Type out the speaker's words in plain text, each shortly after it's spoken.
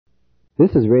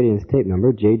This is Radiance tape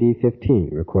number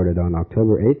JD15, recorded on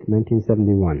October 8,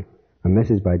 1971. A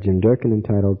message by Jim Durkin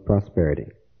entitled Prosperity.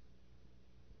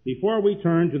 Before we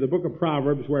turn to the book of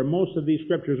Proverbs, where most of these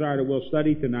scriptures are that we'll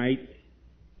study tonight,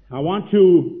 I want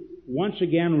to once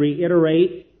again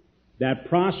reiterate that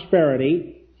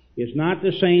prosperity is not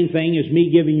the same thing as me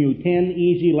giving you 10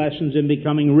 easy lessons in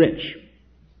becoming rich.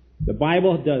 The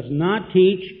Bible does not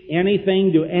teach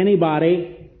anything to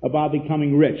anybody about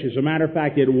becoming rich. As a matter of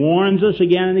fact, it warns us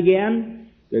again and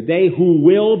again that they who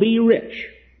will be rich,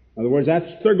 in other words,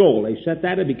 that's their goal. They set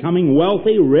that at becoming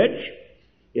wealthy, rich.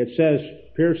 It says,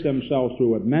 pierce themselves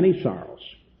through with many sorrows.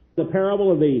 The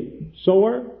parable of the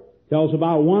sower tells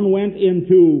about one went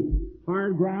into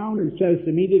hard ground. It says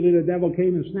immediately the devil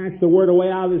came and snatched the word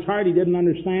away out of his heart. He didn't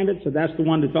understand it, so that's the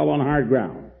one that fell on hard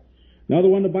ground. Another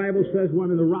one, the Bible says,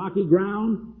 went into rocky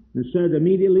ground. And said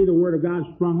immediately the Word of God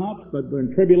sprung up, but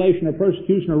when tribulation or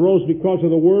persecution arose because of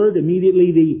the Word,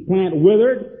 immediately the plant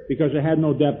withered because it had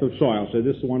no depth of soil. So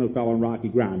this is the one who fell on rocky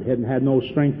ground. He had no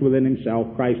strength within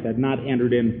himself. Christ had not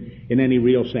entered in any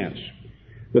real sense.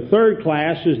 The third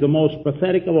class is the most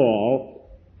pathetic of all,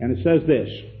 and it says this.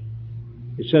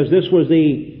 It says this was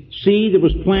the seed that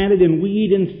was planted in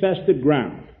weed-infested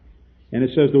ground. And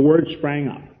it says the Word sprang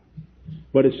up.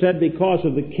 But it said because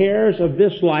of the cares of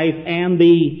this life and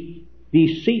the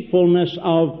deceitfulness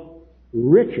of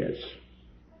riches,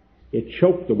 it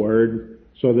choked the word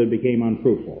so that it became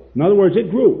unfruitful. In other words,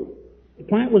 it grew. The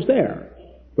plant was there,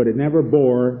 but it never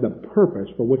bore the purpose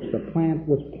for which the plant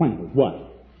was planted.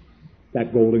 What?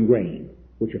 That golden grain,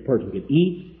 which a person could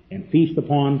eat and feast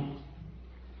upon.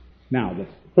 Now, the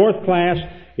fourth class,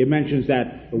 it mentions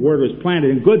that the word was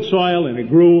planted in good soil and it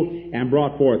grew and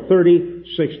brought forth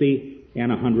 30, 60, and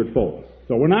 100-fold.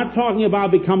 So we're not talking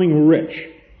about becoming rich.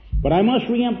 But I must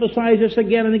reemphasize this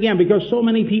again and again because so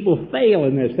many people fail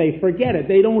in this. They forget it.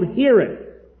 They don't hear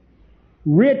it.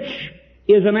 Rich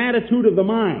is an attitude of the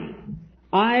mind.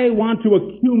 I want to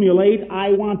accumulate. I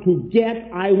want to get.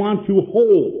 I want to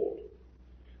hold.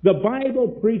 The Bible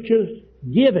preaches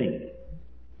giving.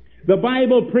 The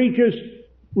Bible preaches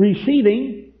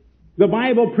receiving. The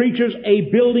Bible preaches a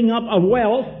building up of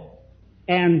wealth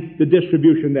and the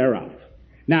distribution thereof.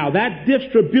 Now, that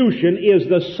distribution is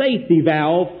the safety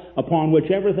valve upon which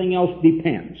everything else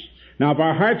depends. Now, if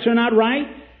our hearts are not right,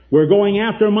 we're going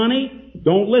after money,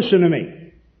 don't listen to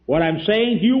me. What I'm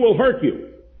saying to you will hurt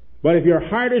you. But if your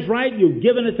heart is right, you've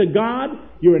given it to God,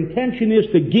 your intention is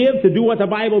to give, to do what the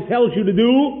Bible tells you to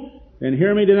do, then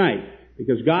hear me tonight.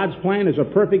 Because God's plan is a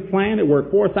perfect plan. It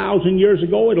worked 4,000 years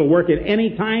ago. It'll work at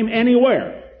any time,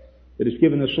 anywhere that is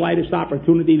given the slightest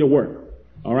opportunity to work.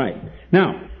 All right.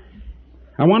 Now,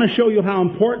 I want to show you how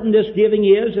important this giving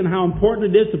is and how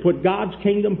important it is to put God's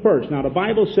kingdom first. Now, the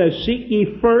Bible says, seek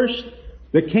ye first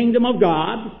the kingdom of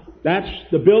God. That's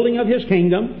the building of His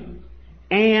kingdom.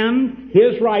 And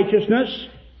His righteousness.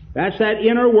 That's that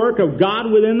inner work of God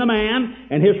within the man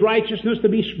and His righteousness to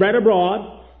be spread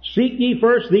abroad. Seek ye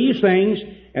first these things.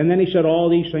 And then He said, all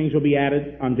these things will be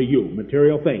added unto you,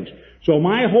 material things. So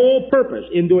my whole purpose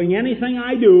in doing anything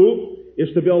I do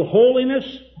is to build holiness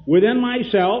within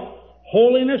myself,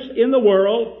 holiness in the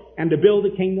world, and to build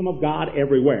the kingdom of God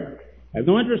everywhere. I have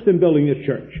no interest in building this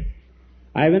church.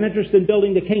 I have an interest in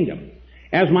building the kingdom.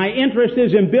 As my interest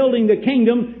is in building the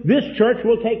kingdom, this church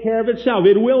will take care of itself.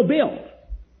 It will build.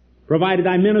 Provided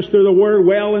I minister the word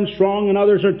well and strong and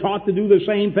others are taught to do the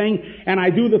same thing and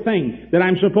I do the thing that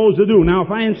I'm supposed to do. Now,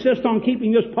 if I insist on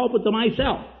keeping this pulpit to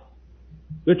myself,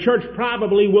 the church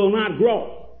probably will not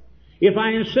grow. If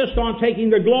I insist on taking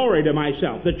the glory to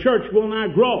myself, the church will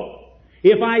not grow.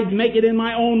 If I make it in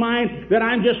my own mind that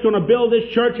I'm just going to build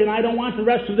this church and I don't want the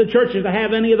rest of the churches to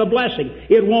have any of the blessing,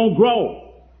 it won't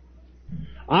grow.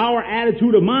 Our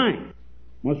attitude of mind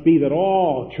must be that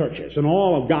all churches and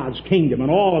all of God's kingdom and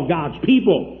all of God's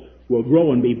people will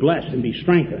grow and be blessed and be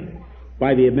strengthened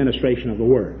by the administration of the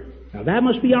Word. Now that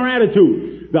must be our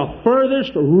attitude. The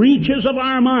furthest reaches of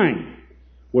our mind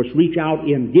must reach out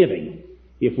in giving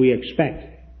if we expect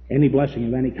any blessing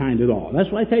of any kind at all.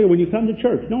 That's why I tell you, when you come to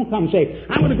church, don't come and say,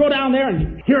 I'm going to go down there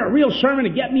and hear a real sermon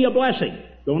and get me a blessing.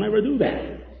 Don't ever do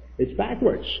that. It's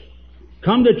backwards.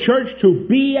 Come to church to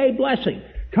be a blessing.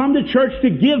 Come to church to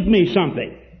give me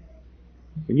something.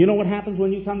 And you know what happens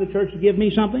when you come to church to give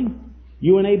me something?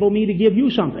 You enable me to give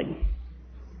you something.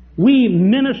 We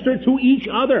minister to each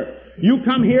other. You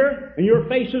come here and your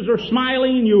faces are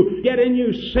smiling and you get in,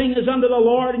 you sing as unto the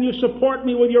Lord and you support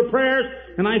me with your prayers,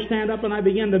 and I stand up and I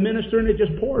begin to minister and it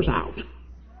just pours out.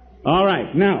 All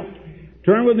right, now,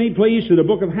 turn with me please to the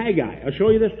book of Haggai. I'll show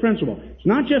you this principle. It's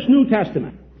not just New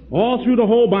Testament. All through the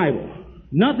whole Bible,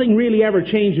 nothing really ever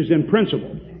changes in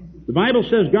principle. The Bible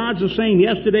says God's the same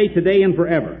yesterday, today, and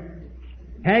forever.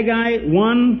 Haggai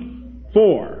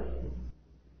 1:4.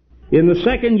 In the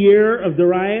 2nd year of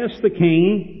Darius the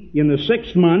king, in the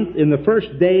 6th month, in the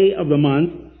 1st day of the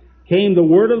month, came the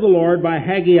word of the Lord by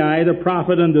Haggai the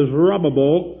prophet unto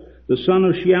Zerubbabel, the son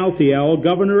of Shealtiel,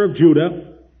 governor of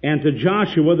Judah, and to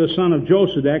Joshua the son of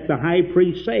Josedech, the high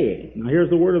priest, saying. Now here's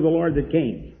the word of the Lord that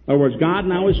came. In other words, God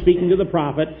now is speaking to the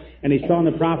prophet, and he's telling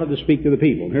the prophet to speak to the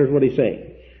people. Here's what he's saying.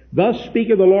 Thus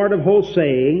speaketh the Lord of hosts,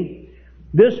 saying,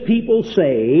 This people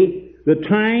say, the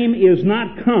time is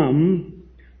not come,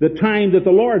 the time that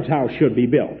the Lord's house should be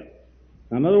built.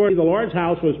 Now, in other words, the Lord's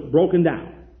house was broken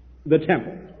down. The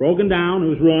temple was broken down, it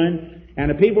was ruined, and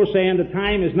the people were saying the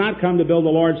time has not come to build the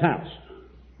Lord's house.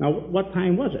 Now, what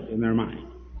time was it in their mind?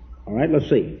 All right, let's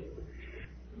see.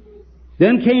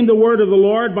 Then came the word of the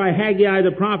Lord by Haggai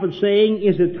the prophet, saying,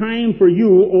 Is it time for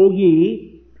you, O ye,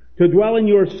 to dwell in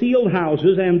your sealed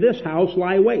houses, and this house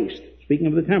lie waste? Speaking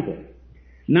of the temple.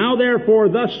 Now therefore,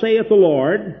 thus saith the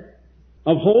Lord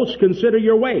of hosts, consider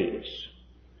your ways.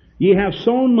 Ye have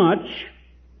sown much,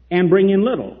 and bring in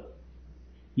little.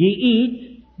 Ye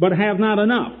eat, but have not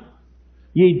enough.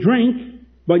 Ye drink,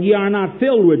 but ye are not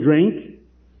filled with drink.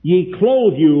 Ye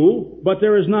clothe you, but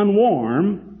there is none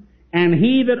warm. And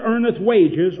he that earneth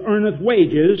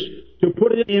wages to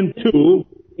put it into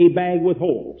a bag with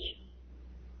holes.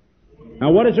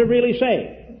 Now what does it really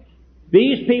say?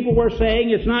 These people were saying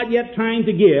it's not yet time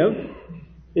to give.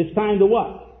 It's time to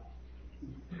what?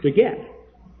 To get.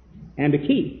 And to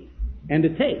keep. And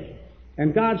to take.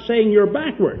 And God's saying you're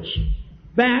backwards.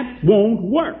 That won't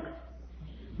work.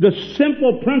 The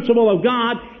simple principle of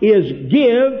God is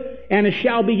give, and it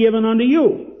shall be given unto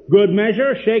you. Good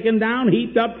measure, shaken down,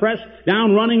 heaped up, pressed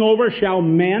down, running over, shall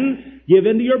men give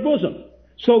into your bosom.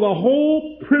 So the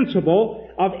whole principle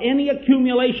of any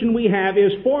accumulation we have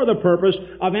is for the purpose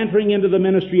of entering into the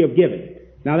ministry of giving.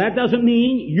 Now that doesn't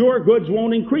mean your goods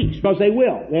won't increase, because they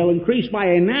will. They'll increase by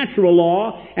a natural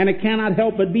law, and it cannot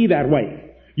help but be that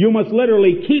way. You must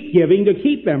literally keep giving to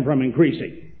keep them from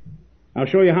increasing. I'll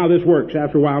show you how this works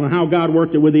after a while and how God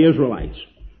worked it with the Israelites.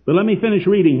 But let me finish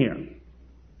reading here.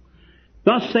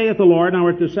 Thus saith the Lord, now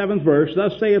we're at the 7th verse,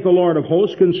 Thus saith the Lord of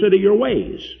hosts, consider your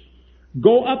ways.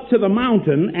 Go up to the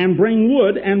mountain and bring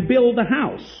wood and build the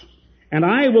house. And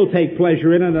I will take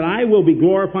pleasure in it, and I will be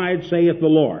glorified, saith the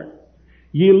Lord.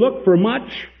 Ye looked for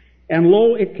much, and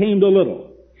lo, it came to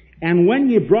little. And when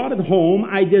ye brought it home,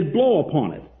 I did blow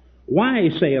upon it. Why,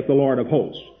 saith the Lord of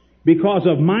hosts? Because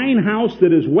of mine house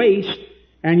that is waste,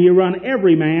 and ye run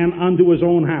every man unto his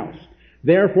own house.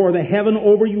 Therefore the heaven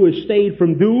over you is stayed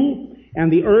from dew,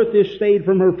 and the earth is stayed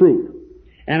from her fruit.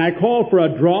 And I call for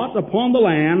a drought upon the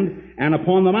land, and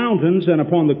upon the mountains, and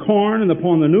upon the corn, and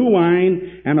upon the new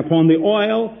wine, and upon the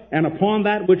oil, and upon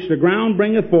that which the ground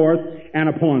bringeth forth, and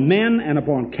upon men, and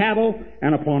upon cattle,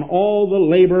 and upon all the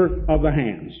labor of the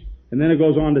hands. And then it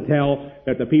goes on to tell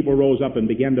that the people rose up and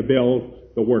began to build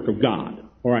the work of God.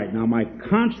 All right, now my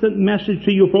constant message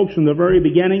to you folks from the very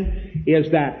beginning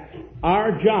is that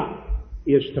our job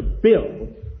is to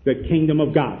build the kingdom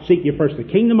of God. Seek ye first the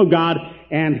kingdom of God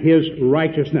and His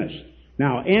righteousness.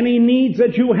 Now, any needs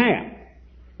that you have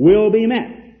will be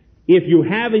met if you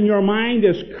have in your mind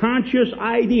this conscious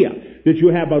idea that you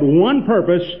have but one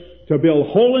purpose: to build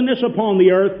holiness upon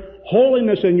the earth,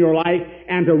 holiness in your life,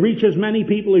 and to reach as many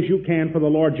people as you can for the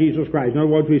Lord Jesus Christ. In other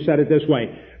words, we said it this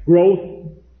way: growth,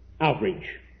 outreach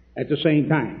at the same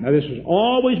time. Now, this has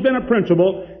always been a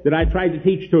principle that I tried to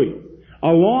teach to you.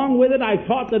 Along with it, I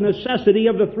taught the necessity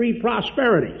of the three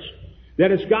prosperities. That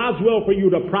it's God's will for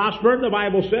you to prosper, the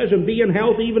Bible says, and be in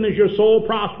health even as your soul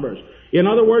prospers. In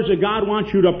other words, that God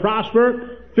wants you to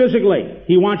prosper physically.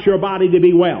 He wants your body to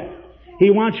be well. He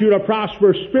wants you to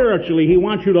prosper spiritually. He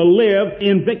wants you to live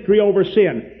in victory over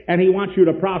sin. And He wants you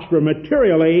to prosper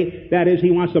materially. That is,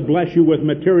 He wants to bless you with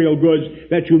material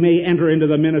goods that you may enter into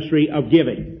the ministry of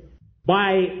giving.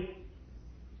 By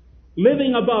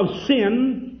living above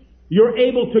sin, you're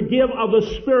able to give of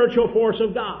the spiritual force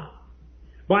of God.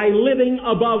 By living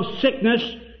above sickness,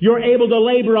 you're able to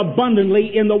labor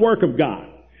abundantly in the work of God.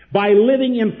 By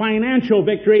living in financial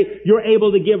victory, you're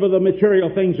able to give of the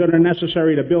material things that are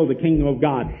necessary to build the kingdom of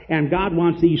God. And God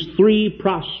wants these three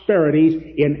prosperities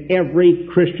in every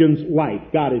Christian's life.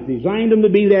 God has designed them to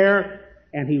be there,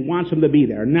 and He wants them to be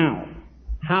there. Now,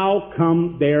 how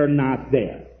come they're not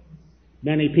there?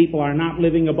 Many people are not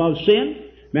living above sin.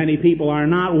 Many people are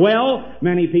not well.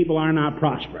 Many people are not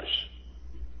prosperous.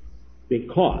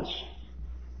 Because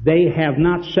they have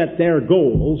not set their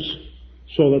goals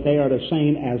so that they are the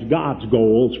same as God's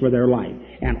goals for their life.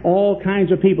 And all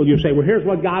kinds of people, you say, well, here's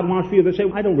what God wants for you. They say,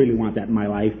 well, I don't really want that in my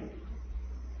life.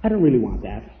 I don't really want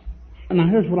that. Now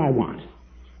here's what I want.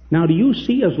 Now do you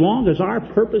see, as long as our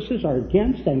purposes are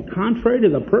against and contrary to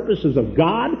the purposes of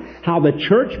God, how the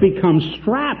church becomes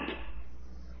strapped?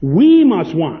 We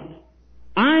must want.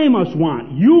 I must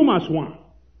want. You must want.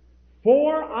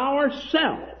 For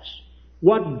ourselves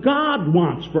what God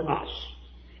wants for us.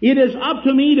 It is up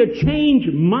to me to change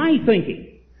my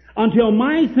thinking until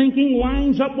my thinking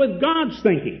lines up with God's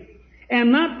thinking.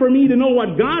 And not for me to know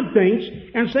what God thinks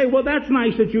and say, well, that's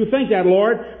nice that you think that,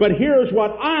 Lord, but here's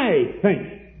what I think.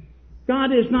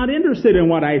 God is not interested in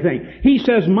what I think. He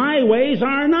says my ways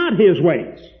are not His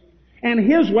ways. And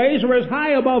His ways are as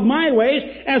high above my ways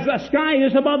as the sky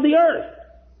is above the earth.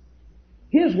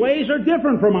 His ways are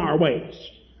different from our ways.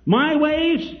 My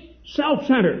ways,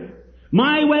 self-centered.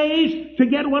 My ways, to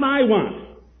get what I want.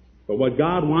 But what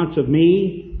God wants of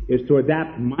me is to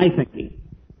adapt my thinking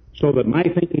so that my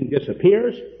thinking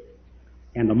disappears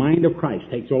and the mind of Christ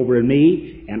takes over in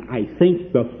me, and I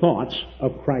think the thoughts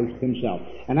of Christ Himself.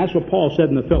 And that's what Paul said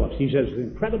in the Philippians. He says, as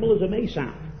incredible as it may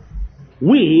sound,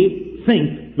 we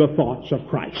think the thoughts of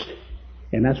Christ.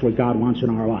 And that's what God wants in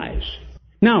our lives.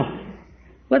 Now,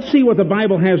 let's see what the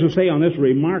Bible has to say on this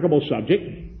remarkable subject.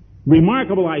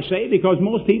 Remarkable, I say, because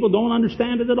most people don't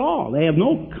understand it at all. They have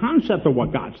no concept of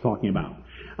what God's talking about.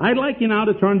 I'd like you now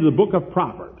to turn to the book of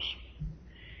Proverbs.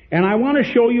 And I want to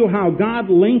show you how God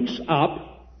links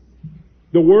up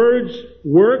the words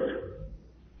work,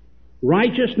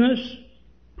 righteousness,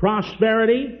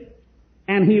 prosperity,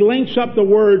 and He links up the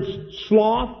words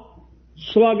sloth,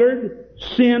 sluggard,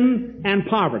 sin, and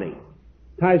poverty.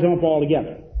 Ties them up all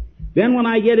together. Then when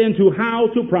I get into how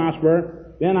to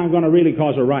prosper, then I'm going to really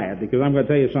cause a riot, because I'm going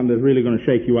to tell you something that's really going to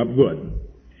shake you up good.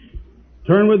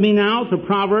 Turn with me now to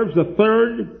Proverbs, the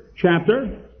 3rd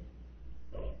chapter,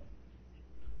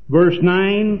 verse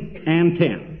 9 and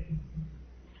 10.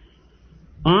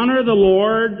 Honor the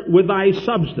Lord with thy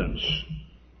substance,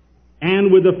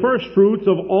 and with the first fruits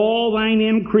of all thine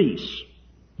increase.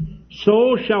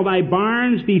 So shall thy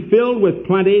barns be filled with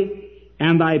plenty,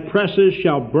 and thy presses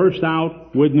shall burst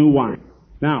out with new wine.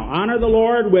 Now, honor the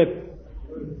Lord with,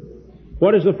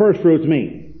 what does the first fruits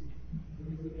mean?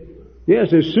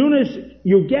 Yes, as soon as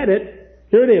you get it,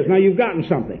 here it is. Now you've gotten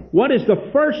something. What is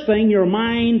the first thing your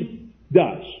mind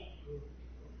does?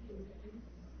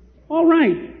 All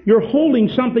right, you're holding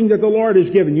something that the Lord has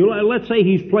given you. Let's say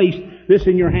He's placed this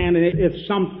in your hand and it's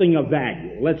something of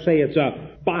value. Let's say it's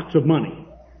a box of money.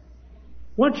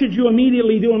 What should you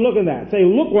immediately do and look at that? Say,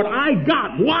 look what I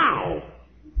got. Wow!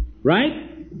 Right?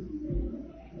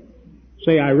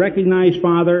 Say, I recognize,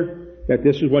 Father, that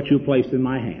this is what you placed in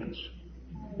my hands.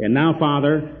 And now,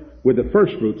 Father, with the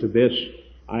first fruits of this,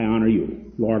 I honor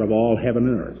you, Lord of all heaven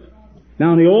and earth.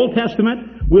 Now, in the Old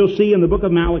Testament, we'll see in the book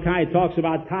of Malachi, it talks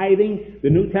about tithing. The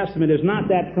New Testament is not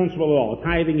that principle at all.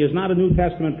 Tithing is not a New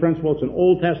Testament principle. It's an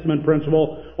Old Testament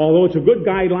principle, although it's a good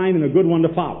guideline and a good one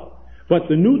to follow. But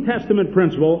the New Testament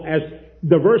principle, as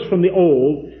diverse from the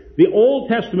Old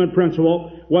Testament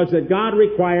principle was that God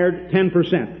required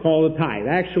 10%, called a tithe.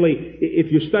 Actually,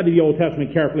 if you study the Old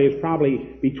Testament carefully, it's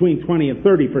probably between 20 and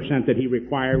 30% that He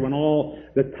required when all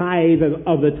the tithe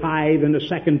of the tithe and the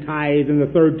second tithe and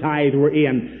the third tithe were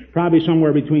in. Probably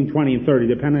somewhere between 20 and 30,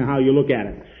 depending on how you look at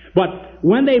it. But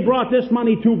when they brought this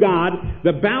money to God,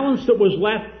 the balance that was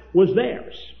left was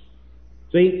theirs.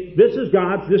 See, this is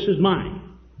God's, this is mine.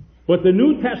 But the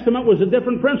New Testament was a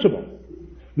different principle.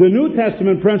 The New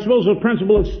Testament principle is a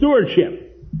principle of stewardship.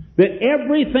 That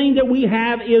everything that we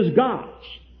have is God's.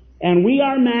 And we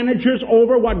are managers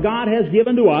over what God has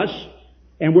given to us,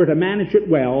 and we're to manage it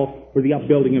well for the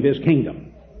upbuilding of His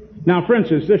kingdom. Now, for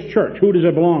instance, this church, who does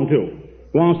it belong to?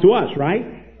 It belongs to us, right?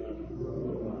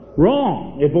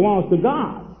 Wrong. It belongs to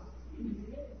God.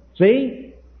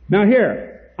 See? Now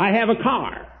here, I have a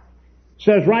car. It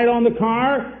says right on the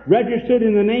car, registered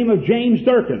in the name of James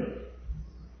Durkin.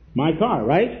 My car,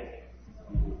 right?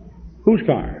 Whose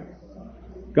car?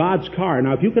 God's car.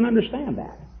 Now, if you can understand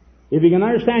that, if you can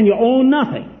understand you own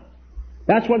nothing,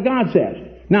 that's what God says.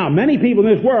 Now, many people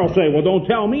in this world say, well, don't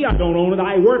tell me I don't own it.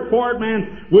 I work for it,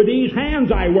 man. With these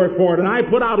hands I work for it, and I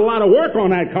put out a lot of work on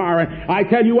that car, and I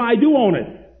tell you I do own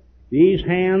it. These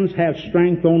hands have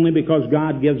strength only because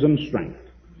God gives them strength.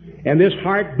 And this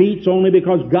heart beats only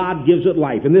because God gives it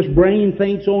life. And this brain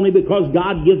thinks only because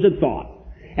God gives it thought.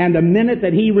 And the minute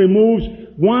that He removes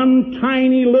one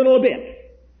tiny little bit,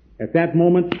 at that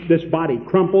moment this body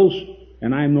crumples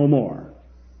and I'm no more.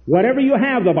 Whatever you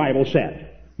have, the Bible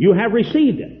said, you have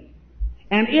received it.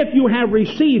 And if you have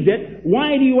received it,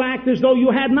 why do you act as though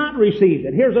you had not received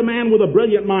it? Here's a man with a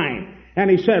brilliant mind. And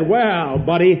he said, well,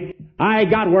 buddy, I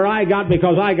got where I got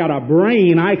because I got a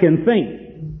brain I can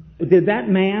think. Did that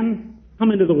man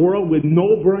come into the world with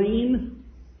no brain?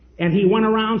 And he went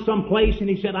around someplace and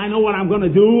he said, I know what I'm going to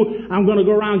do. I'm going to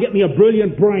go around and get me a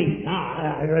brilliant brain.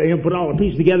 And put all the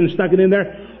pieces together and stuck it in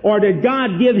there. Or did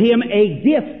God give him a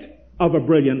gift of a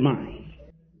brilliant mind?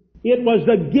 It was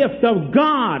the gift of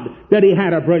God that he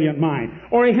had a brilliant mind.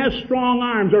 Or he has strong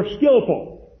arms or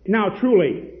skillful. Now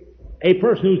truly, a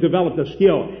person who's developed a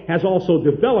skill has also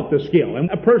developed a skill. And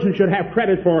a person should have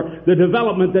credit for the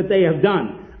development that they have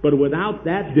done. But without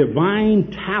that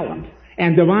divine talent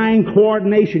and divine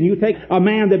coordination, you take a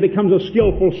man that becomes a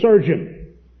skillful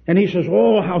surgeon, and he says,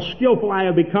 oh, how skillful I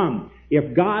have become.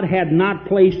 If God had not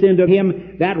placed into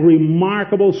him that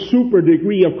remarkable super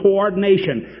degree of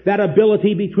coordination, that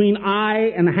ability between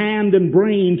eye and hand and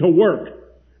brain to work,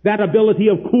 that ability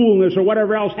of coolness or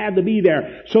whatever else had to be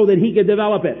there so that he could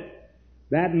develop it,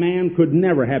 that man could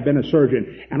never have been a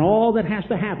surgeon. And all that has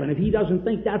to happen, if he doesn't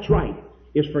think that's right,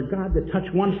 is for God to touch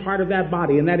one part of that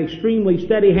body, and that extremely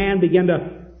steady hand begin to,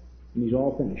 and he's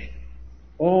all finished.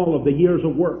 All of the years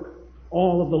of work,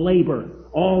 all of the labor,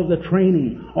 all of the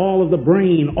training, all of the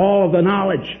brain, all of the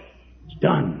knowledge, it's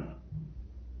done.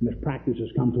 And this practice has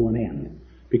come to an end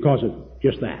because of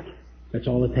just that. That's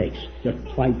all it takes. Just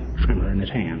a slight tremor in his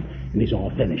hand, and he's all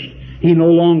finished. He no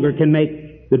longer can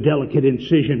make the delicate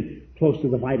incision close to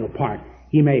the vital part.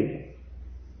 He may,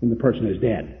 and the person is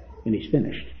dead, and he's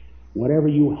finished. Whatever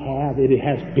you have, it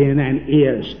has been and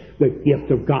is the gift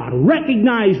of God.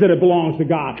 Recognize that it belongs to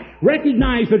God.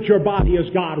 Recognize that your body is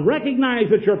God. Recognize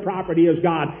that your property is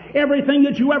God. Everything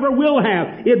that you ever will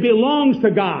have, it belongs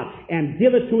to God. And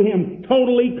give it to Him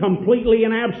totally, completely,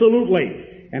 and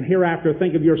absolutely. And hereafter,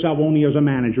 think of yourself only as a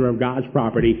manager of God's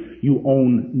property. You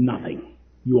own nothing.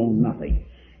 You own nothing.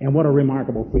 And what a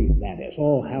remarkable freedom that is.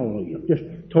 Oh, hallelujah. Just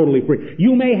totally free.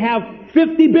 You may have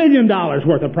 $50 billion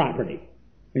worth of property,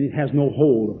 and it has no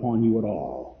hold upon you at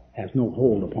all. Has no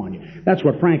hold upon you. That's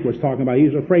what Frank was talking about. He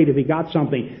was afraid if he got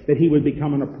something that he would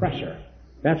become an oppressor.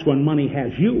 That's when money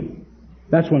has you.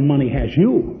 That's when money has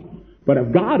you. But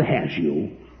if God has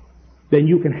you, then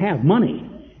you can have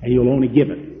money, and you'll only give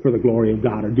it for the glory of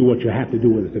God, or do what you have to do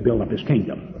with it to build up His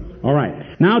kingdom. All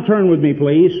right. Now turn with me,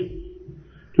 please,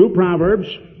 to Proverbs,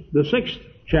 the 6th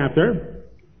chapter,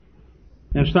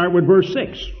 and start with verse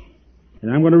 6.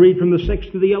 And I'm going to read from the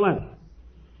 6th to the 11th.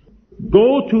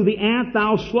 Go to the ant,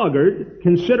 thou sluggard,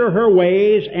 consider her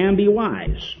ways, and be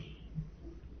wise,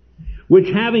 which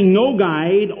having no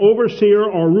guide, overseer,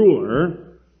 or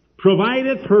ruler,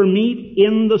 provideth her meat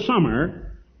in the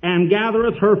summer, and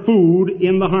gathereth her food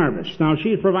in the harvest. Now,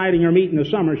 she's providing her meat in the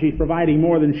summer. She's providing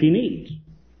more than she needs.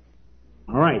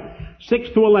 All right, 6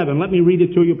 to 11. Let me read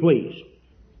it to you, please.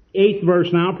 8th verse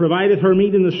now. Provideth her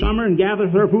meat in the summer, and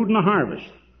gathereth her food in the harvest.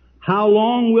 How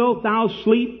long wilt thou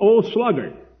sleep, O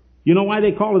sluggard? You know why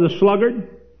they call it a sluggard?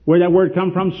 Where that word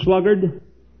come from, sluggard?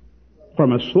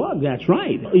 From a slug, that's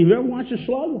right. You ever watched a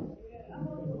slug?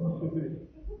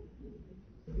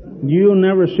 You'll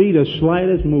never see the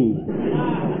slightest move.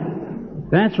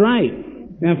 That's right.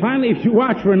 And finally, if you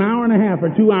watch for an hour and a half or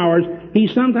 2 hours, he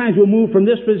sometimes will move from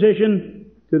this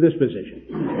position to this position.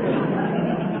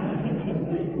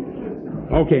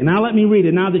 Okay, now let me read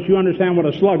it, now that you understand what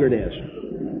a sluggard is.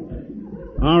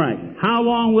 All right. How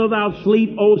long wilt thou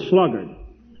sleep, O sluggard?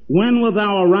 When wilt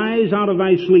thou arise out of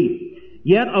thy sleep?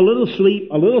 Yet a little sleep,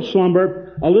 a little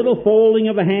slumber, a little folding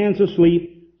of the hands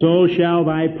asleep, so shall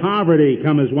thy poverty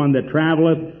come as one that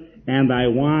traveleth, and thy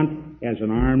want as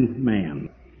an armed man.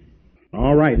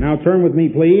 All right. Now turn with me,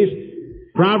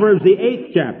 please. Proverbs, the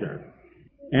 8th chapter,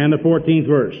 and the 14th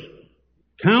verse.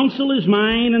 Counsel is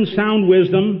mine and sound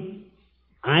wisdom.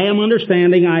 I am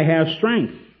understanding, I have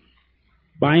strength.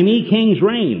 By me kings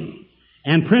reign,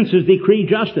 and princes decree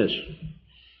justice.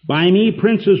 By me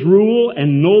princes rule,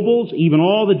 and nobles, even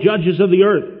all the judges of the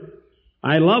earth.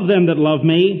 I love them that love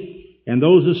me, and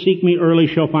those that seek me early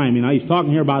shall find me. Now he's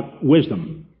talking here about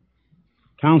wisdom.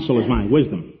 Counsel is mine,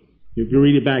 wisdom. If you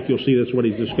read it back, you'll see that's what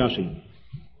he's discussing.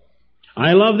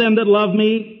 I love them that love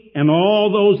me, and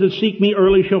all those that seek me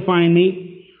early shall find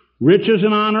me. Riches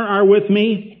and honor are with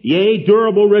me, yea,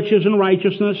 durable riches and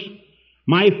righteousness.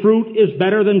 My fruit is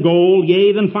better than gold,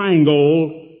 yea, than fine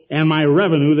gold, and my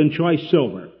revenue than choice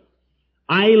silver.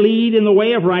 I lead in the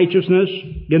way of righteousness,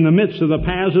 in the midst of the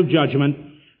paths of judgment,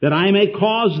 that I may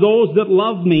cause those that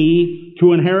love me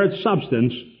to inherit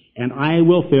substance, and I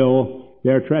will fill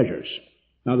their treasures.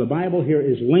 Now the Bible here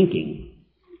is linking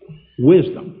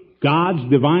wisdom, God's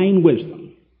divine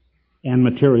wisdom, and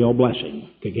material blessing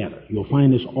together. You'll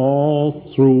find this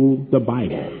all through the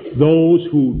Bible. Those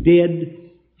who did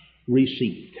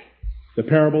received. The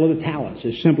parable of the talents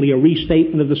is simply a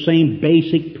restatement of the same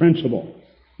basic principle.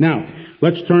 Now,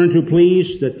 Let's turn to,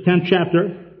 please, the 10th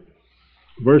chapter,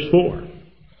 verse 4.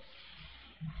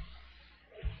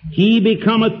 He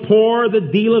becometh poor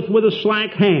that dealeth with a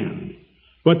slack hand,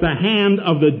 but the hand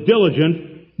of the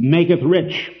diligent maketh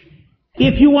rich.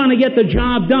 If you want to get the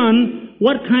job done,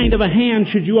 what kind of a hand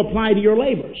should you apply to your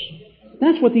labors?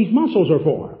 That's what these muscles are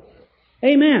for.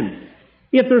 Amen.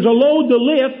 If there's a load to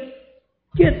lift,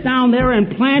 get down there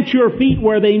and plant your feet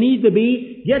where they need to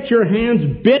be. Get your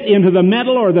hands bit into the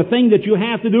metal or the thing that you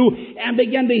have to do and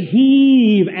begin to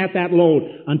heave at that load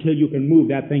until you can move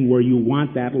that thing where you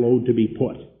want that load to be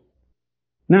put.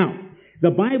 Now, the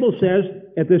Bible says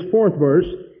at this 4th verse,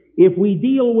 if we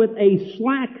deal with a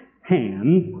slack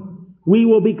hand, we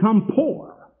will become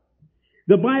poor.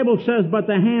 The Bible says, but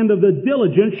the hand of the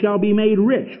diligent shall be made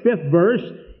rich. 5th verse,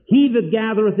 he that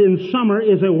gathereth in summer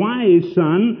is a wise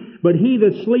son, but he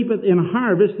that sleepeth in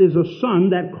harvest is a son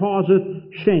that causeth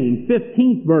shame.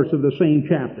 15th verse of the same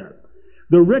chapter.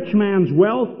 The rich man's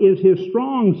wealth is his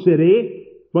strong city,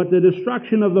 but the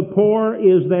destruction of the poor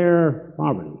is their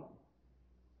poverty.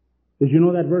 Did you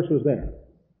know that verse was there?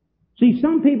 See,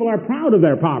 some people are proud of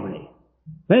their poverty.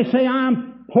 They say,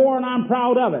 I'm poor and I'm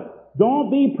proud of it.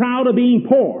 Don't be proud of being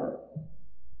poor.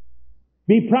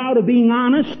 Be proud of being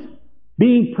honest.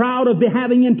 Being proud of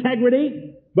having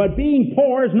integrity. But being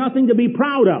poor is nothing to be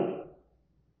proud of.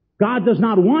 God does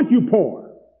not want you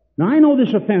poor. Now, I know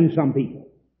this offends some people.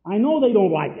 I know they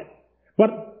don't like it.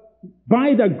 But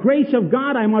by the grace of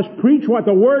God, I must preach what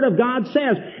the Word of God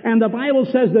says. And the Bible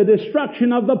says the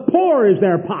destruction of the poor is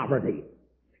their poverty.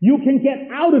 You can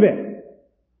get out of it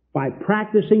by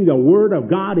practicing the Word of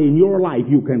God in your life.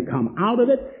 You can come out of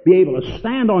it, be able to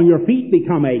stand on your feet,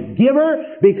 become a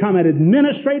giver, become an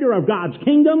administrator of God's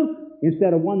kingdom,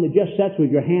 instead of one that just sits with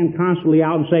your hand constantly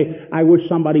out and say, I wish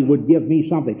somebody would give me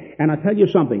something. And I tell you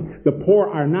something, the poor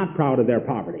are not proud of their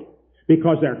poverty,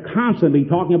 because they're constantly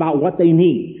talking about what they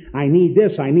need. I need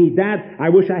this, I need that, I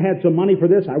wish I had some money for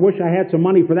this, I wish I had some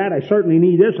money for that, I certainly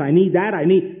need this, I need that,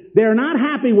 They're not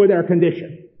happy with their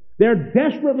condition. They're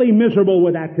desperately miserable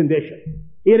with that condition.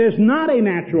 It is not a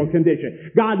natural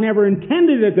condition. God never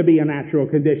intended it to be a natural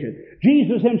condition.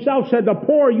 Jesus himself said, the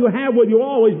poor you have with you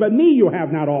always, but me you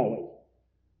have not always.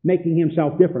 Making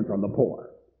himself different from the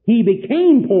poor. He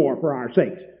became poor for our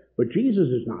sakes. But Jesus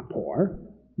is not poor.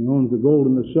 He owns the gold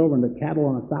and the silver and the cattle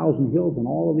on 1,000 hills and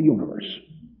all of the universe.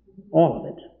 All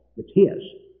of it. It's his.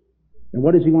 And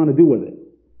what does he want to do with it?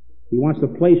 He wants to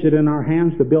place it in our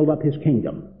hands to build up his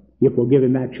kingdom, if we'll give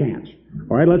him that chance.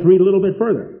 All right, let's read a little bit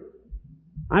further.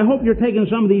 I hope you're taking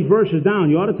some of these verses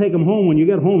down. You ought to take them home when you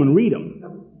get home and read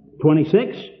them.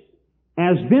 26.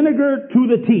 As vinegar to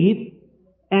the teeth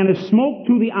and as smoke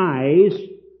to the eyes,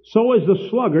 so is the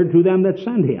sluggard to them that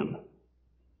send him.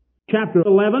 Chapter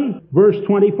 11, verse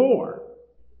 24.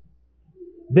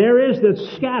 There is that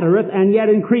scattereth and yet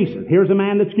increaseth. Here's a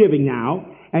man that's giving now,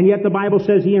 and yet the Bible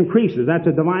says he increases. That's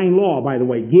a divine law, by the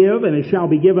way. Give, and it shall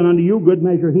be given unto you. Good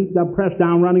measure, heaped up, pressed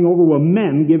down, running over, will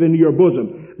men give into your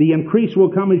bosom. The increase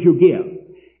will come as you give.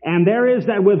 And there is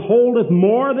that withholdeth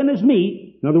more than is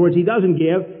meet. In other words, he doesn't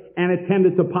give, and it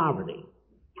tendeth to poverty.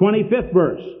 25th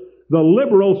verse. The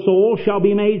liberal soul shall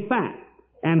be made fat,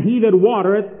 and he that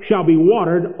watereth shall be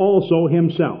watered also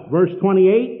himself. Verse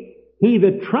 28. He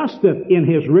that trusteth in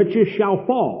his riches shall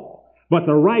fall, but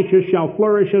the righteous shall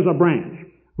flourish as a branch.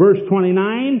 Verse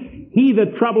 29, he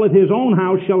that troubleth his own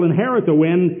house shall inherit the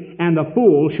wind, and the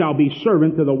fool shall be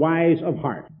servant to the wise of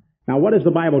heart. Now, what is the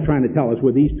Bible trying to tell us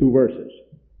with these two verses?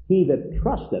 He that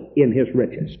trusteth in his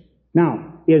riches.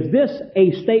 Now, is this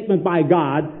a statement by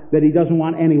God that he doesn't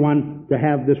want anyone to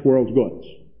have this world's goods?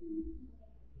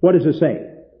 What does it say?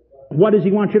 What does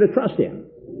he want you to trust in?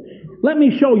 Let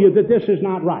me show you that this is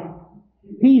not right.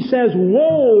 He says,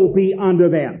 woe be unto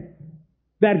them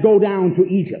that go down to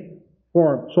Egypt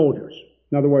for soldiers.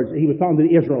 In other words, he was talking to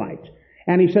the Israelites.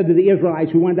 And he said to the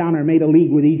Israelites who went down there and made a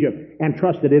league with Egypt and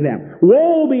trusted in them,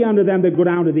 woe be unto them that go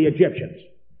down to the Egyptians.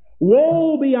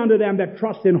 Woe be unto them that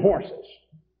trust in horses.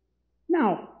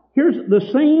 Now, here's the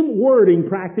same wording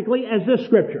practically as this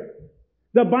scripture.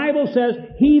 The Bible says,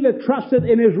 he that trusteth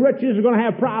in his riches is going to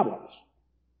have problems.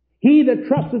 He that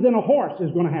trusteth in a horse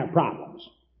is going to have problems.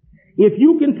 If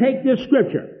you can take this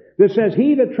scripture that says,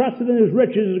 he that trusteth in his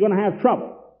riches is going to have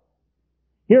trouble.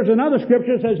 Here's another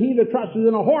scripture that says, he that trusteth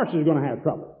in a horse is going to have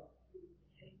trouble.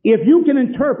 If you can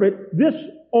interpret this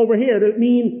over here to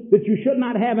mean that you should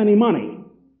not have any money,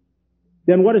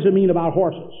 then what does it mean about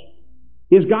horses?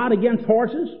 Is God against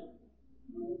horses?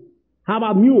 How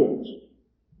about mules?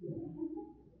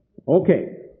 Okay.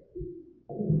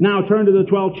 Now turn to the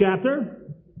 12th chapter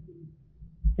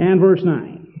and verse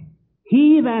 9.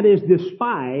 He that is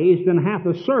despised and hath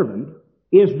a servant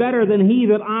is better than he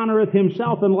that honoreth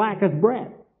himself and lacketh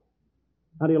bread.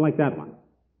 How do you like that one?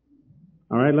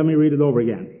 All right, let me read it over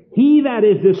again. He that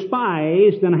is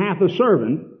despised and hath a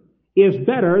servant is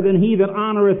better than he that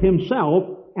honoreth himself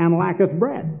and lacketh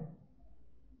bread.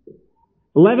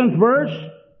 11th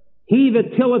verse, he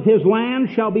that tilleth his land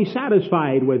shall be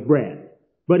satisfied with bread.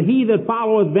 But he that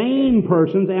followeth vain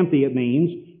persons, empty it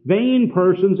means, vain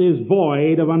persons is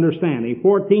void of understanding.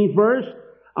 14th verse,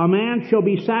 a man shall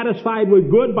be satisfied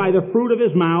with good by the fruit of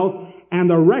his mouth, and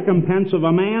the recompense of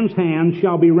a man's hand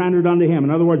shall be rendered unto him.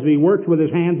 In other words, if he works with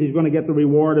his hands, he's going to get the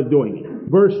reward of doing it.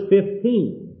 Verse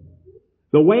 15,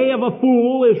 the way of a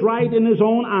fool is right in his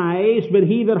own eyes, but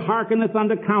he that hearkeneth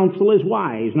unto counsel is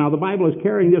wise. Now the Bible is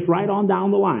carrying this right on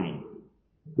down the line.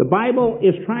 The Bible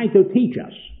is trying to teach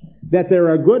us that there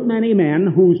are a good many men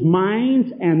whose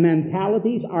minds and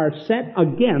mentalities are set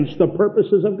against the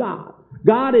purposes of God.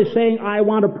 God is saying, I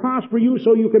want to prosper you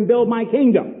so you can build my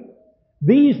kingdom.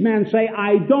 These men say,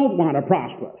 I don't want to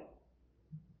prosper.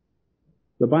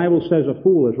 The Bible says a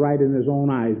fool is right in his own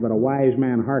eyes, but a wise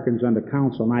man hearkens unto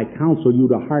counsel. And I counsel you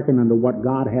to hearken unto what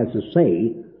God has to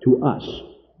say to us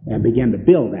and begin to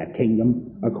build that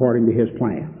kingdom according to his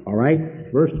plan. All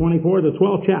right? Verse 24, the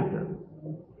 12th chapter.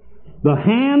 The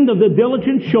hand of the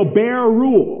diligent shall bear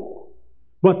rule,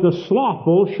 but the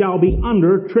slothful shall be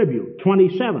under tribute.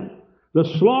 27. The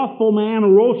slothful man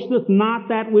roasteth not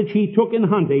that which he took in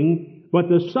hunting, but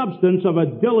the substance of a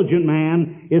diligent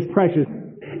man is precious.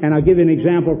 And I'll give you an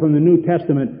example from the New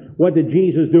Testament. What did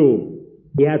Jesus do?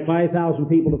 He had 5,000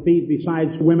 people to feed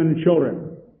besides women and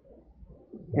children.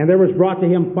 And there was brought to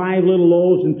him 5 little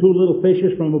loaves and 2 little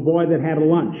fishes from a boy that had a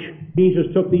lunch. Jesus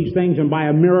took these things and by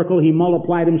a miracle he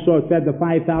multiplied them so it fed the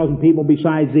 5,000 people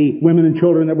besides the women and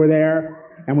children that were there.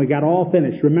 And we got all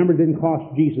finished. Remember, it didn't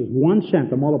cost Jesus 1 cent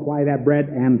to multiply that bread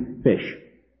and fish.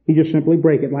 He just simply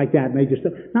break it like that. And they just,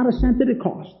 not a cent did it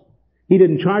cost. He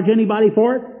didn't charge anybody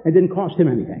for it. It didn't cost him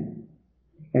anything.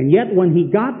 And yet when he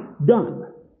got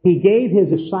done, he gave his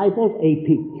disciples a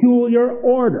peculiar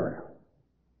order.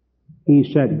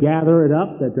 He said, gather it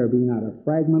up that there be not a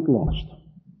fragment lost.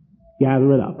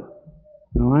 Gather it up.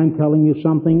 Now I'm telling you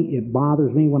something, it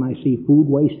bothers me when I see food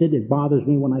wasted. It bothers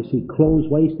me when I see clothes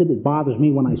wasted. It bothers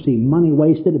me when I see money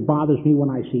wasted. It bothers me when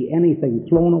I see anything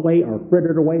thrown away or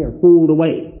frittered away or fooled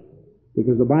away.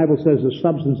 Because the Bible says the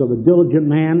substance of a diligent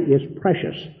man is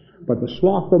precious. But the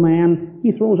slothful man,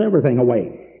 he throws everything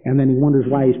away. And then he wonders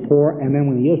why he's poor. And then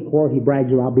when he is poor, he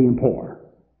brags about being poor.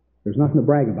 There's nothing to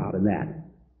brag about in that.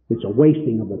 It's a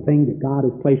wasting of the thing that God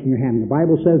has placed in your hand. And the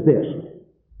Bible says this,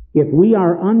 if we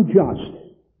are unjust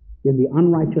in the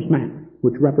unrighteous man,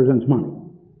 which represents money,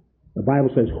 the Bible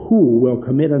says, who will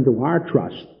commit unto our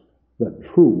trust the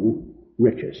true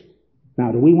riches?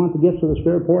 Now, do we want the gifts of the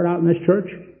Spirit poured out in this church?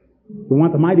 We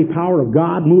want the mighty power of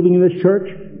God moving in this church?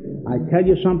 I tell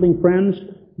you something, friends,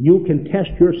 you can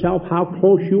test yourself how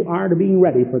close you are to being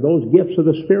ready for those gifts of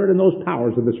the Spirit and those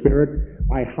powers of the Spirit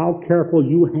by how careful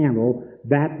you handle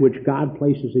that which God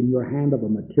places in your hand of a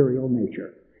material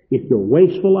nature. If you're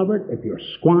wasteful of it, if you're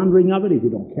squandering of it, if you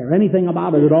don't care anything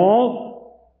about it at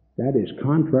all, that is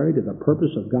contrary to the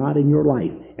purpose of God in your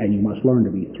life. And you must learn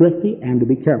to be thrifty and to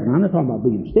be careful. Now, I'm not talking about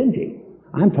being stingy.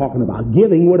 I'm talking about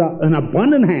giving with an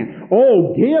abundant hand.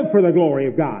 Oh, give for the glory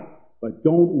of God. But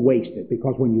don't waste it,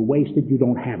 because when you waste it, you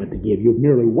don't have it to give. You've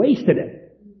merely wasted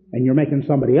it. And you're making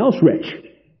somebody else rich.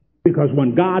 Because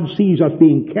when God sees us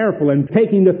being careful and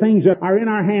taking the things that are in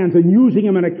our hands and using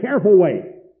them in a careful way,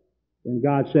 then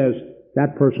God says,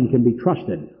 that person can be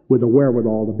trusted with the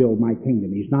wherewithal to build my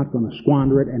kingdom. He's not going to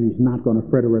squander it, and he's not going to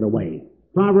fritter it away.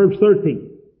 Proverbs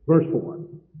 13, verse 4.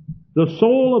 The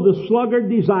soul of the sluggard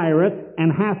desireth,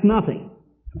 and hath nothing,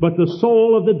 but the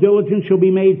soul of the diligent shall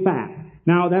be made fat.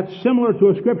 Now, that's similar to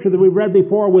a scripture that we've read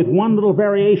before with one little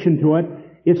variation to it.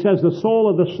 It says, the soul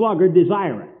of the sluggard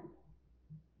desireth.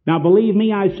 Now, believe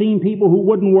me, I've seen people who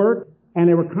wouldn't work, and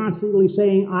they were constantly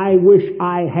saying, I wish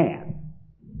I had.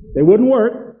 They wouldn't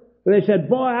work, but they said,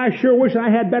 boy, I sure wish I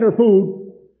had better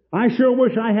food. I sure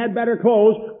wish I had better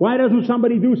clothes. Why doesn't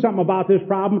somebody do something about this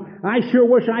problem? I sure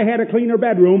wish I had a cleaner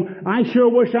bedroom. I sure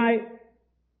wish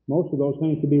Most of those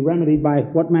things could be remedied by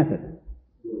what method?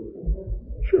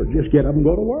 Sure, just get up and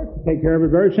go to work. Take care of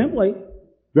it very simply,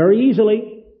 very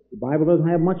easily. The Bible doesn't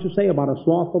have much to say about a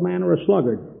slothful man or a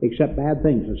sluggard, except bad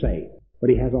things to say. But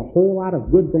he has a whole lot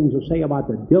of good things to say about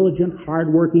the diligent,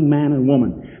 hard-working man and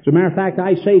woman. As a matter of fact,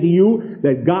 I say to you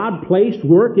that God placed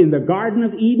work in the Garden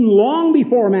of Eden long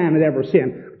before man had ever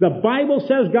sinned. The Bible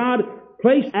says God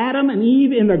placed Adam and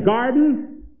Eve in the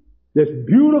garden, this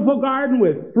beautiful garden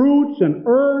with fruits and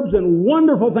herbs and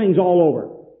wonderful things all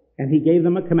over. And he gave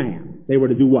them a command. They were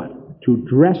to do what? to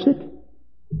dress it,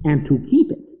 and to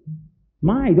keep it.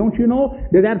 My, don't you know,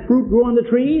 did that fruit grow on the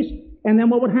trees? And then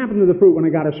what would happen to the fruit when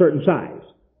it got a certain size?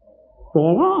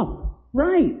 Fall off.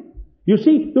 Right. You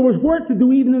see, there was work to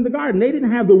do even in the garden. They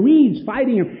didn't have the weeds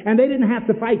fighting them, and they didn't have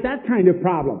to fight that kind of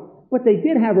problem. But they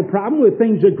did have a problem with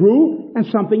things that grew, and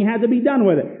something had to be done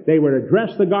with it. They were to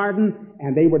dress the garden,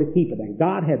 and they were to keep it. And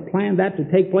God had planned that to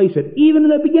take place, that even in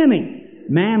the beginning,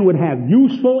 man would have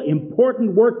useful,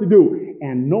 important work to do.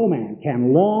 And no man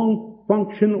can long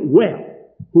function well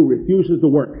who refuses to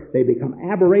work. They become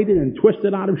aberrated and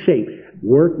twisted out of shape.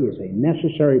 Work is a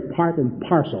necessary part and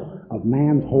parcel of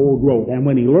man's whole growth. And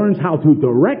when he learns how to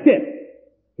direct it,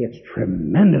 it's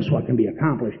tremendous what can be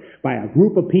accomplished by a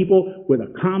group of people with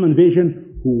a common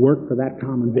vision who work for that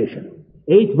common vision.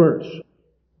 8th verse.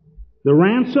 The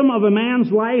ransom of a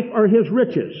man's life are his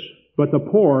riches, but the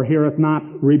poor heareth not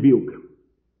rebuke.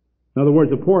 In other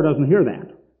words, the poor doesn't hear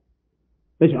that.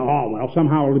 They say, oh, well,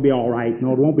 somehow it'll be all right.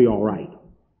 No, it won't be all right.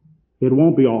 It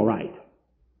won't be all right.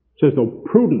 It says the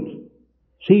prudent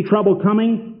see trouble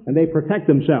coming and they protect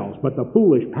themselves, but the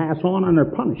foolish pass on and are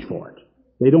punished for it.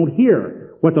 They don't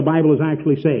hear what the Bible is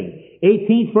actually saying.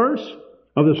 18th verse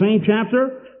of the same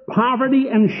chapter, poverty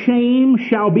and shame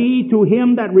shall be to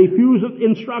him that refuseth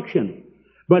instruction,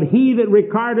 but he that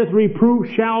regardeth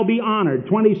reproof shall be honored.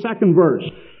 22nd verse,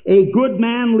 a good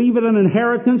man leaveth an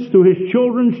inheritance to his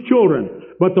children's children,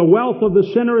 but the wealth of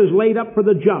the sinner is laid up for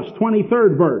the just.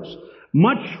 23rd verse,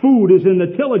 much food is in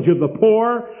the tillage of the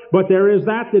poor, but there is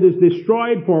that is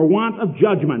destroyed for want of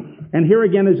judgment. And here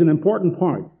again is an important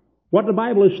part. What the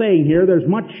Bible is saying here, there's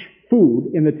much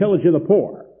food in the tillage of the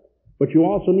poor, but you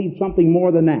also need something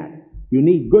more than that. You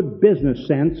need good business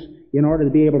sense in order to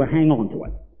be able to hang on to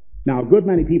it. Now, a good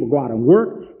many people go out and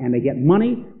work, and they get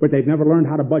money, but they've never learned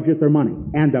how to budget their money.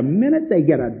 And the minute they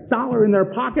get $1 in their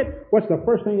pocket, what's the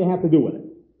first thing they have to do with it?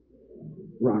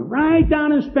 Run right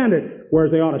down and spend it.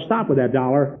 Whereas they ought to stop with that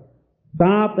 $1.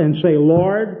 Stop and say,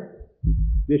 Lord,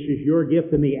 this is your gift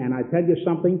to me. And I tell you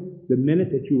something, the minute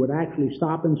that you would actually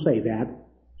stop and say that,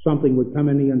 something would come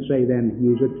in you and say, then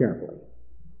use it carefully.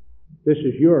 This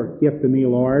is your gift to me,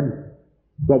 Lord.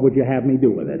 What would you have me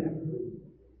do with it?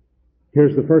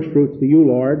 Here's the first fruits to you,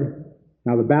 Lord.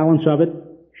 Now the balance of it,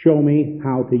 show me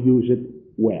how to use it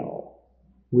well.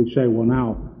 We say, well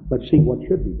now, let's see what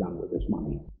should be done with this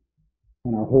money.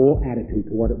 And our whole attitude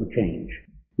toward it would change.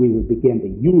 We would begin to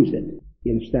use it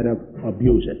instead of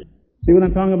abuse it. See what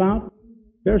I'm talking about?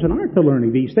 There's an art to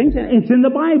learning these things, and it's in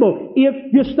the Bible.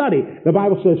 If you study, the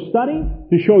Bible says, study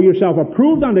to show yourself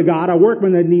approved unto God, a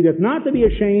workman that needeth not to be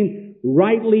ashamed,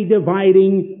 rightly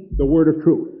dividing the word of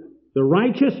truth. The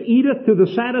righteous eateth to the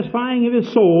satisfying of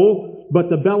his soul, but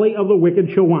the belly of the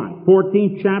wicked shall want.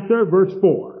 14th chapter, verse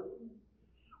 4.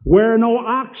 Where no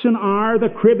oxen are, the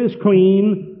crib is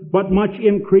clean, but much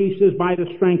increase is by the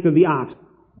strength of the ox.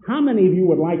 How many of you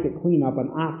would like to clean up an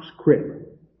ox crib?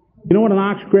 You know what an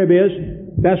ox crib is?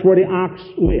 That's where the ox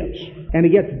lives. And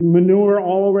he gets manure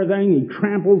all over everything. He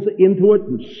tramples into it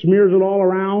and smears it all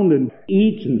around and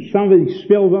eats, and some of it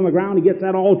spills on the ground. He gets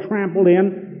that all trampled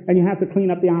in, and you have to clean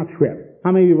up the ox crib.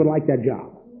 How many of you would like that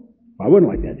job? I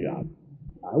wouldn't like that job.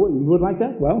 I wouldn't. You would like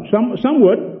that? Well, some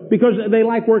would, because they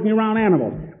like working around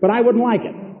animals. But I wouldn't like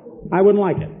it. I wouldn't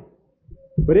like it.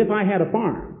 But if I had a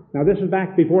farm, now this is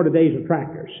back before the days of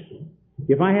tractors.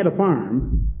 If I had a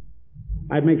farm,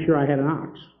 I'd make sure I had an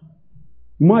ox.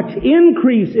 Much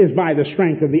increase is by the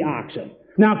strength of the oxen.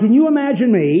 Now, can you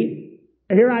imagine me?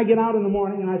 Here I get out in the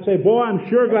morning and I say, boy, I'm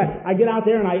sure glad. I get out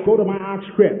there and I go to my ox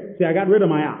crib. See, I got rid of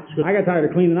my ox because I got tired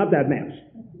of cleaning up that mess.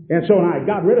 And so I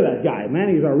got rid of that guy.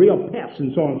 Man, he's a real pest.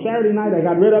 And so on Saturday night, I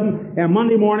got rid of him. And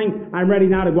Monday morning, I'm ready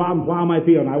now to go out and plow my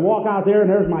field. And I walk out there and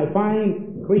there's my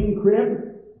fine, clean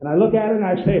crib. And I look at it and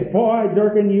I say, boy,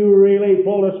 Durkin, you really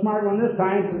pulled a smart one this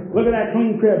time. Look at that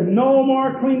clean crib. No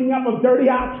more cleaning up of dirty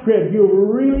ox crib. You've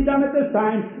really done it this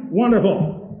time.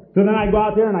 Wonderful. So then I go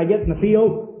out there and I get in the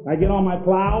field. I get on my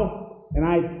plow and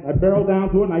I barrel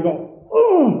down to it and I go,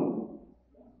 oh,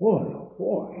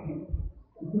 boy.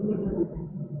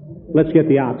 Let's get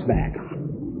the ox back.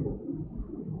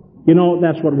 You know,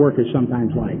 that's what work is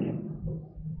sometimes like.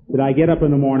 Did I get up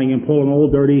in the morning and pull an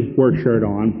old dirty work shirt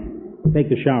on? Take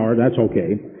the shower, that's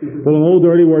okay. Pull an old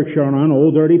dirty work shirt on,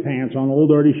 old dirty pants on,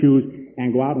 old dirty shoes,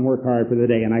 and go out and work hard for the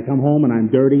day. And I come home and I'm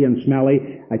dirty and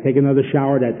smelly. I take another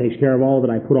shower, that takes care of all of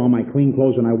it. I put on my clean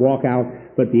clothes and I walk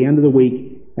out. But at the end of the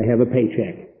week, I have a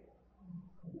paycheck.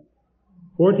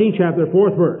 14th chapter,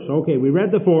 4th verse. Okay, we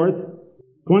read the 4th.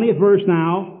 20th verse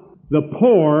now. The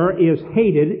poor is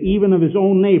hated even of his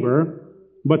own neighbor,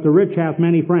 but the rich hath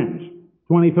many friends.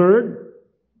 23rd.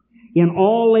 In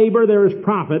all labor there is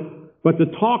profit, but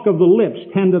the talk of the lips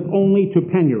tendeth only to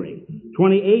penury.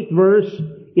 28th verse,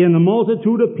 in the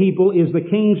multitude of people is the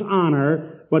king's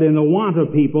honor, but in the want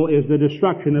of people is the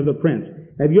destruction of the prince.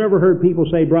 Have you ever heard people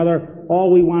say, brother,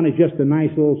 all we want is just a nice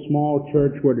little small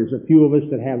church where there's a few of us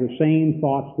that have the same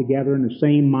thoughts together and the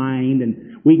same mind,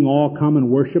 and we can all come and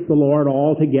worship the Lord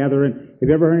all together. And have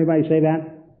you ever heard anybody say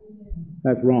that?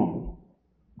 That's wrong.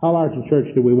 How large a church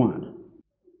do we want?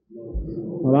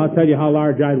 Well, I'll tell you how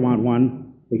large I'd want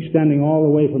one, extending all the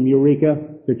way from Eureka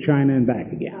to China and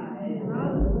back again.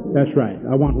 That's right.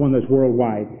 I want one that's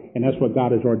worldwide, and that's what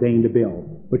God has ordained to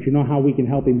build. But you know how we can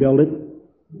help Him build it?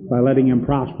 By letting Him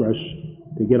prosper us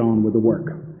to get on with the work.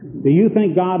 Do you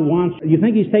think you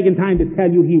think He's taking time to tell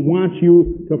you He wants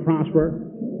you to prosper?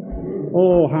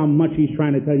 Oh, how much He's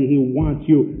trying to tell you He wants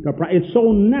you to prosper. It's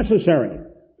so necessary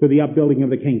to the upbuilding of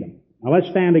the kingdom. Now let's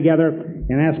stand together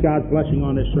and ask God's blessing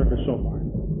on this service so far.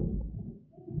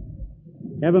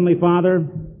 Heavenly Father,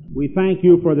 we thank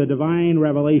You for the divine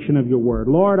revelation of Your Word.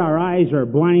 Lord, our eyes are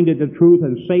blinded to truth,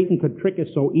 and Satan could trick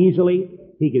us so easily.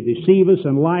 He could deceive us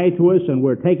and lie to us, and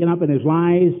we're taken up in his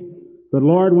lies. But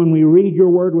Lord, when we read Your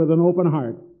Word with an open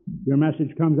heart, Your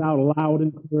message comes out loud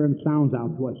and clear and sounds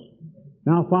out to us.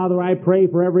 Now, Father, I pray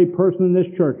for every person in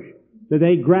this church that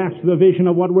they grasp the vision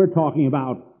of what we're talking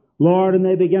about. Lord, and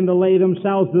they begin to lay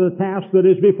themselves to the task that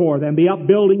is before them, the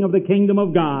upbuilding of the kingdom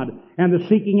of God and the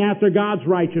seeking after God's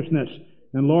righteousness.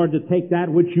 And Lord, to take that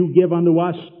which You give unto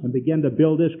us and begin to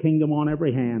build this kingdom on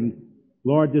every hand.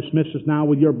 Lord, dismiss us now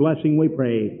with Your blessing, we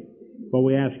pray. For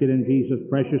we ask it in Jesus'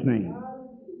 precious name.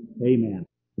 Amen.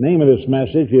 The name of this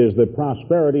message is The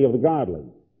Prosperity of the Godly.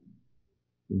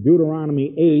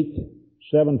 Deuteronomy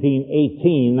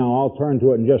 8:17-18. Now I'll turn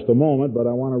to it in just a moment, but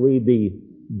I want to read the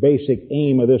basic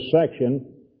aim of this section.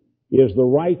 Is the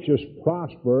righteous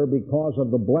prosper because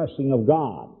of the blessing of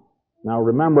God? Now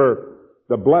remember,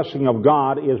 the blessing of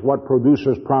God is what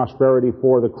produces prosperity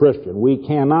for the Christian. We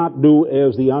cannot do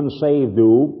as the unsaved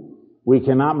do. We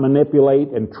cannot manipulate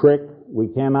and trick. We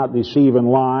cannot deceive and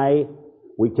lie.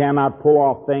 We cannot pull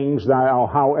off things.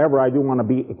 However, I do want to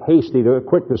be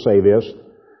quick to say this,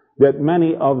 that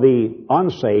many of the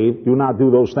unsaved do not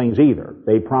do those things either.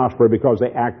 They prosper because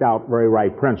they act out very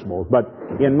right principles. But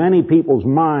in many people's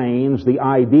minds, the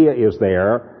idea is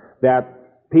there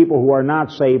that people who are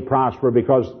not saved prosper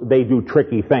because they do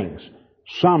tricky things.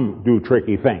 Some do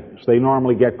tricky things. They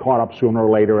normally get caught up sooner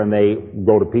or later and they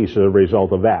go to pieces as a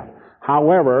result of that.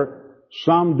 However,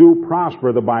 some do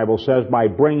prosper, the Bible says, by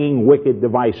bringing wicked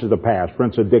devices to pass. For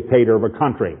instance, a dictator of a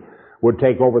country would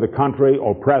take over the country,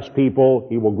 oppress people.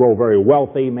 He will grow very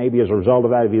wealthy, maybe as a result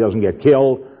of that if he doesn't get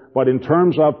killed. But in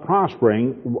terms of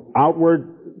prospering,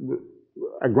 outward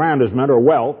aggrandizement or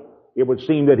wealth, it would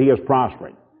seem that he is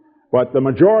prospering. But the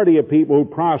majority of people who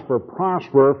prosper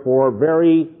for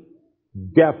very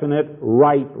definite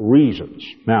right reasons.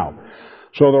 Now,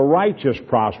 so the righteous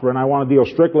prosper, and I want to deal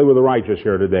strictly with the righteous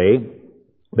here today.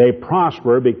 They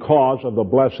prosper because of the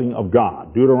blessing of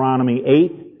God. Deuteronomy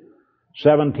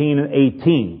 8:17 and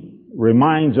 18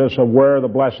 reminds us of where the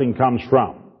blessing comes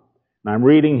from. And I'm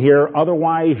reading here,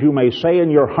 otherwise you may say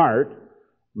in your heart,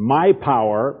 my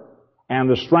power and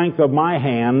the strength of my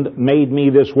hand made me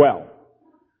this wealth.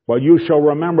 But you shall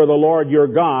remember the Lord your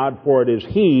God, for it is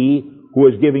He who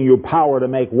is giving you power to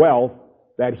make wealth,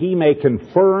 that He may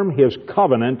confirm His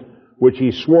covenant, which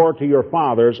He swore to your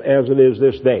fathers, as it is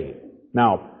this day.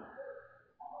 Now,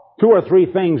 2 or 3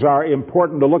 things are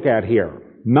important to look at here.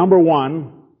 Number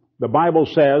one, the Bible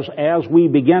says, as we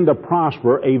begin to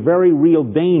prosper, a very real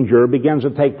danger begins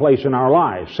to take place in our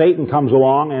lives. Satan comes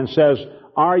along and says,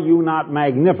 are you not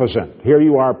magnificent? Here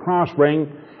you are prospering,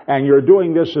 and you're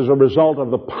doing this as a result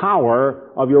of the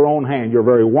power of your own hand. You're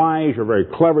very wise, you're very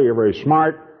clever, you're very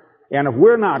smart. And if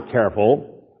we're not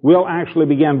careful, we'll actually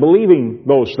begin believing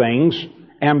those things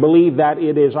and believe that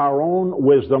it is our own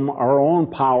wisdom, our own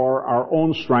power, our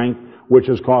own strength which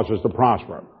has caused us to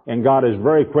prosper. And God is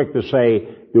very quick to say,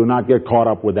 do not get caught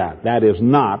up with that. That is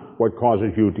not what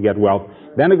causes you to get wealth.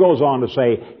 Then it goes on to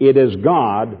say, it is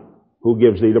God who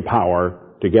gives thee the power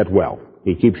to get wealth.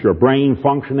 He keeps your brain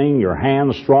functioning, your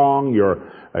hands strong,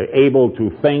 you're able to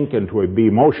think and to be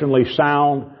emotionally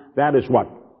sound. That is what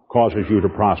causes you to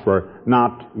prosper,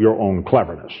 not your own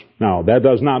cleverness. Now, that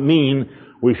does not mean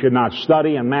we should not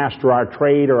study and master our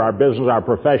trade or our business, our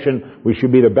profession. We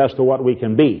should be the best of what we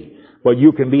can be. But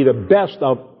you can be the best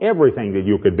of everything that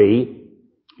you could be.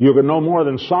 You can know more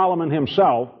than Solomon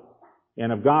himself,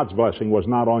 and if God's blessing was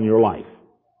not on your life,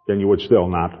 then you would still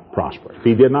not prosper. If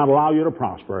He did not allow you to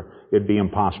prosper, it'd be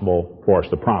impossible for us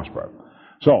to prosper.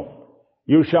 So,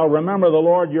 You shall remember the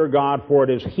Lord your God, for it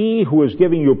is He who is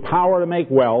giving you power to make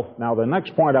wealth. Now the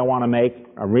next point I want to make,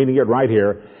 I'm reading it right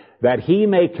here, that He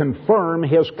may confirm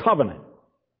His covenant.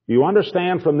 You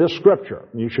understand from this scripture,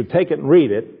 you should take it and read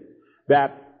it,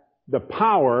 that the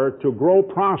power to grow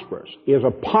prosperous is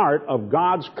a part of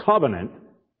God's covenant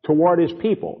toward His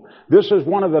people. This is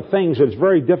one of the things that's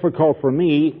very difficult for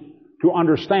me to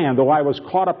understand, though I was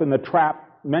caught up in the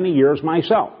trap many years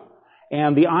myself.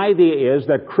 And the idea is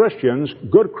that Christians,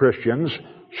 good Christians,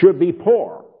 should be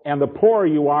poor. And the poorer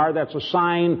you are, that's a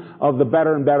sign of the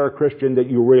better and better Christian that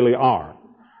you really are.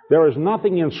 There is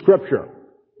nothing in Scripture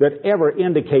that ever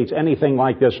indicates anything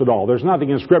like this at all. There's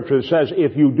nothing in Scripture that says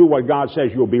if you do what God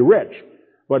says, you'll be rich.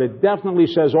 But it definitely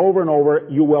says over and over,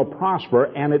 you will prosper,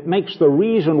 and it makes the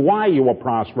reason why you will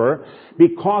prosper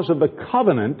because of the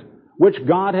covenant which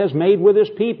God has made with His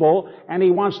people, and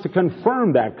He wants to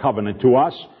confirm that covenant to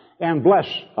us and bless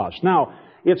us. Now,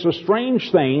 it's a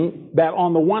strange thing that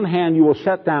on the one hand you will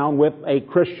sit down with a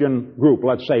Christian group,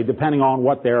 let's say, depending on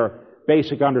what their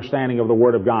basic understanding of the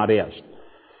Word of God is.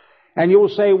 And you will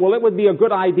say, well, it would be a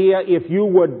good idea if you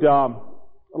would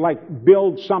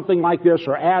build something like this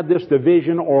or add this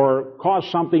division or cause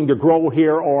something to grow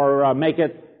here or make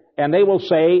it. And they will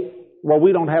say, well,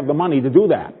 we don't have the money to do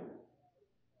that.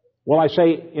 Well, I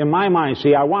say, in my mind,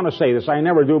 see, I want to say this. I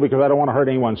never do because I don't want to hurt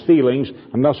anyone's feelings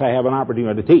unless I have an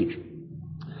opportunity to teach.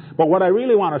 But what I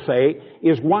really want to say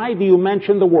is, why do you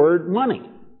mention the word money?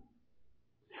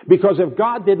 Because if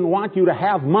God didn't want you to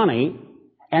have money,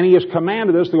 and He has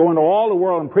commanded us to go into all the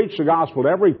world and preach the gospel to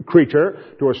every creature,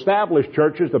 to establish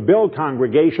churches, to build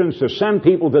congregations, to send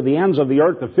people to the ends of the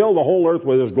earth, to fill the whole earth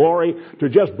with His glory, to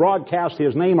just broadcast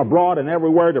His name abroad and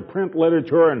everywhere, to print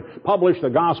literature and publish the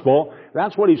gospel.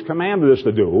 That's what He's commanded us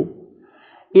to do.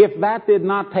 If that did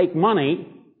not take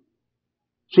money,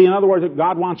 see, in other words,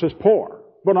 God wants us poor.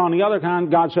 But on the other hand,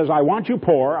 God says, I want you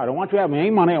poor. I don't want you to have any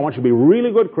money. I want you to be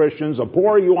really good Christians. The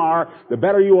poorer you are, the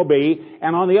better you will be.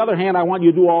 And on the other hand, I want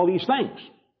you to do all these things.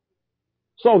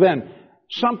 So then,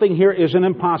 something here is an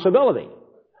impossibility.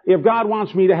 If God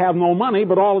wants me to have no money,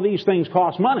 but all of these things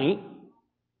cost money,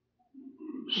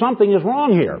 something is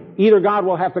wrong here. Either God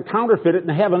will have to counterfeit it in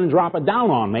heaven and drop it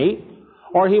down on me,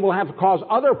 or He will have to cause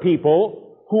other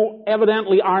people who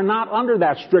evidently are not under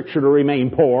that stricture to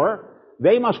remain poor.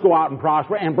 They must go out and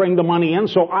prosper and bring the money in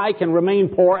so I can remain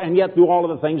poor and yet do all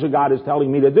of the things that God is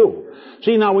telling me to do.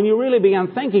 See, now when you really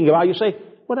begin thinking about it, you say,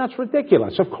 well, that's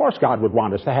ridiculous. Of course God would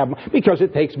want us to have money because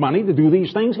it takes money to do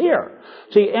these things here.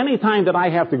 See, any time that I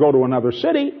have to go to another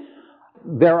city,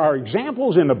 there are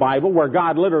examples in the Bible where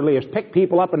God literally has picked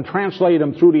people up and translated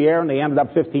them through the air and they ended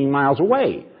up 15 miles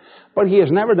away. But He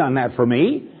has never done that for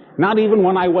me. Not even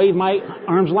when I wave my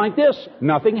arms like this.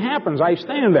 Nothing happens. I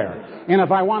stand there. And if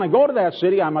I want to go to that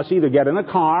city, I must either get in a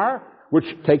car, which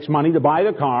takes money to buy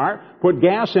the car, put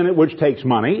gas in it, which takes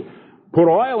money, put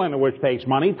oil in it, which takes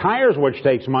money, tires, which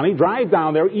takes money, drive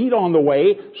down there, eat on the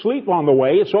way, sleep on the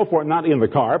way, and so forth. Not in the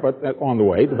car, but on the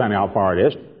way, depending how far it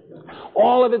is.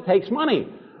 All of it takes money.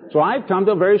 So I've come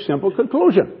to a very simple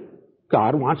conclusion.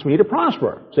 God wants me to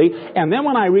prosper. See? And then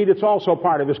when I read it's also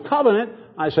part of His covenant,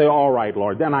 I say, all right,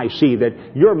 Lord, then I see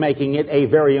that You're making it a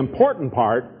very important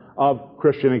part of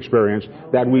Christian experience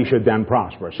that we should then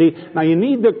prosper. See, now you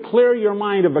need to clear your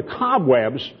mind of the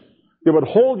cobwebs that would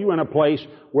hold you in a place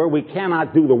where we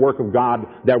cannot do the work of God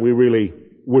that we really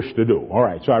wish to do. All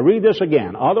right, so I read this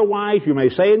again. Otherwise, you may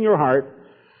say in your heart,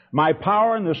 my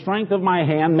power and the strength of my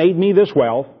hand made me this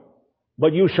wealth,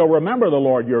 but you shall remember the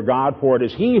Lord your God, for it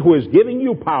is He who is giving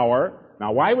you power.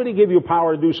 Now, why would He give you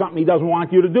power to do something He doesn't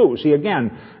want you to do? See,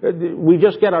 again, we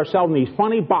just get ourselves in these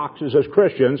funny boxes as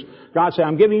Christians. God said,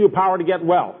 I'm giving you power to get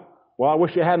wealth. Well, I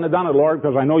wish you hadn't have done it, Lord,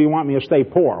 because I know you want me to stay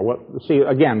poor. Well, see,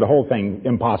 again, the whole thing,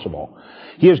 impossible.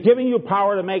 He is giving you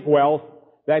power to make wealth,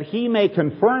 that He may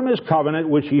confirm His covenant,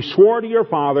 which He swore to your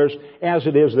fathers, as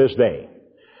it is this day.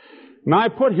 Now, I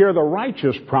put here the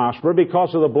righteous prosper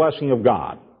because of the blessing of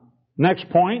God. Next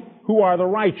point, who are the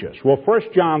righteous? Well,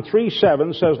 1 John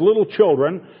 3:7 says, little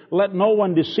children, let no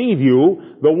one deceive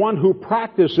you. The one who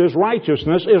practices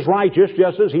righteousness is righteous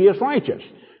just as he is righteous.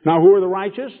 Now, who are the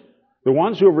righteous? The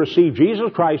ones who have received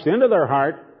Jesus Christ into their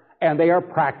heart and they are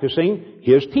practicing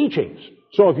His teachings.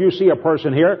 So if you see a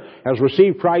person here has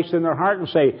received Christ in their heart and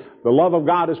say, the love of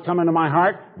God has come into my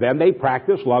heart, then they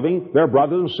practice loving their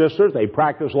brothers and sisters. They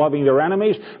practice loving their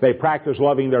enemies. They practice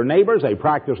loving their neighbors. They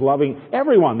practice loving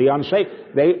everyone, the unsaved.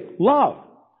 They love.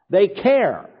 They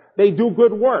care. They do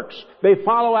good works. They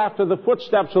follow after the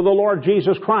footsteps of the Lord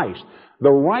Jesus Christ.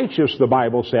 The righteous, the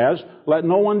Bible says, let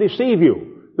no one deceive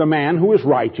you. The man who is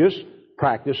righteous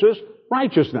practices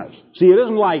righteousness. See, it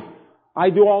isn't like I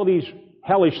do all these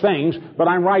hellish things, but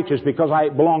I'm righteous because I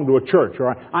belong to a church,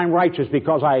 or I'm righteous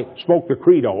because I spoke the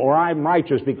credo, or I'm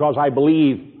righteous because I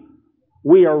believe.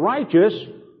 We are righteous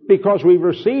because we've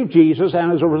received Jesus,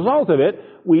 and as a result of it,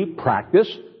 we practice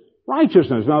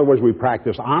righteousness. In other words, we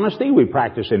practice honesty, we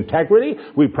practice integrity,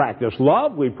 we practice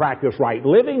love, we practice right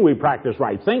living, we practice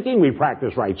right thinking, we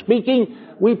practice right speaking.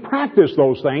 We practice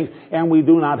those things, and we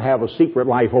do not have a secret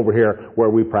life over here where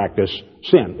we practice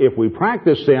sin. If we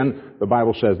practice sin, the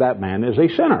Bible says that man is a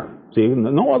sinner. See,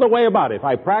 no other way about it. If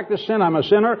I practice sin, I'm a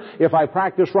sinner. If I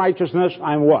practice righteousness,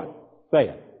 I'm what? Say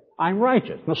it. I'm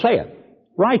righteous. Now say it.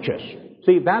 Righteous.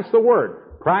 See, that's the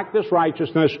word. Practice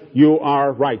righteousness, you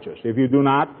are righteous. If you do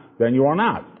not, then you are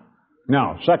not.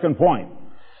 Now, second point.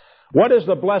 What is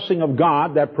the blessing of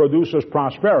God that produces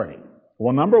prosperity?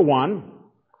 Well, number one,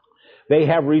 they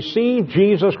have received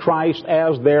Jesus Christ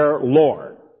as their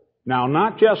Lord. Now,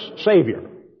 not just Savior.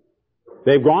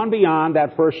 They've gone beyond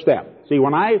that first step. See,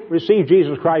 when I receive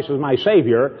Jesus Christ as my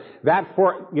Savior, that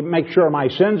makes sure my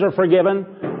sins are forgiven,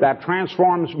 that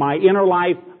transforms my inner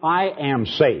life. I am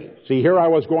saved. See, here I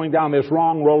was going down this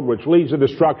wrong road which leads to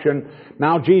destruction.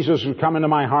 Now Jesus has come into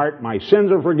my heart, my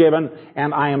sins are forgiven,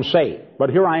 and I am saved.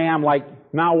 But here I am like,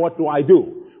 now what do I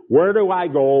do? Where do I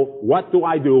go? What do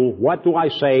I do? What do I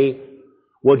say?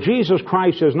 Well, Jesus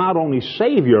Christ is not only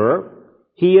Savior,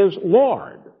 He is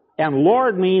Lord. And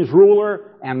Lord means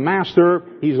ruler and master.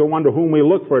 He's the one to whom we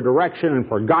look for direction and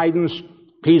for guidance.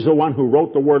 He's the one who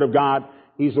wrote the Word of God.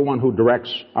 He's the one who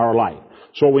directs our life.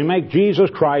 So we make Jesus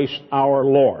Christ our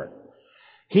Lord.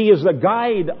 He is the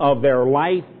guide of their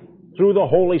life through the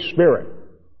Holy Spirit.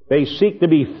 They seek to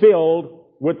be filled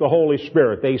with the Holy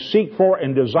Spirit. They seek for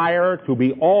and desire to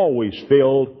be always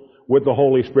filled with the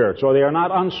Holy Spirit. So they are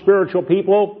not unspiritual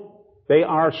people. They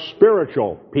are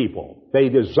spiritual people. They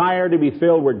desire to be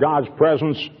filled with God's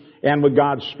presence and with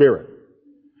God's Spirit.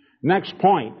 Next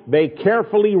point. They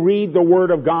carefully read the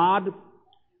Word of God.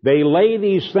 They lay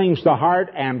these things to heart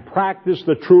and practice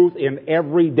the truth in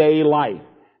everyday life.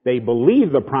 They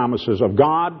believe the promises of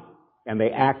God and they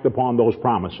act upon those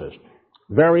promises.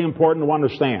 Very important to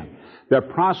understand that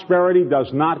prosperity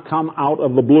does not come out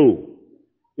of the blue.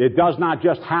 It does not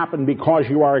just happen because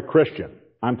you are a Christian.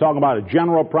 I'm talking about a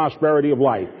general prosperity of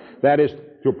life. That is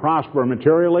to prosper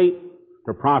materially,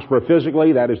 to prosper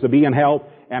physically, that is to be in health,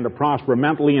 and to prosper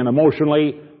mentally and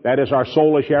emotionally, that is our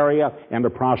soulish area, and to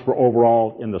prosper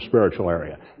overall in the spiritual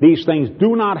area. These things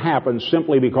do not happen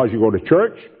simply because you go to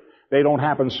church. They don't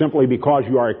happen simply because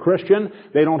you are a Christian.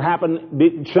 They don't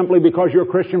happen simply because you're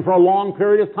a Christian for a long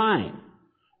period of time.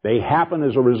 They happen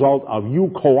as a result of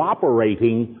you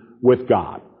cooperating with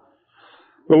God.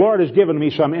 The Lord has given me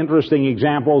some interesting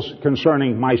examples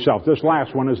concerning myself. This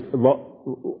last one is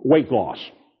weight loss.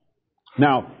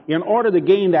 Now, in order to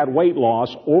gain that weight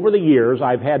loss, over the years,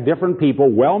 I've had different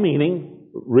people, well-meaning,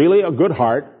 really a good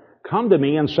heart, come to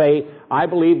me and say, I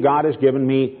believe God has given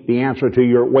me the answer to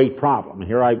your weight problem.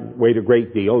 Here I weighed a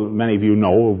great deal. Many of you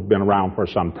know who've been around for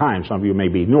some time. Some of you may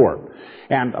be newer.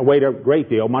 And I weighed a great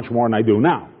deal, much more than I do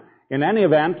now. In any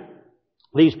event,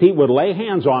 these people would lay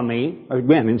hands on me,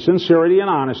 again, in sincerity and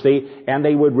honesty, and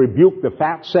they would rebuke the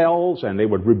fat cells, and they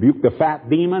would rebuke the fat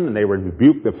demon, and they would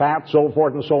rebuke the fat, so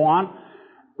forth and so on.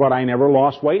 But I never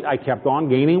lost weight. I kept on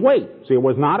gaining weight. See, it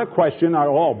was not a question,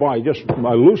 oh boy,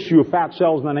 I loose you fat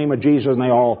cells in the name of Jesus and they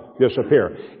all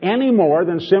disappear. Any more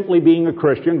than simply being a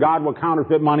Christian, God will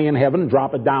counterfeit money in heaven and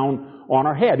drop it down on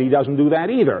our head. He doesn't do that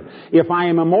either. If I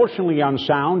am emotionally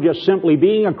unsound, just simply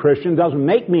being a Christian doesn't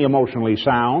make me emotionally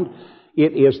sound.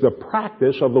 It is the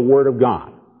practice of the Word of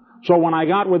God. So when I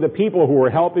got with the people who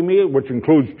were helping me, which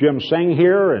includes Jim Singh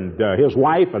here and his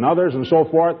wife and others and so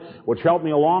forth, which helped me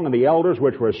along, and the elders,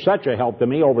 which were such a help to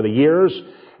me over the years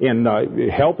in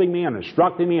helping me and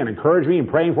instructing me and encouraging me and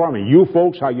praying for me, and you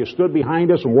folks, how you stood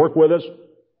behind us and worked with us.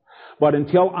 But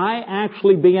until I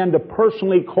actually began to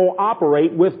personally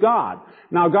cooperate with God.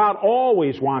 Now, God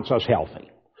always wants us healthy.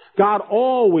 God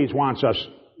always wants us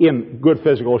in good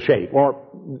physical shape, or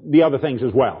the other things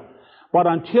as well. But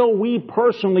until we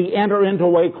personally enter into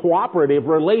a cooperative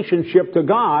relationship to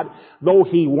God, though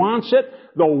He wants it,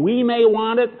 though we may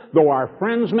want it, though our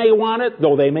friends may want it,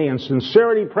 though they may in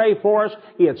sincerity pray for us,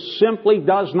 it simply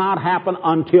does not happen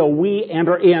until we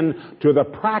enter into the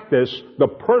practice, the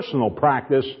personal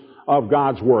practice of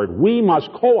God's Word. We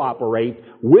must cooperate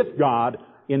with God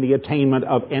in the attainment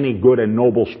of any good and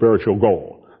noble spiritual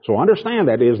goal. So understand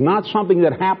that it is not something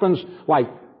that happens like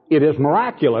it is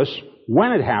miraculous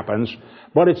when it happens,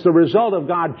 but it's the result of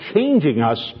God changing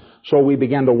us so we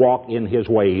begin to walk in His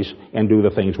ways and do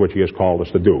the things which He has called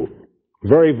us to do.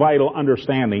 Very vital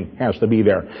understanding has to be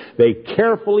there. They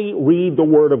carefully read the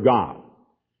Word of God.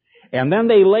 and then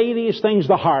they lay these things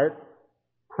to heart,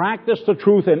 practice the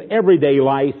truth in everyday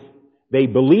life, they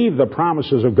believe the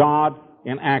promises of God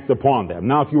and act upon them.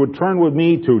 Now, if you would turn with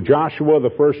me to Joshua, the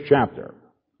 1st chapter.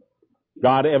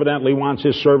 God evidently wants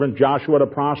His servant Joshua to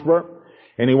prosper,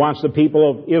 and He wants the people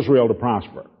of Israel to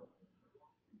prosper.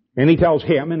 And He tells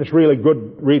him, and it's really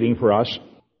good reading for us,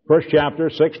 1st chapter,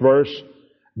 6th verse,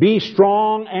 be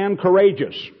strong and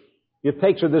courageous. It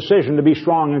takes a decision to be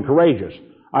strong and courageous.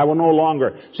 I will no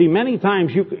longer. See, many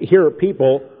times you hear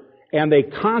people and they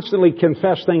constantly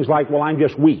confess things like, well, I'm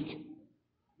just weak.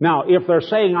 Now, if they're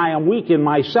saying I am weak in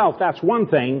myself, that's one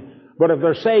thing. But if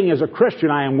they're saying as a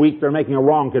Christian I am weak, they're making a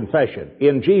wrong confession.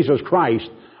 In Jesus Christ,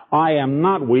 I am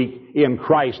not weak. In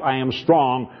Christ, I am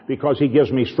strong because He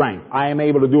gives me strength. I am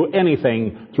able to do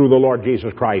anything through the Lord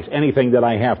Jesus Christ, anything that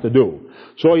I have to do.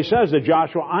 So He says to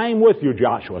Joshua, I'm with you,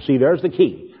 Joshua. See, there's the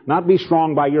key. Not be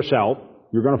strong by yourself.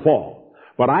 You're going to fall.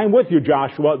 But I'm with you,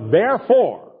 Joshua.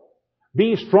 Therefore,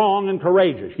 be strong and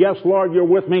courageous. Yes, Lord, you're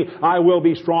with me. I will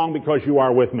be strong because you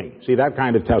are with me. See, that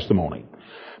kind of testimony.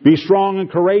 Be strong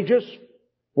and courageous,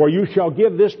 for you shall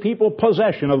give this people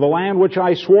possession of the land which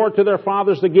I swore to their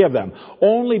fathers to give them.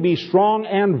 Only be strong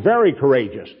and very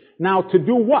courageous. Now, to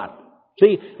do what?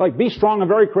 See, like be strong and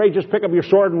very courageous, pick up your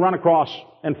sword and run across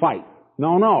and fight.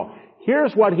 No.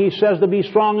 Here's what He says to be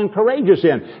strong and courageous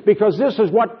in, because this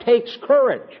is what takes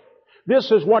courage.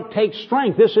 This is what takes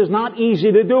strength. This is not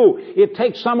easy to do. It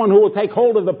takes someone who will take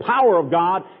hold of the power of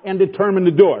God and determine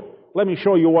to do it. Let me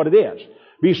show you what it is.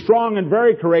 Be strong and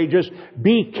very courageous.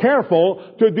 Be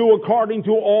careful to do according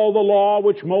to all the law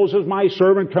which Moses my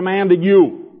servant commanded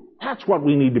you. That's what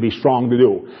we need to be strong to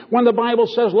do. When the Bible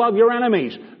says love your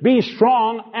enemies, be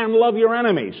strong and love your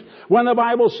enemies. When the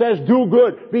Bible says do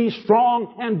good, be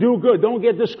strong and do good. Don't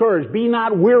get discouraged. Be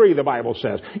not weary, the Bible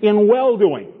says, in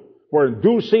well-doing. For in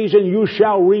due season you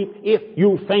shall reap if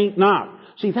you faint not.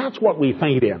 See, that's what we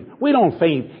faint in. We don't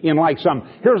faint in like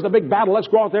here's the big battle, let's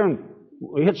go out there and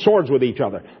hit swords with each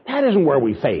other. That isn't where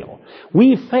we fail.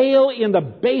 We fail in the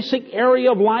basic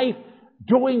area of life,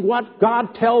 doing what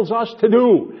God tells us to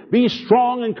do. Be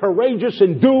strong and courageous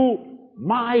and do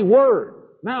my word.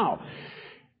 Now,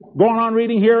 going on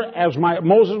reading here, as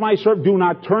Moses my servant, do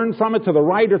not turn from it to the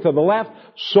right or to the left,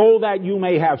 so that you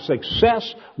may have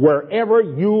success wherever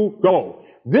you go.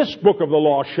 This book of the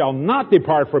law shall not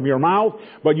depart from your mouth,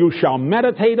 but you shall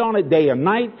meditate on it day and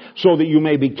night, so that you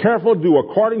may be careful to do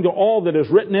according to all that is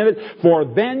written in it, for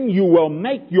then you will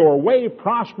make your way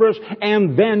prosperous,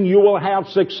 and then you will have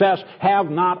success.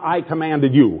 Have not I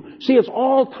commanded you? See, it's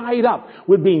all tied up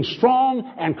with being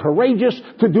strong and courageous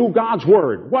to do God's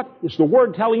word. What is the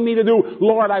word telling me to do?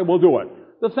 Lord, I will do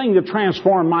it. The thing that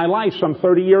transformed my life some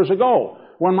 30 years ago,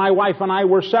 when my wife and I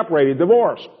were separated,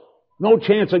 divorced. No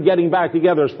chance of getting back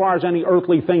together as far as any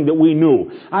earthly thing that we knew.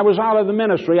 I was out of the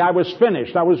ministry. I was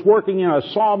finished. I was working in a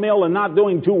sawmill and not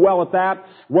doing too well at that,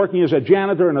 working as a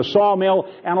janitor in a sawmill,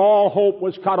 and all hope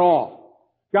was cut off.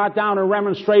 Got down and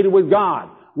remonstrated with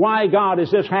God. Why, God, is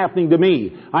this happening to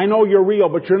me? I know you're real,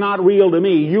 but you're not real to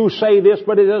me. You say this,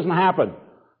 but it doesn't happen.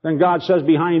 Then God says,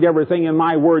 behind everything in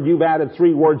my word, you've added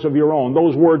 3 words of your own.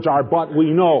 Those words are, but we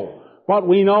know. But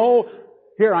we know.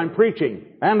 Here, I'm preaching,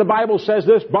 and the Bible says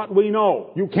this, but we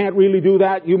know. You can't really do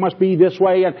that. You must be this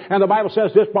way. And the Bible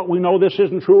says this, but we know this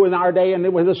isn't true in our day, and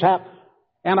it was this happened.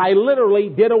 And I literally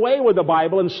did away with the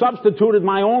Bible and substituted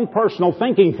my own personal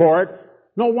thinking for it.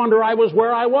 No wonder I was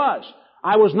where I was.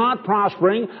 I was not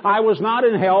prospering. I was not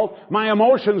in health. My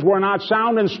emotions were not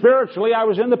sound, and spiritually I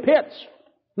was in the pits.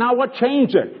 Now what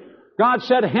changed it? God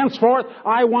said, henceforth,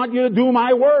 I want you to do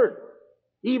my word.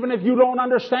 Even if you don't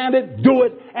understand it, do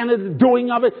it. And in the doing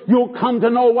of it, you'll come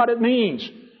to know what it means.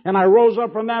 And I rose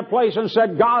up from that place and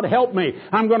said, God, help me.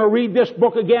 I'm going to read this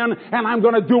book again, and I'm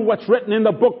going to do what's written in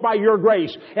the book by your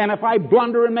grace. And if I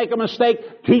blunder and make a mistake,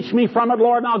 teach me from it,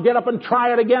 Lord, and I'll get up and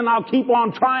try it again. I'll keep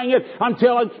on trying it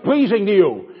until it's pleasing to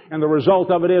you. And the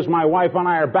result of it is my wife and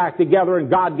I are back together, and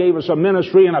God gave us a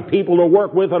ministry and a people to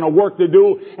work with and a work to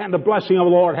do, and the blessing of the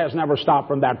Lord has never stopped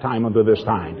from that time unto this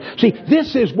time. See,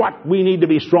 this is what we need to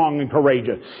be strong and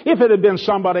courageous. If it had been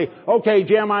somebody, okay,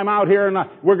 Jim, I'm out here and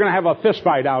we're going to have a fist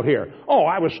fight out here. Oh,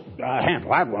 I was handle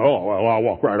that. Oh, well, I'll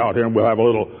walk right out here and we'll have a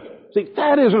little. See,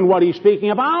 that isn't what he's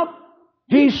speaking about.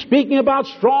 He's speaking about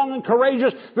strong and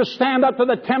courageous to stand up to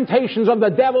the temptations of the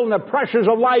devil and the pressures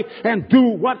of life and do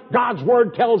what God's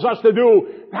Word tells us to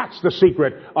do. That's the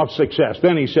secret of success.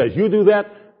 Then he says, you do that,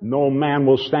 no man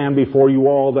will stand before you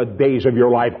all the days of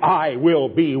your life. I will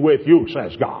be with you,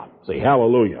 says God. See,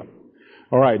 hallelujah.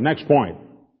 All right, next point.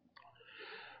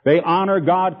 They honor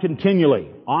God continually.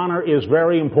 Honor is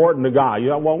very important to God. You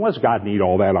know, well, what's God need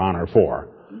all that honor for?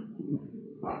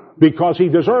 because He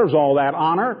deserves all that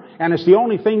honor, and it's the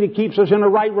only thing that keeps us in a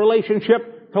right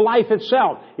relationship to life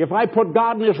itself. If I put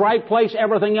God in His right place,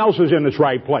 everything else is in its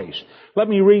right place. Let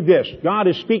me read this. God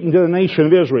is speaking to the nation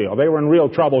of Israel. They were in real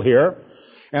trouble here,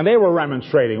 and they were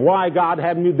remonstrating. Why, God,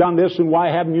 haven't you done this, and why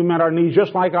haven't you met our needs,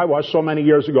 just like I was so many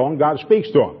years ago, and God speaks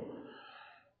to them.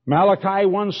 Malachi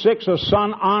 1:6, a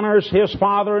son honors his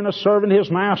father and a servant his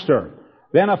master.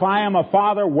 Then if I am a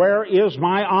father, where is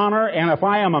my honor? And if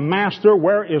I am a master,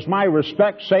 where is my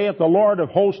respect? Saith the Lord of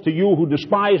hosts to you who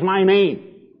despise my name.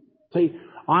 See,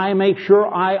 I make sure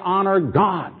I honor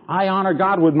God. I honor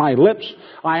God with my lips.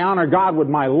 I honor God with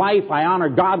my life. I honor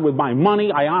God with my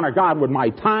money. I honor God with my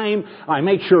time. I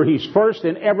make sure He's first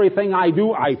in everything I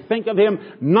do. I think of Him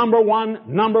number one,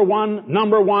 number one,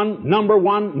 number one, number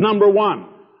one, number one.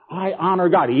 I honor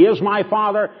God. He is my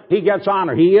Father. He gets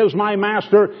honor. He is my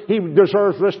Master. He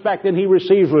deserves respect and He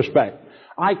receives respect.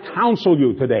 I counsel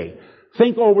you today.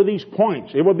 Think over these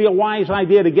points. It would be a wise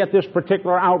idea to get this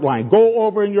particular outline. Go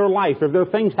over in your life. If there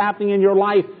are things happening in your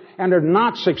life and they're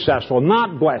not successful,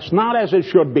 not blessed, not as it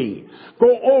should be,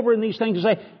 go over in these things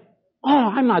and say, oh,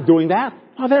 I'm not doing that.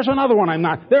 Oh, there's another one I'm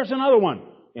not. There's another one.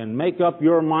 And make up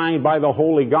your mind by the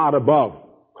holy God above.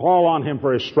 Call on Him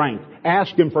for His strength.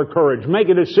 Ask Him for courage. Make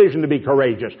a decision to be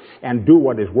courageous. And do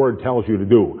what His Word tells you to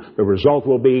do. The result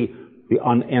will be the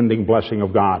unending blessing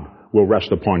of God will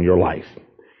rest upon your life.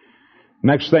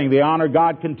 Next thing, they honor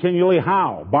God continually.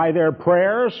 How? By their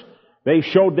prayers. They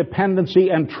show dependency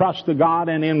and trust to God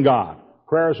and in God.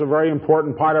 Prayer is a very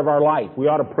important part of our life. We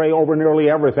ought to pray over nearly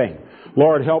everything.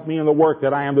 Lord, help me in the work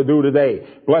that I am to do today.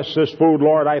 Bless this food,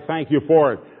 Lord. I thank you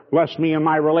for it. Bless me in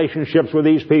my relationships with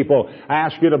these people. I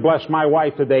ask you to bless my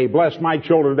wife today. Bless my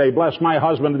children today. Bless my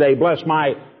husband today.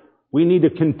 We need to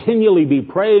continually be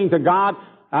praying to God.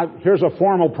 Here's a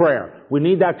formal prayer. We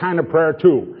need that kind of prayer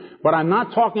too. But I'm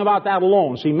not talking about that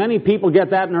alone. See, many people get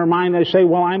that in their mind. They say,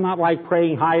 well, I'm not like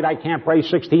praying Hyde. I can't pray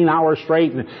 16 hours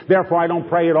straight, and therefore I don't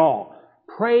pray at all.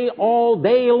 Pray all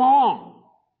day long.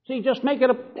 See, just make it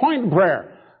a point in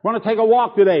prayer. I want to take a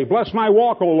walk today. Bless my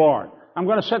walk, O Lord. I'm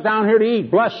going to sit down here to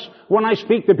eat. Bless when I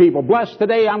speak to people. Bless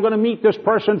today. I'm going to meet this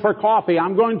person for coffee.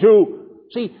 I'm going to,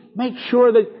 make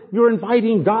sure that you're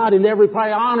inviting God in every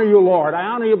prayer. I honor you, Lord. I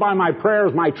honor you by my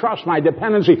prayers, my trust, my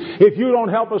dependency. If you don't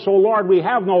help us, O Lord, we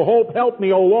have no hope. Help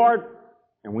me, O Lord.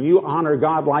 And when you honor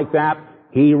God like that,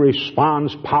 He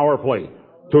responds powerfully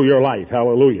to your life.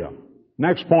 Hallelujah.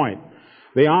 Next point.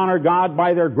 They honor God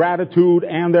by their gratitude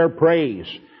and their praise.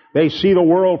 They see the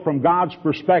world from God's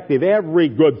perspective. Every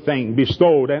good thing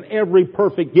bestowed and every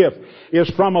perfect gift is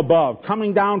from above,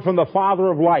 coming down from the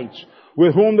Father of lights,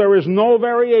 with whom there is no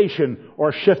variation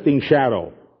or shifting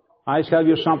shadow. I tell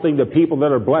you something, the people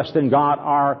that are blessed in God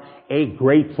are a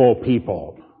grateful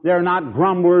people. They're not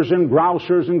grumblers and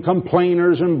grousers and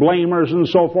complainers and blamers and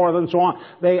so forth and so on.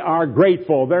 They are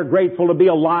grateful. They're grateful to be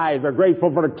alive. They're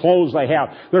grateful for the clothes they have.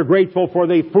 They're grateful for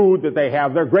the food that they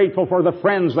have. They're grateful for the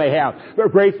friends they have. They're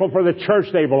grateful for the church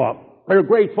they belong. They're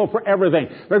grateful for everything.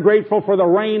 They're grateful for the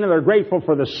rain, and they're grateful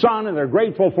for the sun, and they're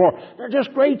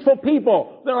just grateful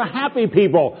people. They're a happy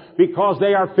people because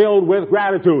they are filled with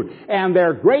gratitude. And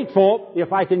they're grateful,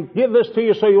 if I can give this to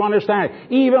you so you understand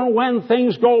it, even when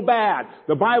things go bad.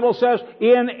 The Bible says,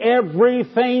 in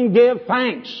everything give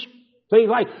thanks. See,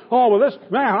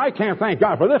 I can't thank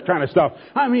God for this kind of stuff.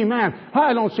 I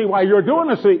don't see why you're doing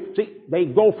this. See, they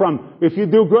go from, if you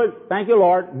do good, thank you,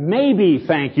 Lord, maybe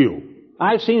thank you.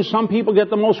 I've seen some people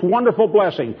get the most wonderful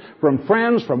blessing from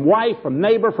friends, from wife, from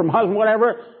neighbor, from husband,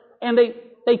 whatever, and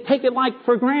they take it like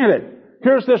for granted.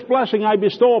 Here's this blessing I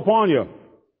bestow upon you.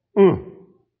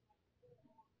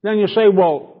 Then you say,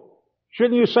 well,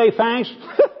 shouldn't you say thanks?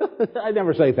 I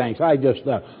never say thanks.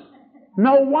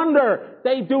 No wonder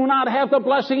they do not have the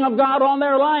blessing of God on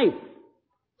their life.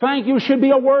 Thank you should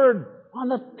be a word on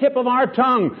the tip of our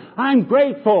tongue. I'm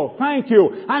grateful. Thank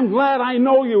you. I'm glad I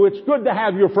know you. It's good to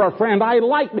have you for a friend.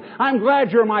 I'm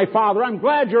glad you're my father. I'm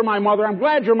glad you're my mother. I'm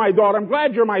glad you're my daughter. I'm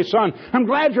glad you're my son. I'm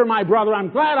glad you're my brother. I'm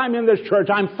glad I'm in this church.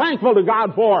 I'm thankful to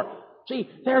God for. See,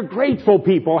 they're grateful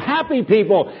people, happy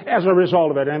people as a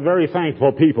result of it, and very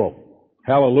thankful people.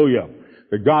 Hallelujah.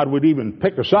 That God would even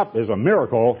pick us up is a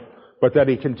miracle, but that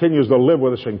He continues to live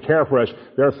with us and care for us.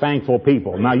 They're thankful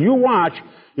people. Now you watch.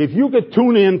 If you could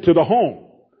tune in to the home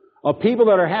of people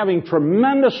that are having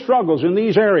tremendous struggles in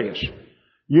these areas,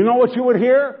 you know what you would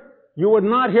hear? You would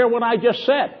not hear what I just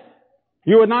said.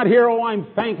 You would not hear, oh, I'm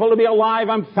thankful to be alive.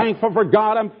 I'm thankful for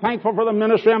God. I'm thankful for the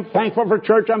ministry. I'm thankful for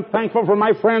church. I'm thankful for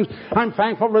my friends. I'm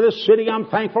thankful for this city. I'm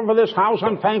thankful for this house.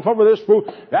 I'm thankful for this food.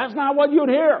 That's not what you'd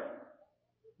hear.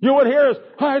 You would hear us,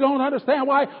 I don't understand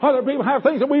why other people have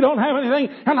things and we don't have anything.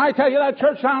 And I tell you, that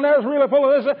church down there is really full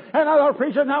of this, and other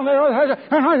preachers down there.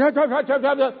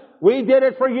 And we did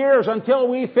it for years until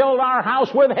we filled our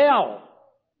house with hell.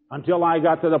 Until I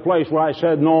got to the place where I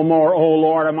said, no more, oh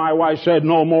Lord, and my wife said,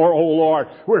 no more, oh Lord.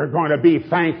 We're going to be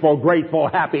thankful, grateful,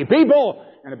 happy people.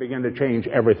 And it began to change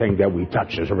everything that we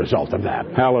touched as a result of that.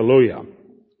 Hallelujah.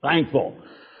 Thankful.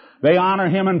 They honor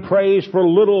Him and praise for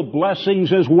little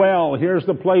blessings as well. Here's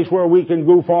the place where we can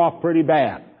goof off pretty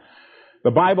bad.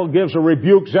 The Bible gives a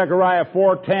rebuke. Zechariah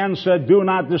 4:10 said, do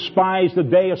not despise the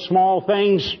day of small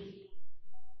things.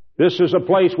 This is a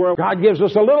place where God gives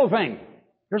us a little thing.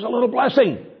 Here's a little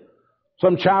blessing.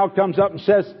 Some child comes up and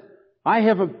says, I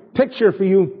have a picture for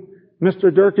you,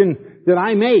 Mr. Durkin, that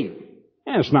I made.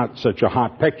 And it's not such a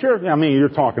hot picture. I mean, you're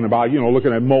talking about,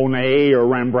 looking at Monet or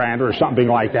Rembrandt or something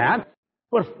like that.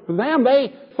 But for them,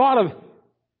 they thought of,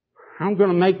 I'm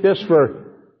going to make this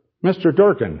for Mr.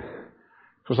 Durkin,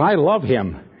 because I love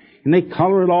him. And they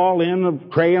color it all in, the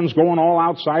crayons going all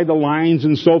outside the lines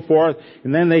and so forth.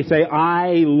 And then they say,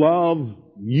 I love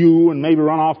you, and maybe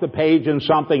run off the page and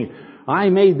something. I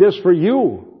made this for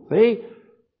you. See?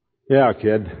 Yeah,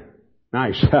 kid.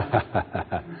 Nice.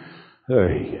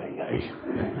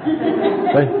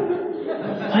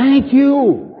 Thank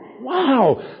you.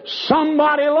 Wow.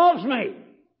 Somebody loves me.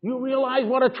 You realize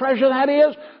what a treasure that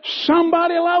is?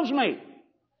 Somebody loves me.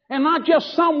 And not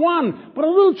just someone, but a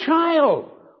little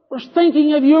child was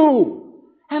thinking of you.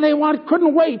 And they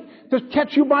couldn't wait to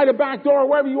catch you by the back door,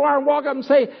 wherever you are, and walk up and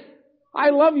say, I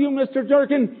love you, Mr.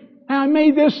 Durkin, and I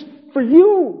made this for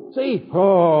you. See?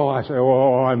 I say,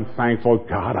 I'm thankful,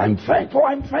 God, I'm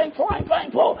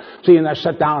thankful. See, and I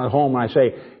sit down at home and I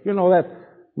say, that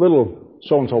little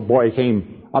so-and-so boy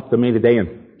came up to me today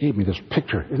and gave me this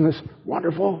picture. Isn't this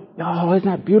wonderful? Oh, isn't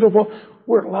that beautiful?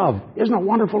 We're loved. Isn't it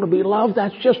wonderful to be loved?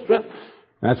 That's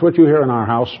what you hear in our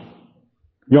house.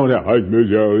 See, I don't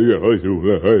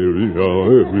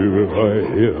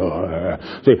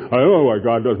know why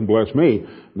God doesn't bless me.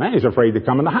 Man, He's afraid to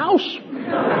come in the house.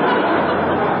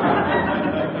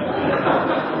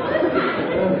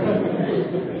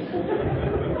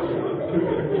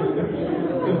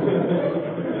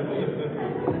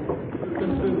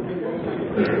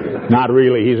 Not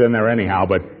really. He's in there anyhow,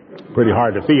 but pretty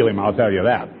hard to feel Him, I'll tell you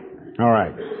that. All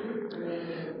right.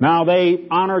 Now they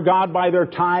honor God by their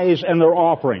tithes and their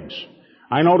offerings.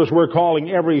 I notice we're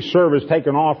calling every service take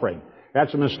an offering.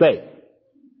 That's a mistake.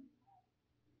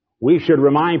 We should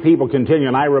remind people continually,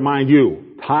 and I remind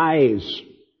you, tithes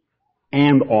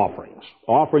and offerings.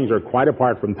 Offerings are quite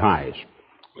apart from tithes.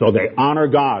 So they honor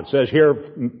God. It says here,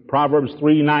 Proverbs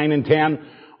 3:9 and 10,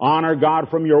 honor God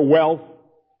from your wealth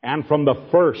and from the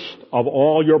first of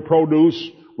all your produce.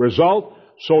 Result,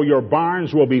 so your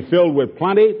barns will be filled with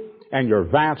plenty, and your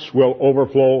vats will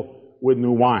overflow with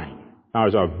new wine. Now,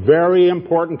 there's a very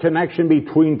important connection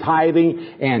between tithing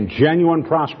and genuine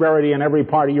prosperity in every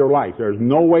part of your life. There's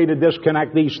no way to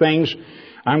disconnect these things.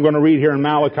 I'm going to read here in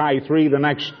Malachi 3, the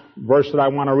next verse that I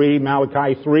want to read,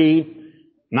 Malachi 3,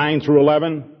 9 through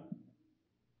 11.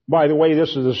 By the way,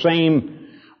 this is the same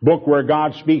book where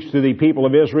God speaks to the people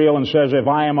of Israel and says, if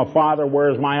I am a father, where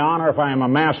is my honor? If I am a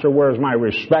master, where is my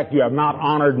respect? You have not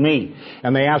honored me.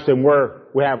 And they asked him, where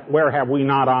have we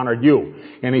not honored you?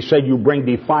 And he said, you bring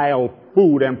defiled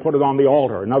food and put it on the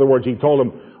altar. In other words, he told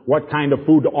them what kind of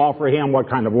food to offer him, what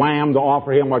kind of lamb to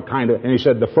offer him, and he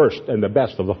said, the first and the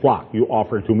best of the flock you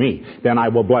offer to me. Then I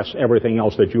will bless everything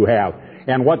else that you have.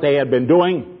 And what they had been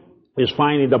doing is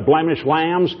finding the blemished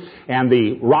lambs and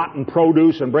the rotten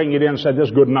produce and bringing it in and said, this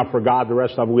is good enough for God. The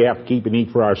rest of it we have to keep and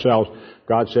eat for ourselves.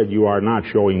 God said, you are not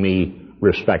showing me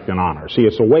respect and honor. See,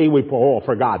 it's the way we put,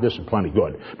 for God, this is plenty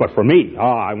good. But for me,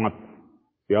 I want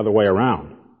the other way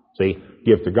around. See,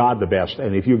 give to God the best.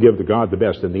 And if you give to God the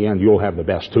best, in the end, you'll have the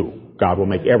best too. God will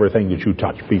make everything that you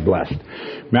touch be blessed.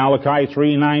 Malachi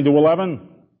 3, 9 to 11.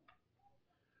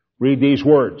 Read these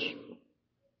words.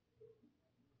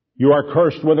 You are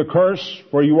cursed with a curse,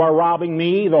 for you are robbing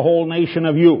me, the whole nation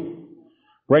of you.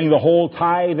 Bring the whole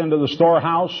tithe into the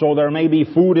storehouse, so there may be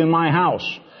food in my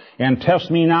house. And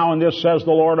test me now in this, says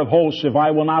the Lord of hosts, if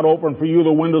I will not open for you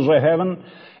the windows of heaven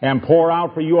and pour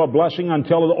out for you a blessing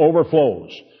until it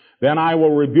overflows. Then I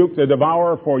will rebuke the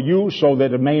devourer for you, so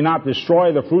that it may not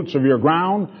destroy the fruits of your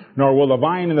ground, nor will the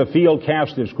vine in the field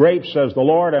cast its grapes, says the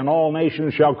Lord, and all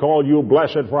nations shall call you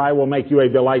blessed, for I will make you a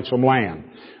delightsome land.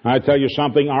 I tell you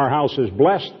something, our house is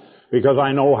blessed because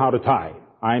I know how to tithe.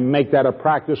 I make that a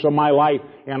practice of my life,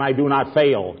 and I do not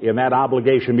fail in that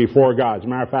obligation before God. As a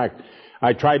matter of fact,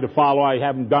 I tried to follow. I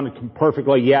haven't done it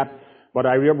perfectly yet, but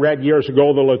I read years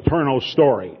ago the Letourneau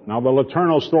story. Now, the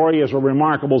Letourneau story is a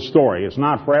remarkable story. It's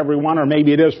not for everyone, or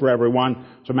maybe it is for everyone.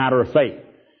 It's a matter of faith.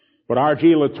 But R.G.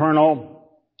 Letourneau,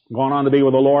 gone on to be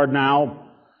with the Lord now,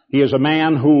 he is a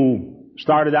man who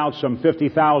started out some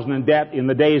 $50,000 in debt in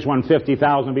the days when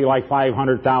 $50,000 would be like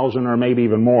 $500,000 or maybe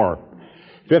even more.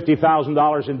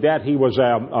 $50,000 in debt. He was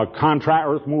a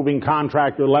earth-moving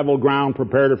contractor, leveled ground,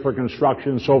 prepared it for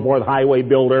construction, so forth, highway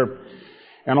builder,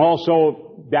 and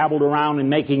also dabbled around in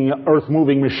making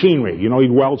earth-moving machinery. You know,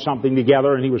 he'd weld something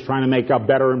together, and he was trying to make a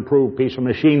better, improved piece of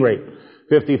machinery.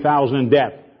 $50,000 in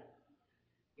debt.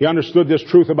 He understood this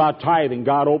truth about tithing.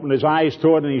 God opened his eyes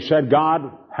to it, and he said,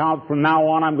 God, from now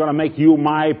on, I'm going to make you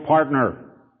my partner.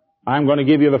 I'm going to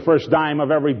give you the first dime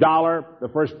of every dollar. The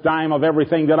first dime of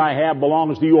everything that I have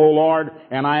belongs to you, O Lord.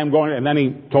 And I am going, and then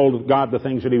he told God the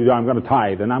things that he would do. I'm going to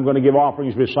tithe, and I'm going to give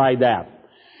offerings beside that.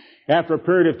 After a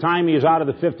period of time, he is out of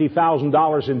the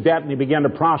 $50,000 in debt, and he began to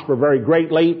prosper very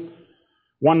greatly.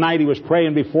 One night he was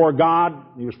praying before God.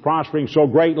 He was prospering so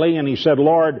greatly, and he said,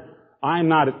 Lord, I'm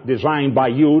not designed by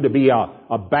you to be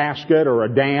a basket or a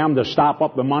dam to stop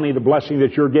up the money, the blessing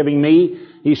that you're giving me.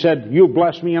 He said, you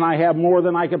blessed me and I have more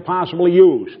than I could possibly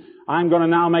use. I'm going to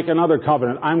now make another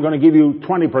covenant. I'm going to give you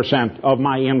 20% of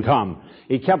my income.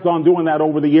 He kept on doing that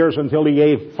over the years until he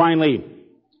gave finally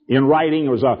in writing. It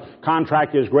was a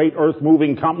contract to his great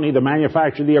earth-moving company to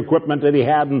manufacture the equipment that he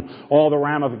had and all the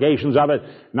ramifications of it.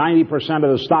 90%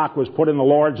 of the stock was put in the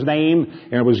Lord's name,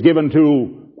 and it was given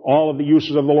to all of the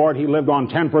uses of the Lord. He lived on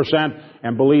 10%,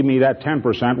 and believe me, that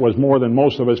 10% was more than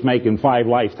most of us make in 5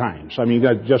 lifetimes. I mean,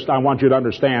 I want you to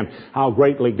understand how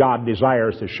greatly God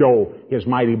desires to show his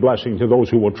mighty blessing to those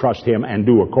who will trust him and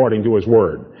do according to his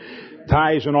word.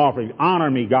 Tithes and offerings. Honor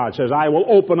me, God says. I will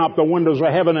open up the windows of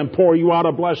heaven and pour you out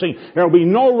a blessing. There will be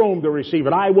no room to receive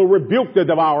it. I will rebuke the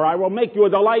devourer. I will make you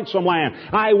a delightsome land.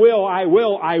 I will.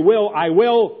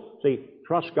 See,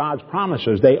 trust God's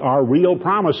promises. They are real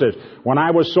promises. When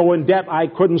I was so in debt I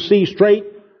couldn't see straight,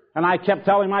 and I kept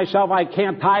telling myself, I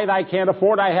can't tithe, I can't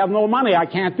afford, I have no money, I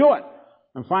can't do it.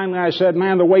 And finally I said,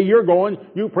 man, the way you're going,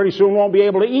 you pretty soon won't be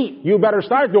able to eat. You better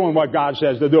start doing what God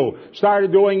says to do.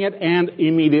 Started doing it, and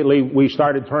immediately we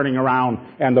started turning around,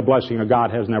 and the blessing of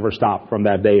God has never stopped from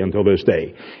that day until this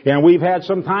day. And we've had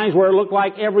some times where it looked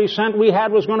like every cent we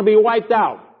had was going to be wiped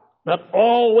out. But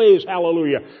always,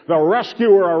 hallelujah, the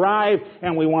rescuer arrived,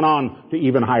 and we went on to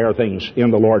even higher things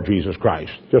in the Lord Jesus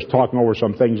Christ. Just talking over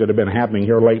some things that have been happening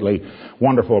here lately.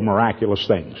 Wonderful, miraculous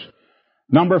things.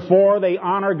 Number 4, they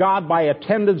honor God by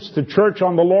attendance to church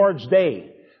on the Lord's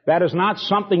Day. That is not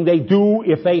something they do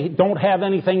if they don't have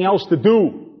anything else to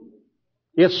do.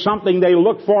 It's something they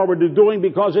look forward to doing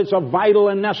because it's a vital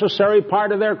and necessary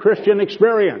part of their Christian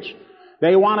experience.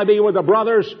 They want to be with the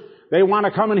brothers. They want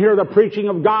to come and hear the preaching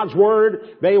of God's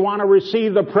Word. They want to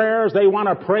receive the prayers. They want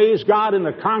to praise God in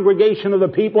the congregation of the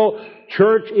people.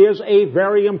 Church is a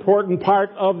very important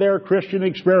part of their Christian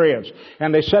experience.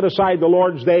 And they set aside the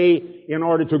Lord's Day in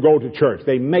order to go to church.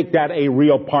 They make that a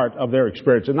real part of their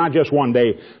experience. And not just one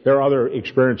day. There are other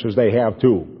experiences they have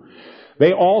too.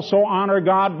 They also honor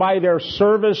God by their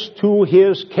service to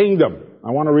His kingdom.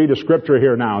 I want to read a scripture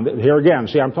here now. Here again,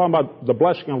 see, I'm talking about the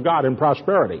blessing of God in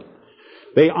prosperity.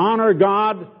 They honor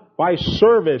God by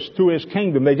service to His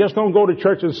kingdom. They just don't go to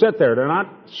church and sit there. They're not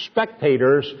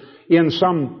spectators in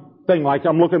something like,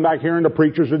 I'm looking back here and the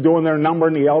preachers are doing their number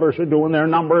and the elders are doing their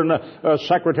number and the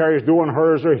secretary is doing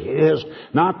hers or his.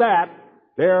 Not that.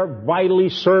 They're vitally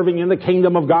serving in the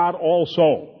kingdom of God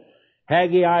also.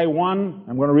 Haggai 1,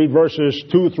 I'm going to read verses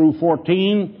 2 through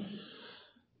 14.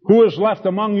 Who is left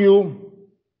among you?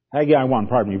 Haggai 1,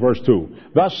 verse 2.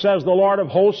 Thus says the Lord of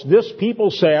hosts, this people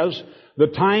says, the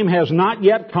time has not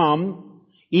yet come,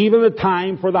 even the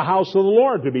time for the house of the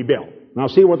Lord to be built. Now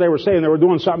see what they were saying. They were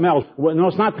doing something else. Well, no,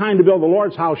 it's not time to build the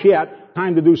Lord's house yet.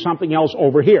 Time to do something else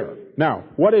over here. Now,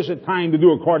 what is it time to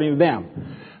do according to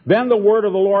them? Then the word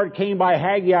of the Lord came by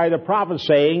Haggai the prophet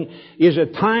saying, is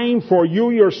it time for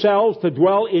you yourselves to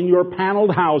dwell in your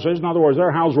paneled houses? In other words,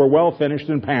 their houses were well finished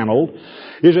and paneled.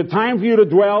 Is it time for you to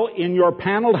dwell in your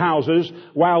paneled houses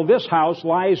while this house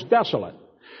lies desolate?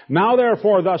 Now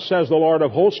therefore, thus says the Lord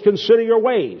of hosts, consider your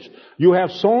ways. You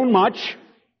have sown much,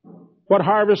 but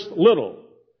harvest little.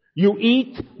 You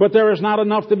eat, but there is not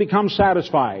enough to become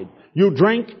satisfied. You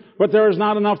drink, but there is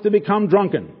not enough to become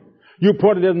drunken. You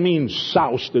put, it doesn't mean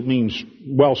soused, it means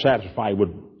well satisfied with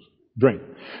drink.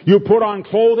 You put on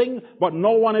clothing, but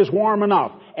no one is warm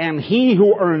enough. And he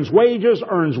who earns wages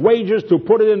to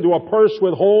put it into a purse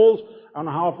with holes. I don't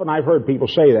know how often I've heard people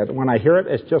say that. When I hear it,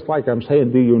 it's just like I'm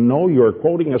saying, do you know you're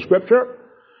quoting a scripture?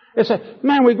 It's a,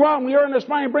 man, we go out and we earn this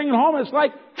money and bring it home. It's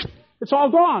like, It's all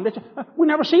gone. We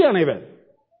never see any of it.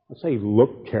 I say,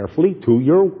 look carefully to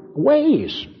your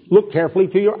ways. Look carefully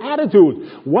to your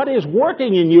attitude. What is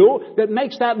working in you that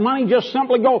makes that money just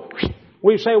simply go...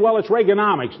 We say, well, it's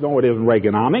Reaganomics. No, it isn't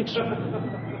Reaganomics.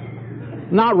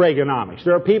 Not Reaganomics.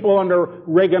 There are people under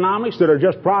Reaganomics that are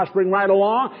just prospering right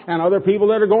along, and other people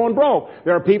that are going broke.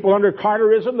 There are people under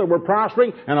Carterism that were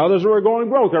prospering, and others that were going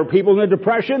broke. There are people in the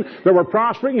Depression that were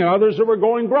prospering, and others that were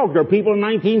going broke. There are people in the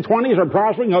 1920s that are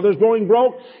prospering, others going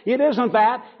broke. It isn't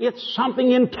that. It's something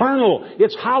internal.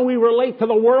 It's how we relate to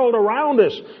the world around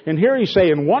us. And here he's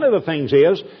saying one of the things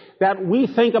is that we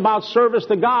think about service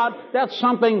to God, that's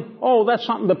something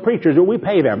the preachers do. We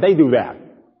pay them. They do that.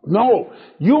 No,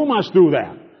 you must do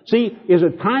that. See, is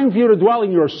it time for you to dwell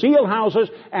in your sealed houses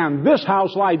and this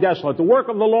house lie desolate? The work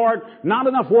of the Lord, not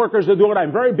enough workers to do it.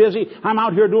 I'm very busy. I'm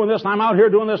out here doing this, and I'm out here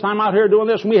doing this, and I'm out here doing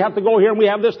this, and we have to go here, and we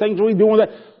have this thing to be doing that.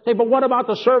 Say, but what about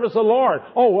the service of the Lord?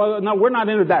 Oh, well, no, we're not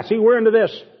into that. See, we're into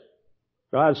this.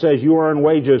 God says you earn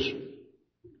wages,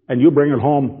 and you bring it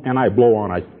home, and I blow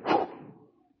on it.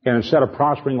 And instead of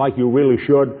prospering like you really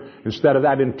should, instead of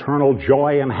that internal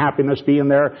joy and happiness being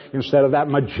there, instead of that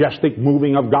majestic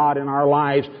moving of God in our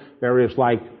lives, there is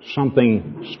like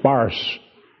something sparse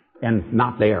and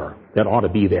not there that ought to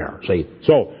be there. See?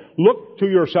 So, look to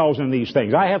yourselves in these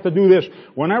things. I have to do this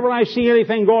whenever I see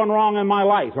anything going wrong in my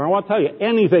life. And I want to tell you,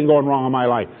 anything going wrong in my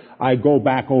life, I go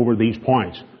back over these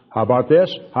points. How about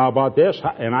this? How about this?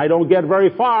 And I don't get very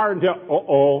far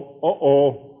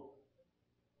until,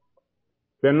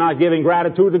 been not giving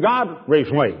gratitude to God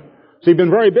recently. So you've been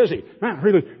very busy. Man,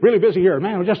 really busy here.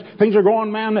 Man, just things are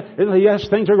going, man. Yes,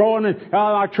 things are going, and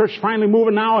our church is finally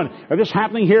moving now, and this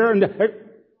happening here. And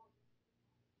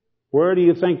where do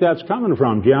you think that's coming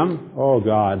from, Jim? Oh,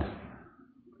 God.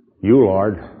 You,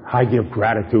 Lord. I give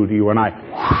gratitude to you, and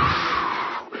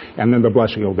and then the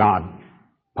blessing of God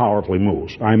powerfully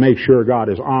moves. I make sure God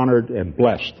is honored and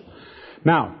blessed.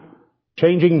 Now,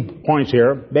 changing points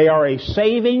here. They are a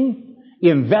saving,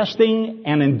 investing,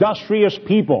 and industrious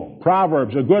people.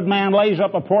 Proverbs, a good man lays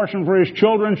up a portion for his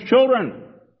children's children.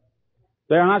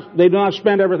 They do not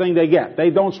spend everything they get. They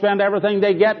don't spend everything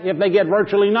they get. If they get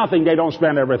virtually nothing, they don't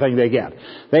spend everything they get.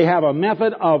 They have a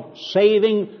method of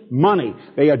saving money.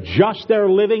 They adjust their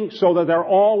living so that they're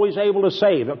always able to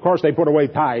save. Of course, they put away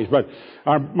tithes, but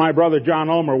my brother John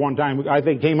Ulmer one time, I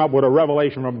think, came up with a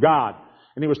revelation from God.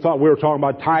 And we were talking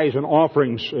about tithes and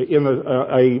offerings in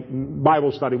a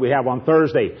Bible study we have on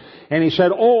Thursday. And he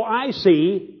said, I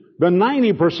see the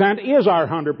 90% is our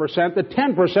 100%. The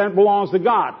 10% belongs to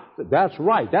God. That's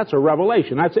right. That's a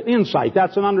revelation. That's an insight.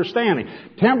 That's an understanding.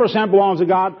 10% belongs to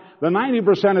God. The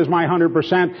 90% is my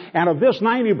 100%. And of this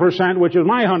 90%, which is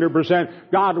my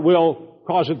 100%, God will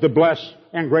cause it to bless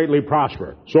and greatly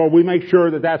prosper. So we make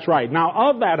sure that that's right. Now,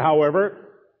 of that, however,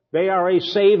 they are a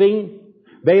saving,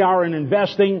 they are an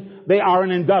investing, they are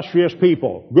an industrious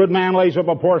people. Good man lays up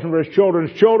a portion for his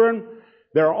children's children.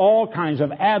 There are all kinds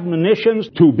of admonitions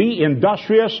to be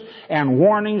industrious and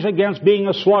warnings against being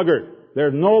a sluggard.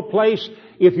 There's no place,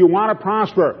 if you want to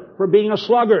prosper, for being a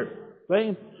sluggard.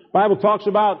 See? The Bible talks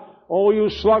about, you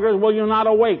sluggards, will you not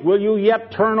awake? Will you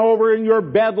yet turn over in your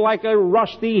bed like a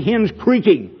rusty hinge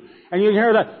creaking? And you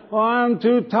hear that, I'm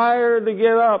too tired to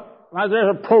get up.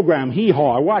 There's a program, Hee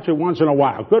Haw. I watch it once in a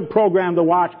while. Good program to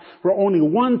watch for only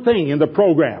one thing in the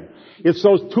program. It's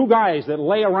those two guys that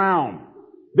lay around.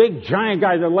 Big giant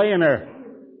guys that lay in there.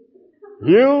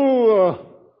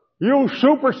 You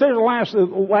superstitious,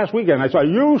 last weekend I saw,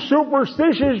 you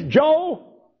superstitious Joe?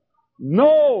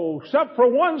 No, except for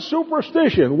one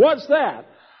superstition. What's that?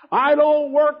 I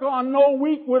don't work on no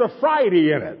week with a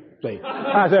Friday in it. See?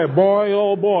 I said, boy,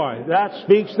 oh boy, that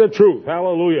speaks the truth.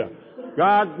 Hallelujah.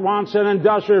 God wants an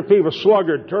industrious people,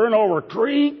 sluggard, turn over,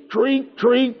 creak, creak,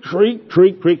 creak, creak,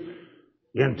 creak, creak.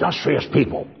 Industrious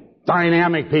people,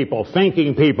 dynamic people,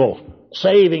 thinking people,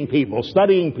 saving people,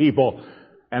 studying people,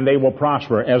 and they will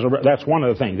prosper. That's one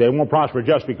of the things. They won't prosper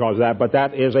just because of that, but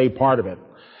that is a part of it.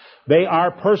 They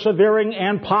are persevering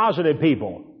and positive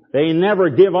people. They never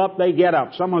give up, they get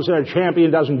up. Someone said a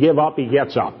champion doesn't give up, he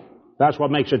gets up. That's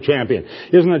what makes a champion.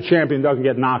 Isn't a champion doesn't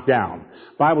get knocked down.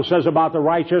 Bible says about the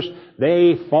righteous,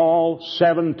 they fall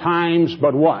 7 times,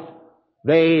 but what?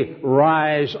 They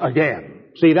rise again.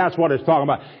 See, that's what it's talking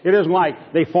about. It isn't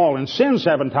like they fall in sin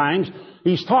 7 times.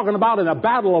 He's talking about in a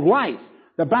battle of life.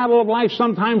 The battle of life,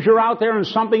 sometimes you're out there in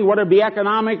something, whether it be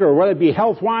economic or whether it be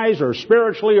health-wise or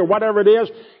spiritually or whatever it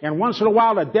is, and once in a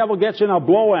while the devil gets in a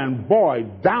blow and boy,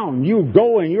 down you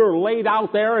go and you're laid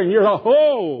out there and you're,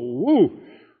 oh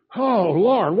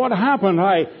Lord, what happened?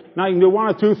 Now you can do one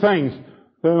of 2 things.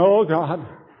 Then, oh God,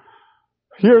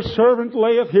 your servant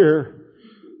layeth here.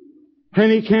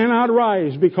 And he cannot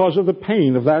rise because of the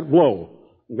pain of that blow.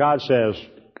 God says,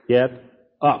 get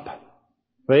up.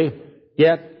 See?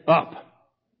 Get up.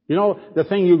 You know, the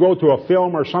thing you go to a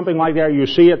film or something like that, you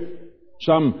see it,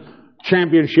 some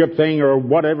championship thing or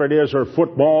whatever it is, or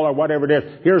football or whatever it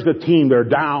is. Here's the team. They're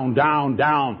down, down,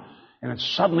 down. And then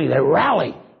suddenly they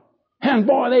rally. And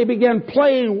boy, they begin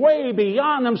playing way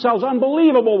beyond themselves.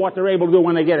 Unbelievable what they're able to do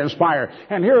when they get inspired.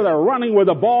 And here they're running with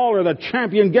the ball, or the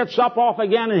champion gets up off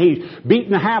again, and he's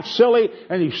beaten half silly,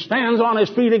 and he stands on his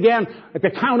feet again. At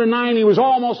the count of 9, he was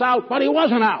almost out, but he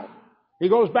wasn't out. He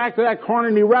goes back to that corner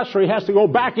and he rests, or he has to go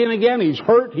back in again. He's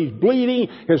hurt, he's bleeding,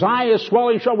 his eye is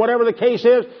swelling, whatever the case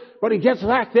is. But he gets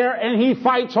back there and he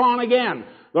fights on again.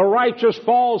 The righteous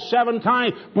fall 7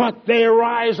 times, but they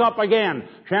rise up again.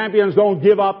 Champions don't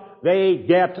give up, they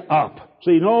get up.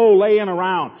 See, no laying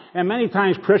around. And many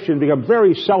times Christians become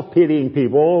very self-pitying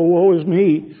people. Oh, woe is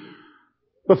me.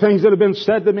 The things that have been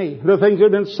said to me, the things that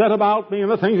have been said about me,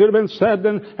 and the things that have been said,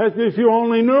 and if you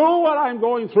only knew what I'm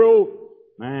going through.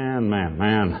 Man, man,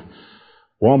 man.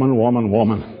 Woman, woman,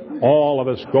 woman. All of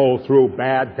us go through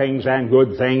bad things and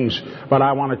good things. But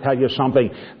I want to tell you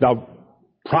something. The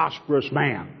prosperous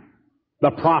man,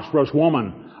 the prosperous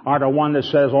woman are the one that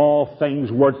says all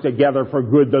things work together for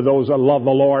good to those that love the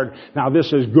Lord. Now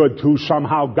this is good too.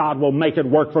 Somehow God will make it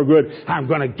work for good. I'm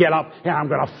going to get up and I'm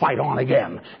going to fight on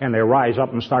again. And they rise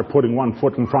up and start putting one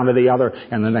foot in front of the other,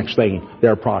 and the next thing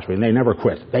they're prospering. They never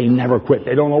quit. They never quit.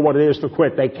 They don't know what it is to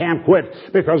quit. They can't quit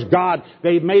because God,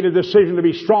 they've made a decision to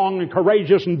be strong and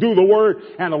courageous and do the Word.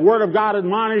 And the Word of God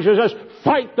admonishes us,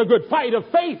 fight the good fight of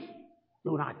faith.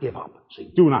 Do not give up.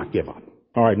 See, do not give up.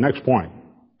 All right, next point.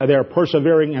 They're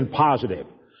persevering and positive.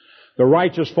 The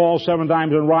righteous fall 7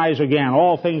 times and rise again.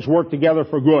 All things work together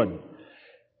for good.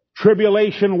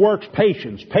 Tribulation works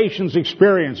patience. Patience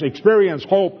experience. Experience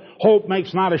hope. Hope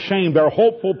makes not ashamed. They're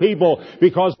hopeful people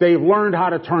because they've learned how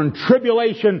to turn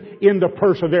tribulation into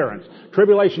perseverance.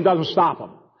 Tribulation doesn't stop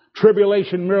them.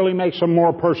 Tribulation merely makes them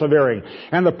more persevering.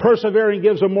 And the persevering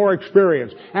gives them more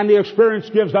experience. And the experience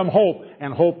gives them hope.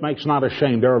 And hope makes not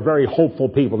ashamed. They're a very hopeful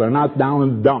people. They're not down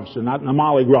in the dumps. They're not in the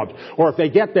molly grubs. Or if they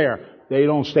get there, they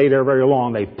don't stay there very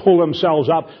long. They pull themselves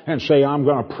up and say, I'm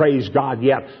going to praise God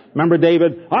yet. Remember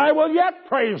David? I will yet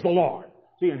praise the Lord.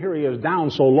 See, and here he is down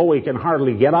so low he can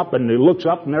hardly get up, and he looks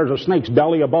up and there's a snake's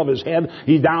belly above his head.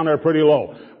 He's down there pretty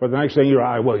low. But the next thing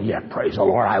I will yet praise the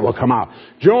Lord. I will come out.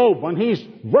 Job, when he's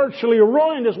virtually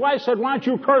ruined, his wife said, why don't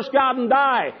you curse God and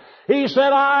die? He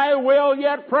said, I will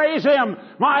yet praise Him.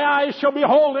 My eyes shall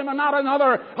behold Him and not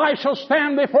another. I shall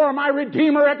stand before my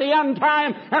Redeemer at the end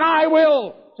time, and I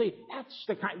will. See, that's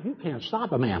the kind, you can't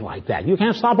stop a man like that. You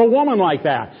can't stop a woman like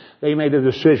that. They made a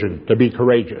decision to be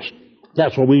courageous.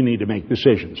 That's what we need to make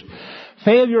decisions.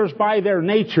 Failures by their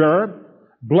nature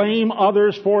blame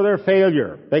others for their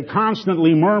failure. They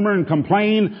constantly murmur and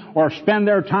complain or spend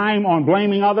their time on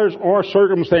blaming others or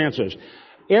circumstances.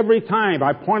 Every time,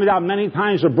 I pointed out many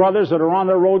times the brothers that are on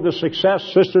their road to success,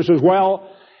 sisters as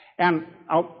well, and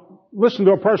I'll listen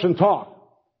to a person talk,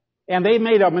 and they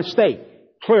made a mistake,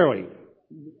 clearly.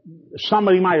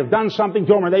 Somebody might have done something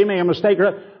to them, or they made a mistake,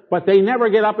 but they never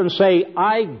get up and say,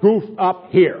 I goofed up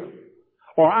here.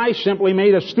 Or I simply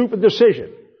made a stupid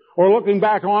decision. Or looking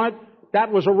back on it,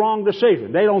 that was a wrong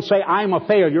decision. They don't say, I'm a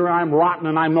failure, I'm rotten,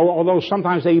 and I'm no, although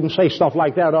sometimes they even say stuff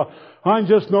like that, I'm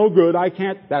just no good, I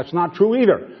can't. That's not true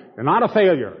either. You're not a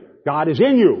failure. God is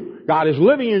in you. God is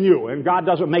living in you, and God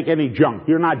doesn't make any junk.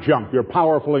 You're not junk. You're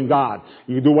powerful in God.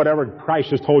 You do whatever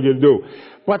Christ has told you to do.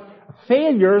 But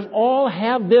failures all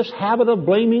have this habit of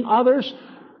blaming others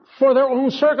for their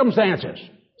own circumstances.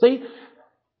 See?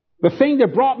 The thing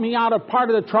that brought me out of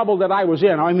part of the trouble that I was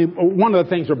in, one of the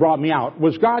things that brought me out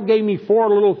was God gave me 4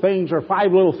 little things or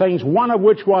 5 little things, one of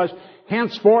which was,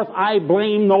 henceforth I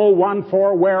blame no one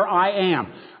for where I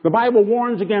am. The Bible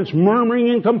warns against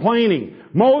murmuring and complaining.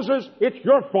 Moses, it's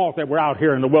your fault that we're out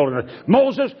here in the wilderness.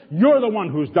 Moses, you're the one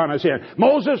who's done us in.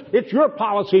 Moses, it's your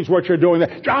policies what you're doing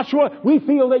there. Joshua, we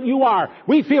feel that you are.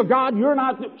 We feel, God, you're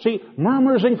not. See,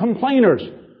 murmurers and complainers.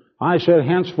 I said,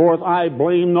 henceforth, I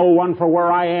blame no one for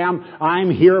where I am.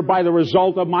 I'm here by the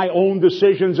result of my own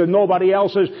decisions and nobody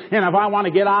else's. And if I want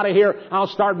to get out of here, I'll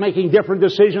start making different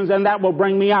decisions, and that will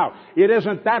bring me out. It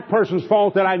isn't that person's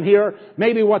fault that I'm here.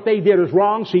 Maybe what they did is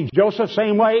wrong. See, Joseph,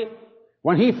 same way.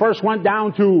 When he first went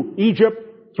down to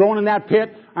Egypt, thrown in that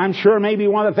pit. I'm sure maybe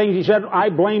one of the things he said, I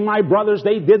blame my brothers.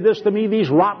 They did this to me, these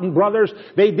rotten brothers.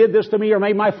 They did this to me, or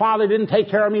maybe my father didn't take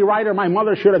care of me right, or my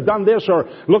mother should have done this, or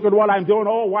look at what I'm doing.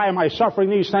 Oh, why am I suffering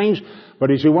these things?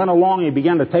 But as he went along, he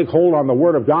began to take hold on the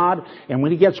Word of God. And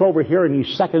when he gets over here and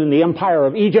he's second in the empire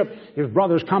of Egypt, his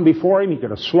brothers come before him. He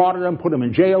could have slaughtered them, put them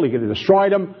in jail. He could have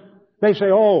destroyed them. They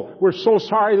say, oh, we're so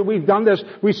sorry that we've done this.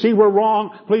 We see we're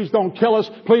wrong. Please don't kill us.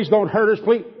 Please don't hurt us.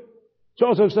 Please.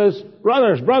 Joseph says,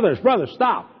 brothers,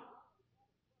 stop.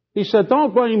 He said,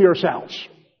 don't blame yourselves.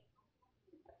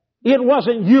 It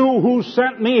wasn't you who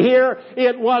sent me here.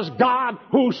 It was God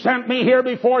who sent me here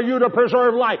before you to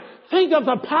preserve life. Think of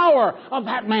the power of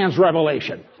that man's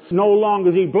revelation. No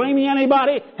longer is he blaming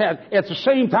anybody. At the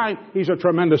same time, he's a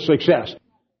tremendous success.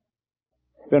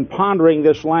 Been pondering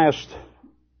this last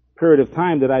period of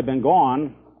time that I've been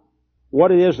gone, what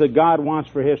it is that God wants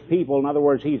for His people. In other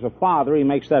words, He's a Father. He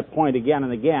makes that point again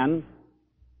and again.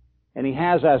 And He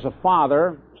has as a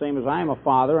Father, same as I am a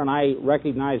father, and I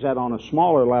recognize that on a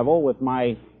smaller level with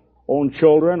my own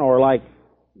children, or like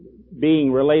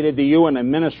being related to you in a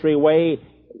ministry way.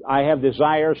 I have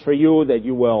desires for you that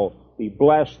you will be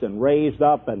blessed and raised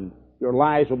up and your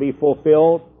lives will be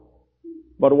fulfilled.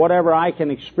 But whatever I can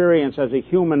experience as a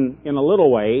human in a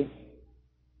little way,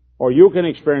 or you can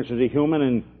experience as a human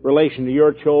in relation to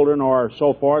your children or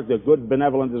so forth, the good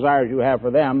benevolent desires you have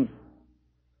for them,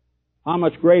 how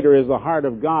much greater is the heart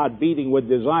of God beating with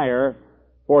desire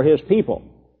for His people,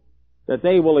 that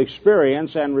they will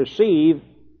experience and receive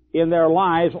in their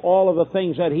lives all of the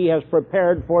things that He has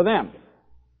prepared for them.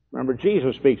 Remember,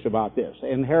 Jesus speaks about this.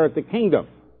 Inherit the kingdom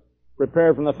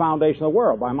prepared from the foundation of the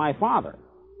world by my Father.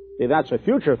 See, that's a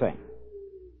future thing.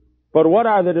 But what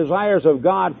are the desires of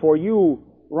God for you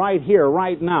right here,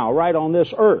 right now, right on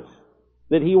this earth,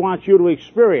 that He wants you to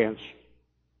experience?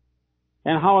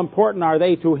 And how important are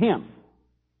they to Him?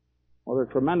 Well, they're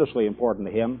tremendously important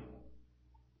to Him,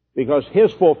 because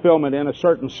His fulfillment in a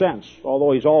certain sense,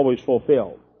 although He's always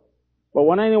fulfilled. But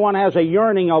when anyone has a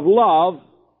yearning of love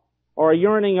or a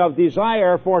yearning of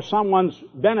desire for someone's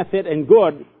benefit and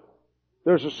good,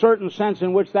 there's a certain sense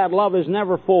in which that love is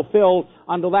never fulfilled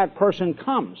until that person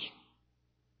comes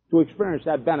to experience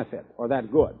that benefit or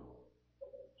that good.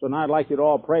 So now I'd like you to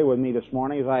all pray with me this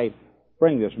morning as I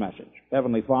bring this message.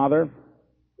 Heavenly Father,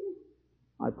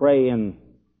 I pray in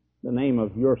the name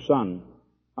of your Son,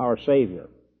 our Savior,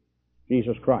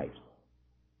 Jesus Christ.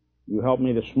 You help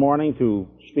me this morning to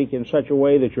speak in such a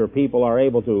way that your people are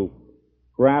able to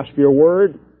grasp your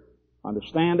word,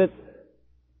 understand it,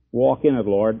 walk in it,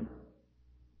 Lord.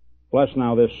 Bless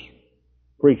now this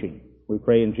preaching, we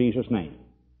pray in Jesus' name.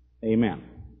 Amen.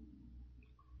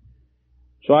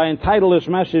 So I entitle this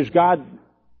message, God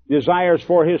Desires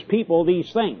for His People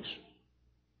These Things.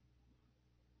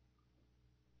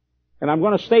 And I'm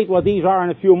going to state what these are in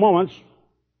a few moments,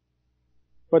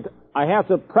 but I have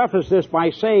to preface this by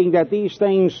saying that these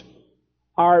things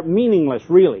are meaningless,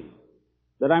 really,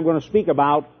 that I'm going to speak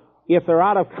about if they're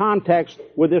out of context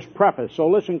with this preface. So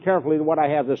listen carefully to what I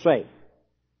have to say.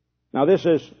 Now, this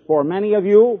is, for many of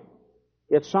you,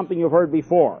 it's something you've heard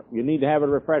before. You need to have it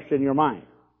refreshed in your mind.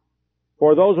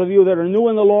 For those of you that are new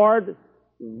in the Lord,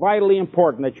 vitally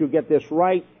important that you get this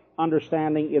right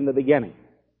understanding in the beginning.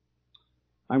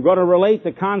 I'm going to relate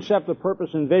the concept of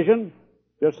purpose and vision,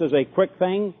 just as a quick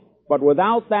thing, but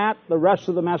without that, the rest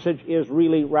of the message is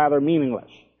really rather meaningless,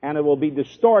 and it will be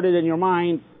distorted in your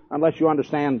mind unless you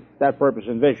understand that purpose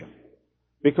and vision.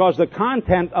 Because the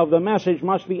content of the message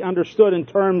must be understood in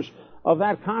terms of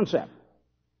that concept.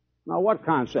 Now, what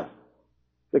concept?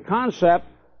 The concept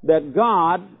that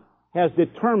God has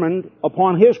determined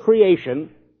upon His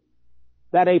creation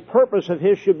that a purpose of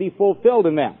His should be fulfilled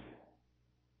in them.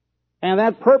 And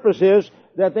that purpose is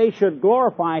that they should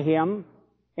glorify Him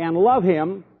and love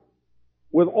Him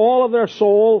with all of their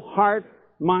soul, heart,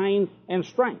 mind, and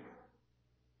strength.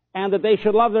 And that they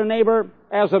should love their neighbor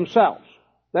as themselves.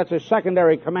 That's a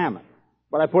secondary commandment.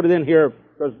 But I put it in here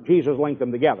because Jesus linked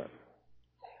them together.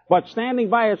 But standing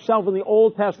by itself in the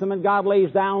Old Testament, God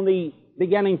lays down the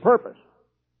beginning purpose.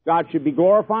 God should be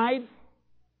glorified,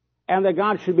 and that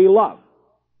God should be loved.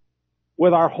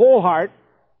 With our whole heart,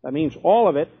 that means all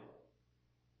of it,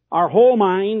 our whole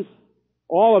mind,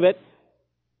 all of it,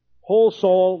 whole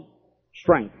soul,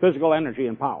 strength, physical energy,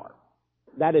 and power.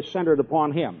 That is centered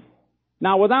upon Him.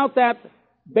 Now, without that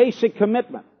basic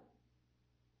commitment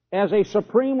as a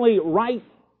supremely right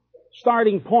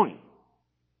starting point,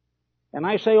 and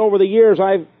I say over the years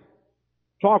I've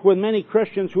talked with many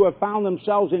Christians who have found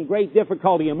themselves in great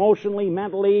difficulty emotionally,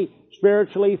 mentally,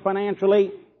 spiritually,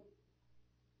 financially,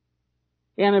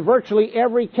 and in virtually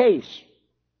every case,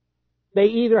 they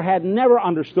either had never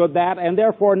understood that and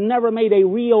therefore never made a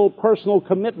real personal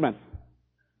commitment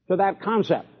to that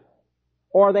concept,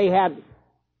 or they had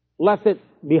left it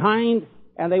behind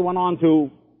and they went on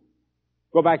to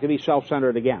go back to be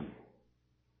self-centered again.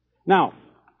 Now,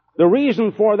 the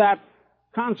reason for that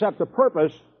concept of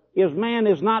purpose is man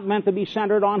is not meant to be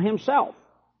centered on himself.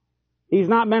 He's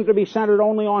not meant to be centered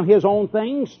only on his own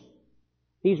things.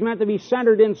 He's meant to be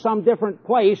centered in some different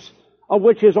place of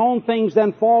which his own things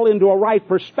then fall into a right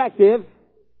perspective,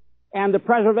 and the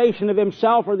preservation of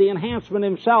himself or the enhancement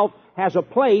of himself has a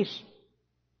place,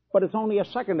 but it's only a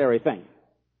secondary thing.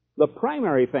 The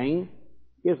primary thing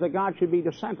is that God should be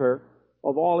the center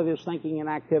of all of his thinking and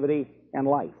activity and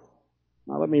life.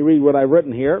 Now let me read what I've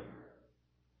written here.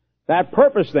 That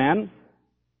purpose then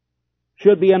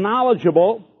should be a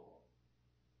knowledgeable,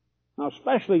 now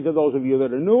especially to those of you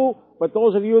that are new, but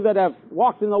those of you that have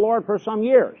walked in the Lord for some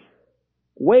years.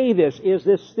 Weigh this. Is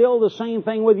this still the same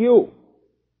thing with you?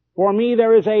 For me,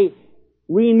 there is a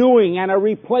renewing and a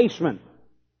replacement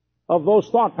of those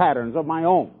thought patterns of my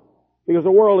own, because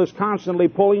the world is constantly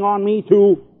pulling on me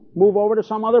to move over to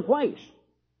some other place.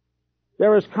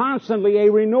 There is constantly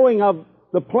a renewing of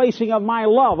the placing of my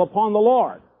love upon the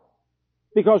Lord,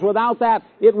 because without that,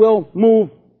 it will move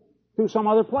to some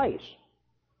other place.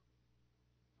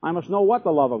 I must know what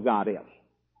the love of God is.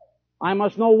 I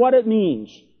must know what it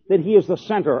means that he is the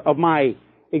center of my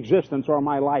existence or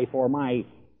my life or my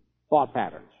thought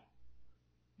patterns.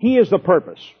 He is the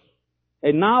purpose.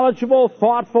 A knowledgeable,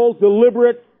 thoughtful,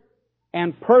 deliberate,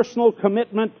 and personal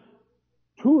commitment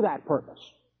to that purpose.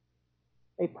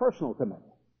 A personal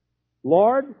commitment.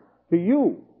 Lord, to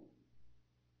you,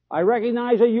 I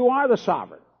recognize that you are the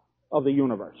sovereign of the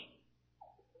universe.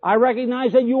 I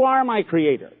recognize that you are my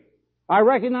creator. I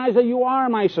recognize that you are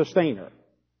my sustainer.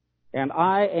 And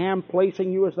I am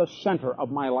placing you as the center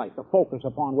of my life, the focus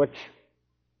upon which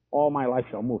all my life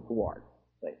shall move toward.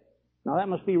 Now that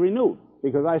must be renewed,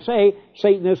 because I say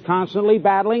Satan is constantly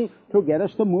battling to get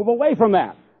us to move away from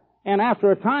that. And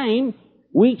after a time,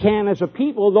 we can, as a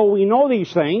people, though we know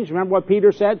these things, remember what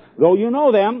Peter said, though you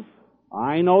know them,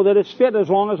 I know that it's fit as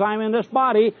long as I'm in this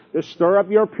body to stir up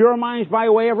your pure minds by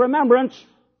way of remembrance,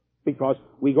 because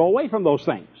we go away from those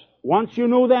things. Once you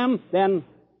knew them, then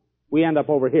we end up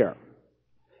over here.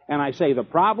 And I say the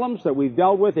problems that we've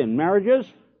dealt with in marriages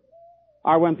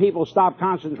are when people stop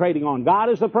concentrating on God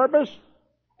as the purpose,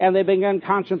 and they begin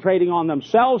concentrating on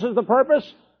themselves as the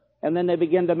purpose, and then they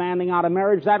begin demanding out of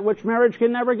marriage that which marriage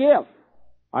can never give.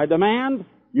 I demand,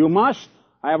 you must,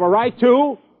 I have a right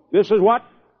to, this is what,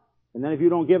 and then if you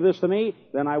don't give this to me,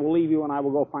 then I will leave you and I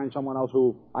will go find someone else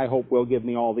who I hope will give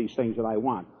me all these things that I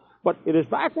want. But it is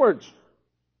backwards,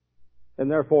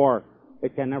 and therefore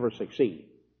it can never succeed.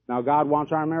 Now God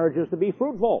wants our marriages to be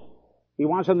fruitful. He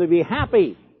wants them to be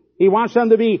happy. He wants them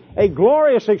to be a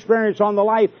glorious experience on the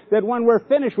life that when we're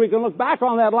finished we can look back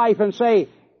on that life and say,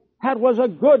 that was a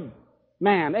good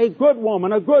man, a good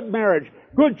woman, a good marriage.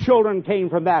 Good children came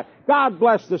from that. God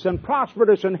blessed us and prospered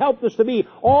us and helped us to be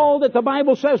all that the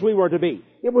Bible says we were to be.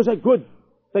 It was a good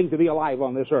thing to be alive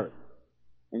on this earth.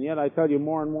 And yet I tell you,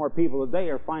 more and more people today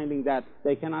are finding that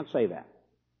they cannot say that.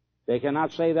 They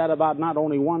cannot say that about not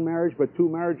only one marriage, but 2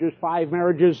 marriages, 5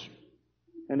 marriages,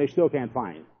 and they still can't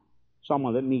find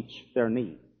someone that meets their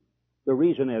need. The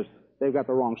reason is they've got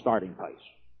the wrong starting place.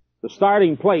 The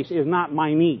starting place is not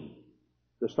my need.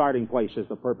 The starting place is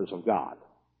the purpose of God.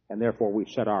 And therefore we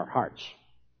set our hearts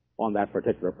on that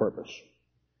particular purpose.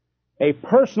 A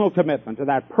personal commitment to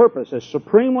that purpose is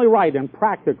supremely right and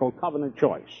practical covenant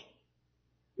choice.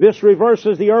 This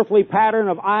reverses the earthly pattern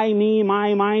of I, me,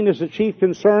 my, mine as the chief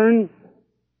concern.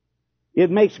 It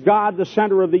makes God the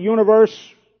center of the universe.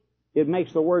 It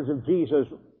makes the words of Jesus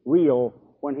real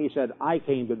when he said, I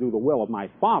came to do the will of my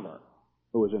Father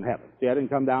who is in heaven. See, I didn't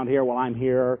come down here while I'm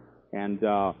here, and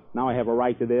now I have a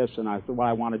right to this, and what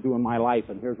I want to do in my life,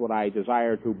 and here's what I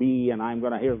desire to be, and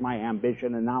here's my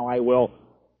ambition, and now I will.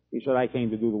 He said, I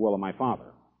came to do the will of my Father.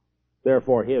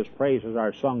 Therefore, his praises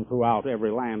are sung throughout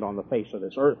every land on the face of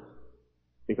this earth,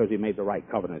 because he made the right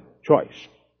covenant choice.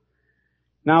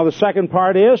 Now, the second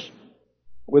part is,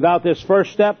 without this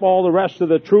first step, all the rest of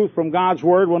the truth from God's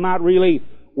Word will not really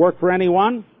work for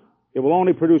anyone. It will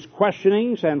only produce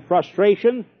questionings and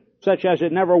frustration, such as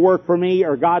it never worked for me,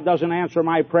 or God doesn't answer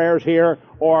my prayers here,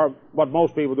 or what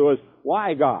most people do is,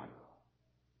 why God?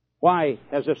 Why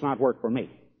has this not worked for me?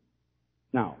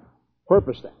 Now,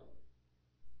 purpose then.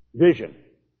 Vision.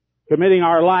 Committing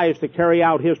our lives to carry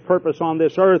out his purpose on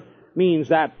this earth means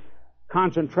that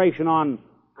concentration on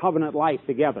covenant life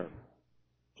together,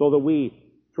 so that we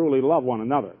truly love one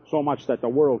another, so much that the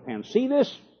world can see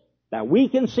this, that we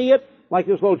can see it, Like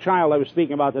this little child I was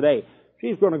speaking about today.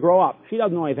 She's going to grow up. She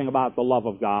doesn't know anything about the love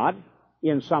of God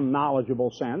in some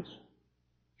knowledgeable sense.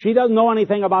 She doesn't know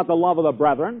anything about the love of the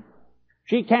brethren.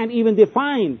 She can't even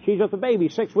define. She's just a baby,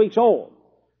 6 weeks old.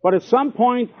 But at some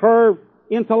point, her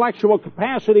intellectual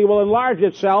capacity will enlarge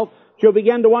itself. She'll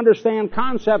begin to understand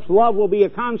concepts. Love will be a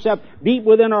concept deep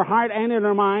within her heart and in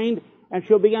her mind, and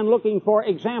she'll begin looking for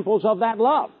examples of that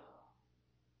love.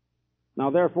 Now,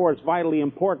 therefore, it's vitally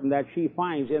important that she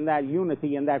finds in that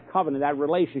unity, in that covenant, that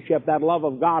relationship, that love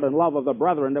of God and love of the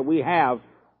brethren that we have,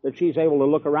 that she's able to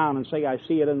look around and say, I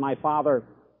see it in my father.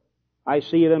 I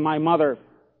see it in my mother.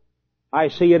 I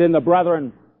see it in the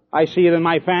brethren. I see it in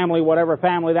my family, whatever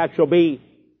family that shall be.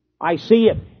 I see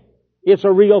it. It's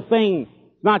a real thing.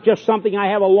 It's not just something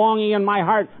I have a longing in my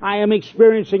heart. I am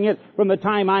experiencing it from the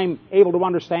time I'm able to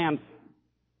understand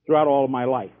throughout all of my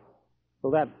life.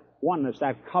 So that oneness,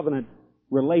 that covenant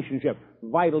relationship,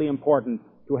 vitally important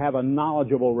to have a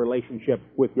knowledgeable relationship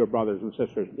with your brothers and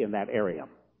sisters in that area.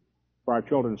 For our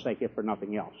children's sake, if for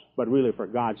nothing else, but really for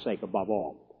God's sake above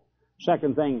all.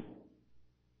 Second thing,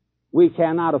 we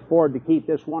cannot afford to keep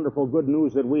this wonderful good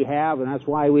news that we have, and that's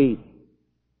why we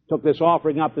took this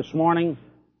offering up this morning.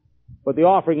 But the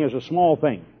offering is a small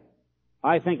thing.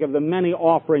 I think of the many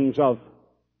offerings of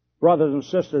brothers and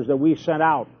sisters that we sent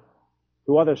out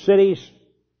to other cities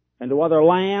and to other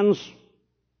lands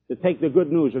to take the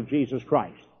good news of Jesus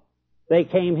Christ. They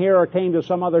came here or came to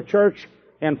some other church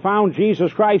and found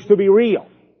Jesus Christ to be real.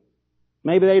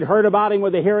 Maybe they'd heard about Him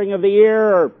with the hearing of the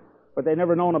ear, but they'd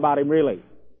never known about Him really.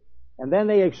 And then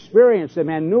they experienced Him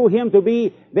and knew Him to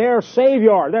be their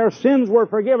Savior. Their sins were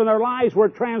forgiven. Their lives were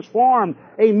transformed.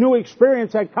 A new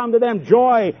experience had come to them.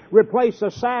 Joy replaced the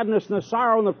sadness and the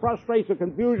sorrow and the frustration, the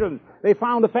confusion. They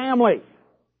found a family.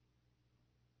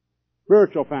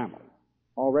 Spiritual family.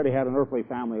 Already had an earthly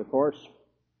family, of course.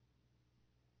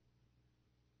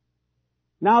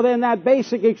 Now then, that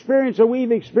basic experience that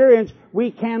we've experienced,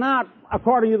 we cannot,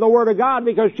 according to the Word of God,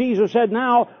 because Jesus said,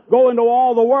 now, go into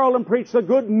all the world and preach the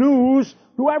good news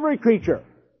to every creature.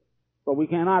 But we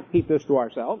cannot keep this to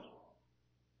ourselves.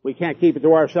 We can't keep it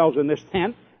to ourselves in this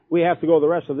tent. We have to go to the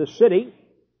rest of this city,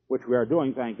 which we are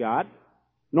doing, thank God.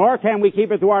 Nor can we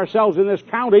keep it to ourselves in this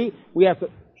county. We have to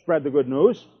spread the good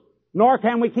news. Nor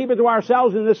can we keep it to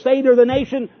ourselves in the state or the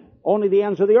nation. Only the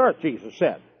ends of the earth, Jesus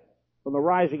said. From the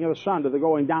rising of the sun to the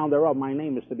going down thereof, my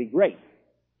name is to be great.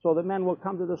 So that men will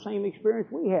come to the same experience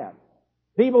we have.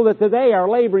 People that today are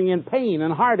laboring in pain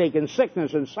and heartache and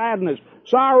sickness and sadness,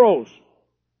 sorrows,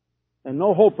 and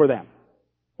no hope for them.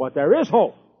 But there is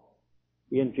hope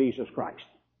in Jesus Christ.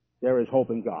 There is hope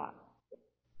in God.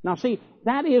 Now see,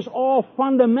 that is all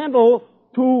fundamental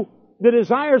to the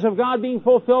desires of God being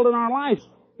fulfilled in our lives.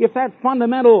 If that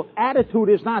fundamental attitude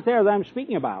is not there that I'm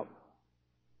speaking about.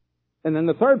 And then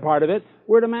the third part of it,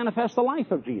 we're to manifest the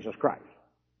life of Jesus Christ.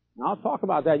 Now I'll talk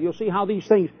about that. You'll see how these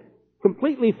things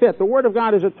completely fit. The Word of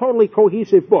God is a totally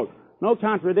cohesive book. No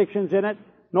contradictions in it.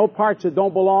 No parts that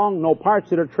don't belong. No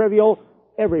parts that are trivial.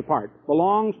 Every part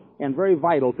belongs and very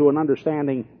vital to an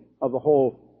understanding of the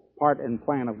whole part and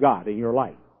plan of God in your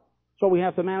life. So we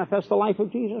have to manifest the life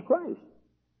of Jesus Christ.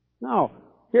 Now,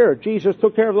 here, Jesus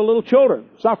took care of the little children.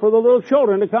 Suffer the little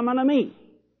children to come unto me.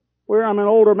 Where I'm an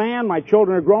older man, my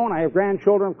children are grown, I have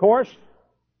grandchildren, of course.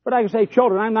 But I can say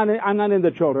children, I'm not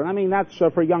into children. I mean, that's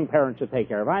for young parents to take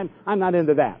care of. I'm not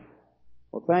into that.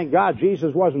 Well, thank God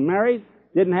Jesus wasn't married,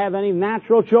 didn't have any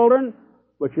natural children.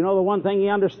 But you know the one thing He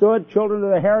understood? Children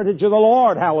are the heritage of the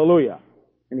Lord. Hallelujah.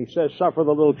 And He says, suffer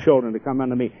the little children to come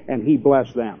unto me. And He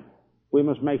blessed them. We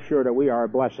must make sure that we are a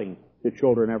blessing to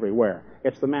children everywhere.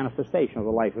 It's the manifestation of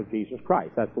the life of Jesus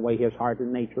Christ. That's the way His heart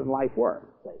and nature and life were.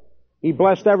 He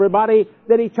blessed everybody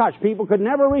that He touched. People could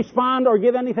never respond or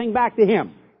give anything back to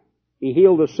Him. He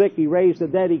healed the sick, He raised the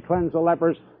dead, He cleansed the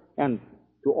lepers, and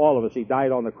to all of us, He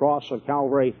died on the cross of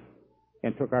Calvary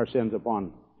and took our sins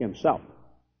upon Himself,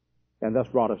 and thus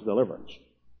brought us deliverance.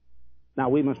 Now,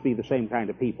 we must be the same kind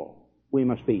of people. We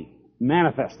must be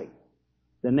manifesting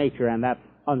the nature and that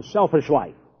unselfish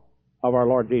life of our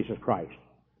Lord Jesus Christ.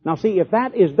 Now, see, if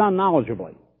that is done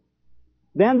knowledgeably,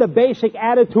 then the basic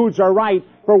attitudes are right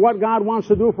for what God wants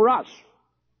to do for us.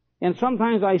 And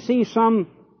sometimes I see some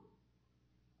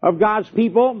of God's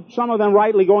people, some of them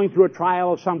rightly going through a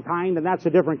trial of some kind, and that's a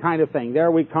different kind of thing.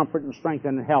 There we comfort and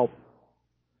strengthen and help.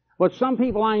 But some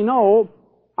people I know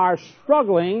are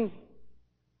struggling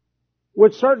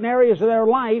with certain areas of their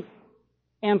life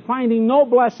and finding no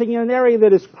blessing in an area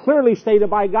that is clearly stated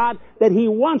by God that He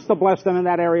wants to bless them in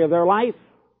that area of their life,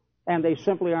 and they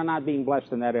simply are not being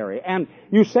blessed in that area. And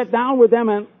you sit down with them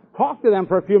and talk to them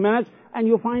for a few minutes, and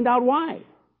you'll find out why.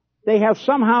 They have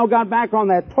somehow got back on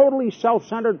that totally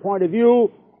self-centered point of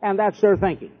view, and that's their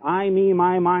thinking. I, me,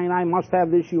 my, mine, I must have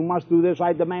this, you must do this,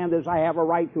 I demand this, I have a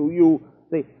right to you.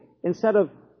 Instead of,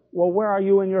 well, where are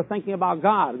you in your thinking about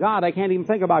God? God, I can't even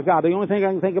think about God. The only thing I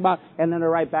can think about, and then they're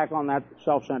right back on that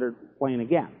self-centered plane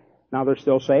again. Now they're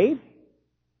still saved.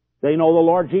 They know the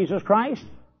Lord Jesus Christ.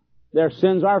 Their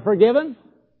sins are forgiven.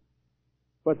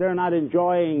 But they're not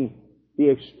enjoying the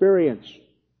experience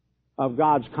of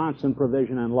God's constant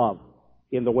provision and love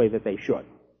in the way that they should.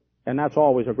 And that's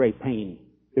always a great pain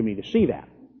to me to see that.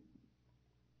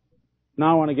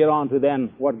 Now I want to get on to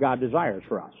then what God desires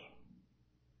for us.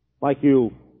 Like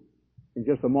you, in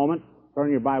just a moment,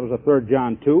 turn your Bibles to 3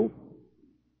 John 2.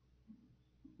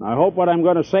 I hope what I'm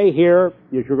going to say here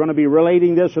is you're going to be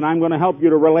relating this, and I'm going to help you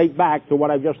to relate back to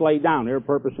what I've just laid down here,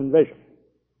 purpose and vision.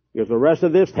 Because the rest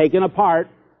of this, taken apart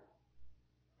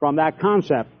from that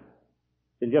concept,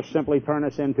 can just simply turn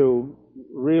us into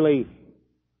really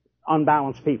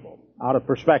unbalanced people, out of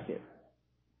perspective.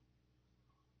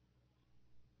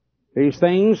 These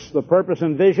things, the purpose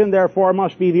and vision, therefore,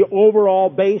 must be the overall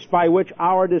base by which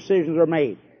our decisions are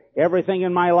made. Everything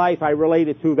in my life, I relate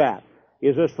it to that.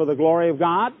 Is this for the glory of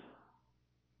God?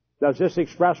 Does this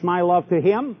express my love to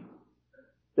Him?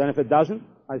 Then if it doesn't,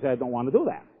 I say I don't want to do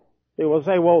that. They will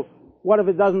say, well, what if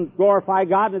it doesn't glorify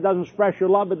God and it doesn't express your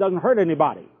love, it doesn't hurt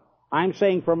anybody? I'm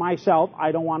saying for myself,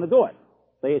 I don't want to do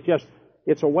it.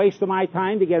 It's a waste of my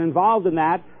time to get involved in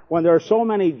that when there are so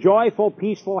many joyful,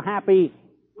 peaceful, happy,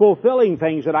 fulfilling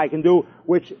things that I can do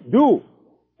which do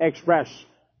express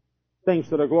things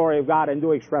to the glory of God and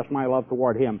do express my love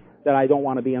toward Him, that I don't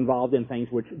want to be involved in things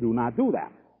which do not do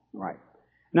that. All right.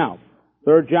 Now,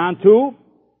 3 John 2,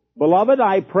 Beloved,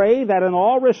 I pray that in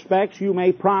all respects you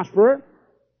may prosper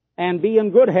and be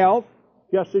in good health,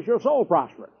 just as your soul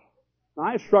prospers. Now,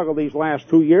 I've struggled these last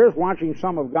 2 years watching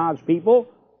some of God's people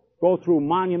go through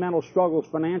monumental struggles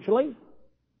financially,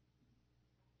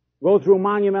 go through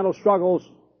monumental struggles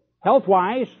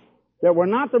health-wise that were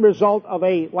not the result of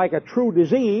a true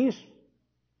disease.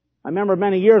 I remember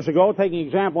many years ago, taking an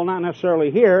example not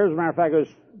necessarily here, as a matter of fact it was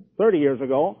 30 years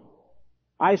ago,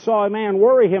 I saw a man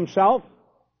worry himself,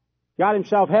 got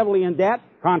himself heavily in debt,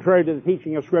 contrary to the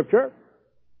teaching of Scripture.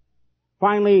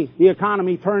 Finally, the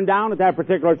economy turned down at that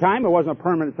particular time. It wasn't a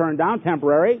permanent turn down,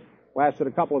 temporary. Lasted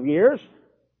a couple of years.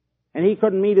 And he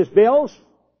couldn't meet his bills,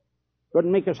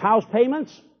 couldn't make his house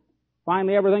payments.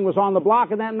 Finally, everything was on the block,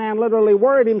 and that man literally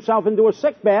worried himself into a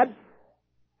sick bed.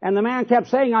 And the man kept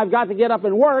saying, I've got to get up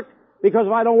and work, because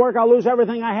if I don't work, I'll lose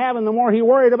everything I have. And the more he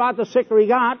worried about, the sicker he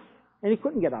got. And he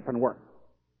couldn't get up and work.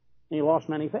 And he lost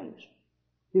many things.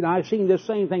 You know, I've seen this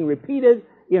same thing repeated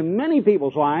in many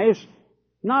people's lives,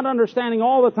 not understanding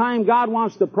all the time God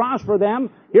wants to prosper them.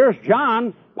 Here's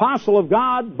John, apostle of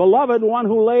God, beloved, one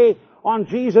who lay on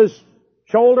Jesus'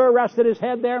 shoulder, rested his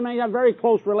head there, made a very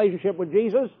close relationship with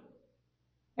Jesus.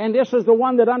 And this is the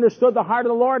one that understood the heart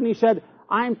of the Lord, and he said,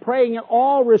 I'm praying in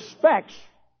all respects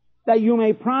that you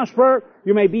may prosper,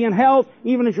 you may be in health,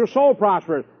 even as your soul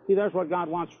prospers. See, that's what God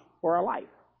wants for our life.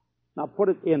 Now put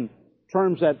it in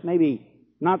terms that maybe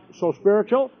not so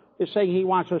spiritual, is saying He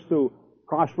wants us to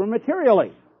prosper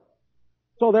materially.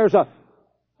 So there's a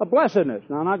blessedness.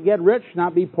 Now, not get rich,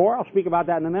 not be poor. I'll speak about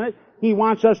that in a minute. He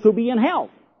wants us to be in health.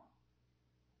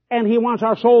 And He wants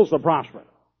our souls to prosper.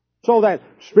 So that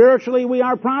spiritually we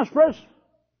are prosperous.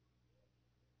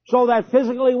 So that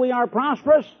physically we are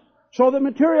prosperous. So that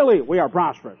materially we are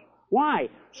prosperous. Why?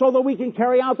 So that we can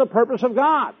carry out the purpose of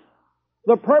God.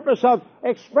 The purpose of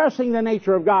expressing the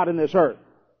nature of God in this earth.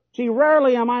 See,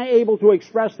 rarely am I able to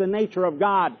express the nature of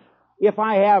God if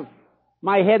I have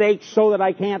my head aches so that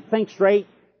I can't think straight,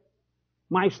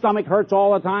 my stomach hurts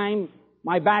all the time,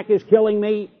 my back is killing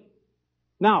me.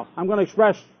 Now, I'm going to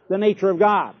express the nature of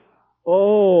God.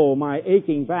 Oh, my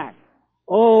aching back.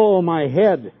 Oh, my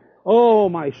head. Oh,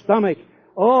 my stomach.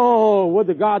 Oh, would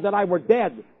to God that I were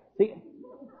dead. See?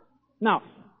 Now,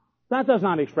 that does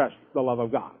not express the love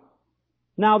of God.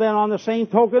 Now then, on the same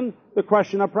token, the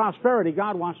question of prosperity.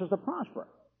 God wants us to prosper.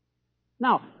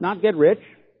 Now, not get rich.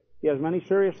 He has many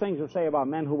serious things to say about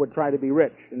men who would try to be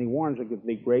rich, and He warns against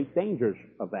the great dangers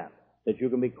of that. That you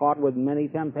can be caught with many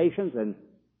temptations and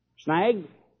snagged,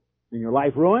 and your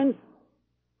life ruined.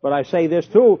 But I say this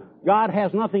too, God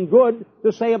has nothing good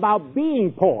to say about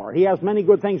being poor. He has many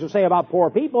good things to say about poor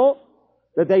people.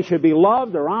 That they should be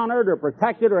loved or honored or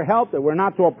protected or helped, that we're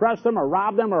not to oppress them or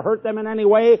rob them or hurt them in any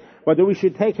way, but that we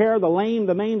should take care of the lame,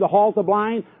 the maimed, the halt, the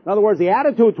blind. In other words, the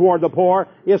attitude toward the poor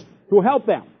is to help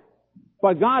them.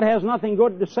 But God has nothing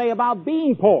good to say about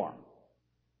being poor.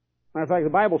 Matter of fact, the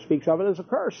Bible speaks of it as a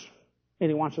curse. And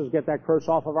He wants us to get that curse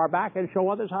off of our back and show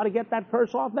others how to get that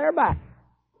curse off their back.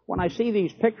 When I see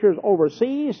these pictures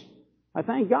overseas, I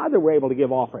thank God that we're able to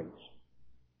give offerings.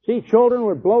 See children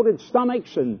with bloated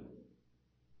stomachs and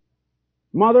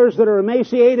mothers that are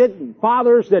emaciated and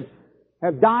fathers that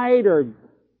have died, or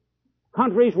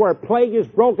countries where plague is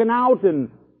broken out and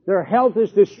their health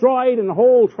is destroyed and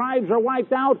whole tribes are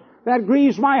wiped out. That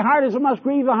grieves my heart as it must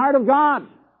grieve the heart of God.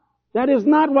 That is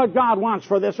not what God wants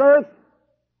for this earth.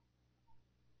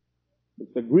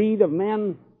 It's the greed of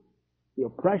men, the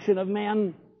oppression of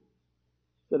men,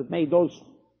 that have made those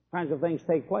kinds of things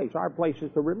take place. Our place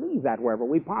is to relieve that wherever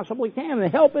we possibly can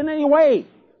and help in any way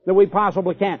that we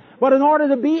possibly can. But in order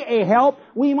to be a help,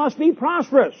 we must be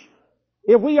prosperous.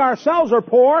 If we ourselves are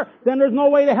poor, then there's no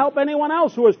way to help anyone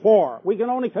else who is poor. We can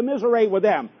only commiserate with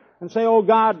them and say, oh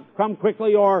God, come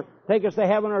quickly, or take us to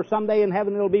heaven, or someday in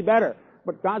heaven it'll be better.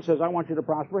 But God says, I want you to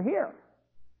prosper here.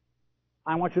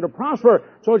 I want you to prosper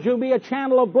so that you'll be a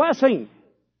channel of blessing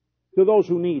to those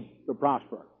who need to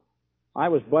prosper. I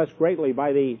was blessed greatly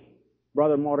by the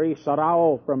Brother Maurice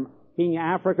Sarao from Kenya,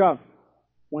 Africa,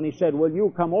 when he said, will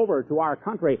you come over to our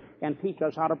country and teach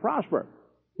us how to prosper?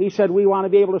 He said, we want to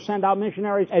be able to send out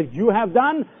missionaries as you have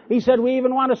done. He said, we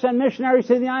even want to send missionaries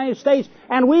to the United States,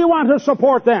 and we want to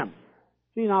support them.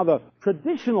 See, now the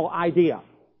traditional idea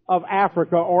of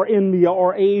Africa or India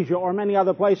or Asia or many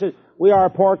other places, we are a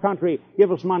poor country,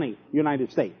 give us money,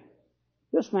 United States.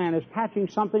 This man is catching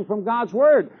something from God's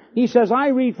Word. He says, I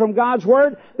read from God's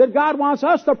Word that God wants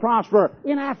us to prosper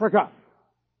in Africa.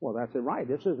 Well, that's it right.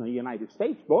 This isn't a United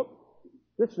States book.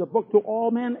 This is a book to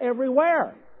all men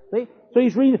everywhere. See? So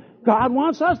he's reading, God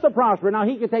wants us to prosper. Now,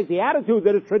 he could take the attitude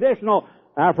that is traditional.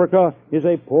 Africa is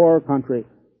a poor country.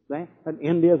 See? And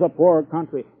India is a poor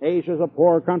country. Asia is a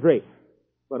poor country.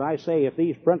 But I say, if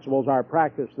these principles are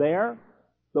practiced there,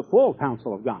 the full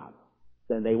counsel of God,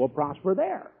 then they will prosper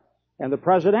there. And the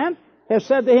President has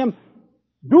said to him,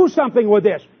 do something with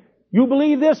this. You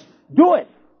believe this? Do it.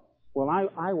 Well,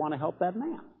 I want to help that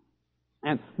man.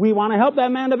 And we want to help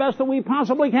that man the best that we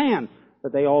possibly can,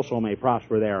 that they also may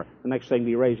prosper there. The next thing,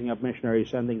 be raising up missionaries,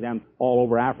 sending them all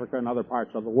over Africa and other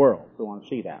parts of the world. We want to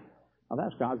see that. Now,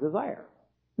 that's God's desire.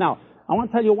 Now, I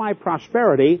want to tell you why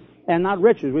prosperity and not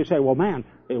riches. We say, well, man,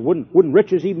 wouldn't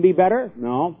riches even be better?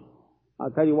 No.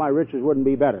 I'll tell you why riches wouldn't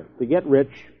be better. To get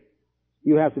rich,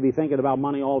 you have to be thinking about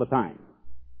money all the time.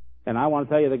 And I want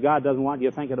to tell you that God doesn't want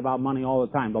you thinking about money all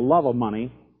the time. The love of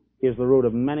money is the root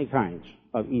of many kinds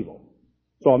of evil.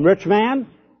 So a rich man,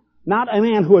 not a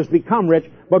man who has become rich,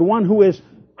 but one who is,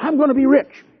 I'm going to be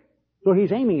rich. So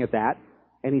he's aiming at that,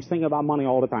 and he's thinking about money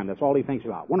all the time. That's all he thinks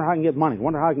about. Wonder how I can get money.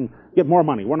 Wonder how I can get more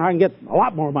money. Wonder how I can get a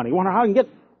lot more money. Wonder how I can get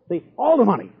all the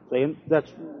money. See, and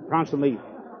that's constantly,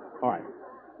 all right.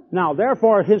 Now,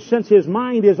 therefore, since his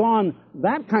mind is on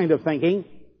that kind of thinking,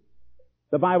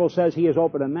 the Bible says he is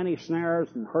open to many snares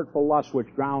and hurtful lusts which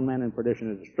drown men in perdition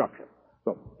and destruction.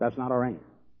 So, that's not our aim.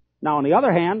 Now, on the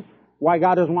other hand, why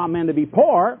God doesn't want men to be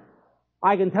poor,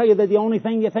 I can tell you that the only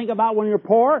thing you think about when you're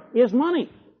poor is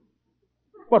money.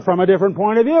 But from a different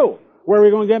point of view. Where are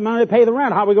we going to get money to pay the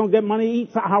rent? How are we going to get money to eat?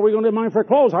 How are we going to get money for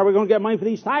clothes? How are we going to get money for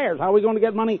these tires? How are we going to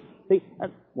get money? See,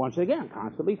 once again,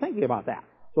 constantly thinking about that.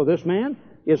 So this man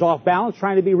is off balance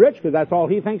trying to be rich because that's all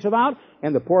he thinks about,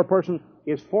 and the poor person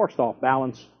is forced off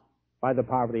balance by the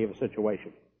poverty of a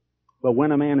situation. But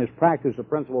when a man has practiced the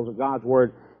principles of God's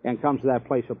Word and comes to that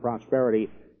place of prosperity,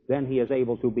 then he is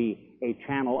able to be a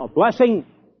channel of blessing.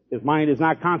 His mind is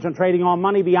not concentrating on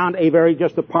money beyond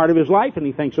just a part of his life, and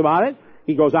he thinks about it.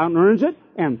 He goes out and earns it,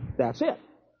 and that's it.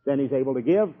 Then he's able to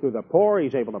give to the poor.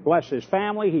 He's able to bless his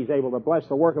family. He's able to bless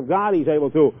the work of God. He's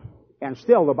able to, and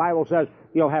still the Bible says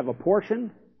he'll have a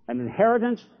portion, an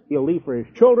inheritance. He'll leave for his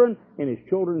children and his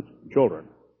children's children.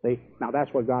 See? Now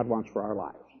that's what God wants for our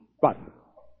lives. But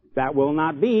that will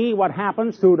not be what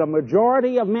happens to the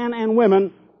majority of men and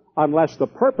women unless the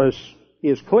purpose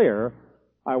is clear.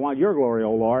 I want your glory,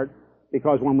 O Lord,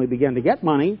 because when we begin to get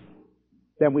money,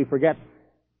 then we forget.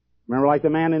 Remember, like the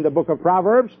man in the book of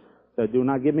Proverbs said, do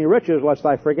not give me riches lest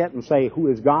I forget and say, who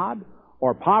is God?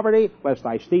 Or poverty lest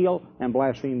I steal and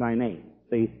blaspheme thy name.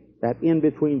 See, that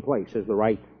in-between place is the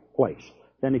right place.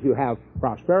 Then if you have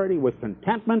prosperity with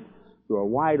contentment, you are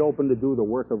wide open to do the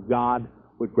work of God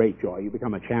with great joy. You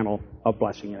become a channel of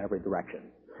blessing in every direction.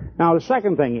 Now, the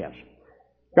second thing is,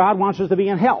 God wants us to be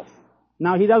in health.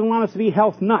 Now, He doesn't want us to be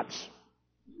health nuts.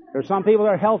 There's some people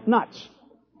that are health nuts.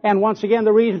 And once again,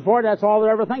 the reason for it, that's all they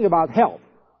ever think about, health.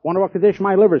 Wonder what condition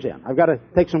my liver's in. I've got to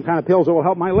take some kind of pills that will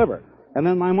help my liver. And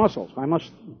then my muscles. I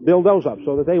must build those up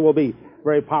so that they will be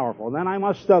very powerful. And then I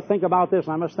must think about this,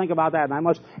 and I must think about that,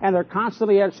 and they're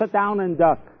constantly sit down and,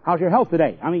 how's your health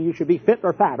today? I mean, you should be fit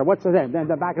or fat, or what's the name? Then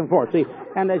back and forth, see?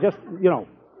 And they just, All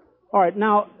right,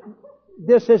 now,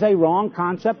 this is a wrong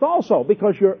concept also,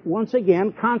 because you're, once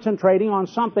again, concentrating on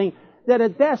something that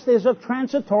at best is of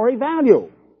transitory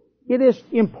value. It is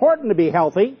important to be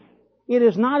healthy. It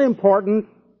is not important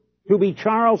to be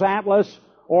Charles Atlas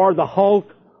or the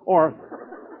Hulk or...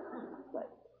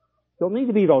 Don't need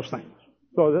to be those things.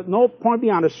 So there's no point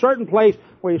beyond a certain place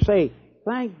where you say,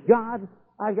 thank God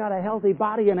I've got a healthy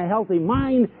body and a healthy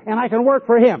mind, and I can work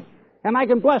for Him, and I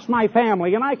can bless my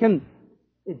family, and I can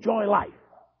enjoy life.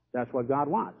 That's what God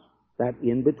wants, that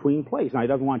in-between place. Now, He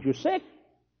doesn't want you sick,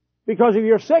 because if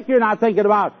you're sick, you're not thinking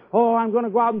about, oh, I'm going to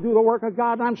go out and do the work of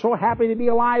God, and I'm so happy to be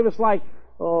alive. It's like,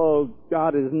 oh,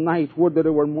 God is night. Would that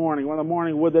it were morning. When the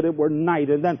morning, would that it were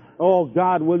night. And then, oh,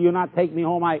 God, will you not take me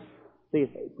home? See,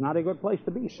 it's not a good place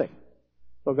to be sick.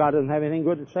 So God doesn't have anything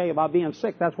good to say about being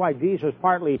sick. That's why Jesus,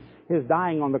 partly His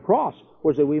dying on the cross,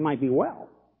 was that we might be well.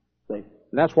 See? And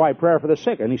that's why prayer for the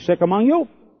sick. Any sick among you?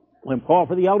 Then call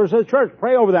for the elders of the church.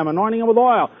 Pray over them, anointing them with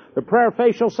oil. The prayer of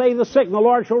faith shall save the sick, and the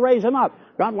Lord shall raise them up.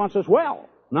 God wants us well,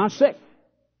 not sick.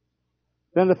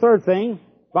 Then the third thing,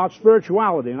 about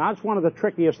spirituality. Now, that's one of the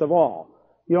trickiest of all.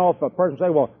 If a person say,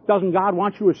 well, doesn't God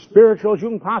want you as spiritual as you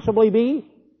can possibly be?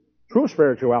 True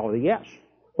spirituality, yes.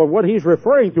 But what he's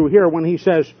referring to here when he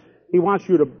says He wants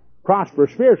you to prosper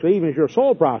spiritually, even as your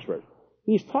soul prospers,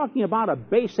 he's talking about a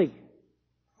basic,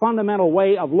 fundamental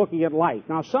way of looking at life.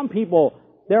 Now, some people,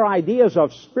 their ideas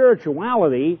of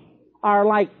spirituality are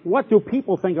like, what do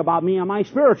people think about me? Am I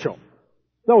spiritual?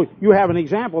 So you have an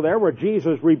example there where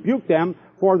Jesus rebuked them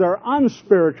for their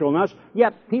unspiritualness,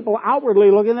 yet people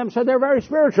outwardly looking at them said they're very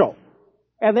spiritual.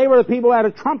 And they were the people who had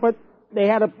a trumpet. They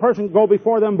had a person go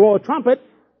before them blow a trumpet,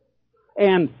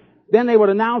 and then they would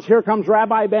announce, here comes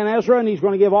Rabbi Ben Ezra, and he's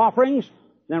going to give offerings.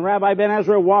 Then Rabbi Ben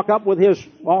Ezra would walk up with his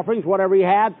offerings, whatever he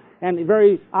had, and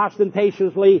very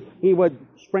ostentatiously he would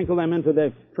sprinkle them into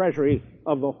the treasury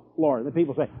of the Lord. And the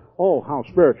people say, oh, how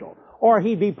spiritual. Or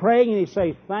he'd be praying and he'd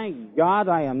say, thank God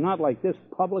I am not like this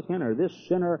publican or this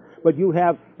sinner, but you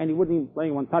have, and he wouldn't even let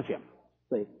anyone touch him.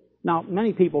 See? Now,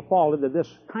 many people fall into this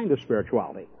kind of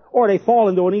spirituality. Or they fall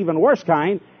into an even worse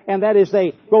kind, and that is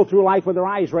they go through life with their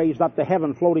eyes raised up to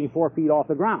heaven, floating 4 feet off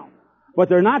the ground. But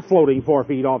they're not floating 4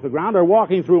 feet off the ground. They're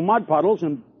walking through mud puddles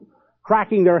and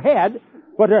cracking their head,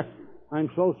 but they're, I'm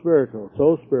so spiritual,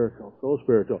 so spiritual, so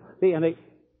spiritual. See, and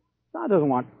God doesn't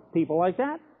want people like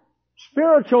that.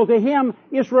 Spiritual to Him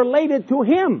is related to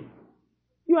Him.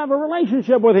 You have a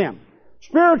relationship with Him.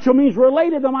 Spiritual means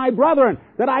related to my brethren,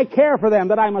 that I care for them,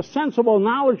 that I'm a sensible,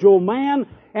 knowledgeable man,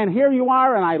 and here you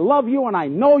are, and I love you, and I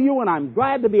know you, and I'm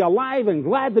glad to be alive and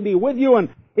glad to be with you, and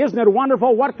isn't it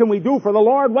wonderful? What can we do for the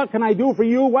Lord? What can I do for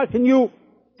you? What can you...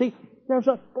 See, there's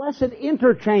a blessed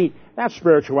interchange. That's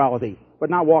spirituality, but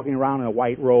not walking around in a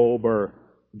white robe or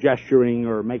gesturing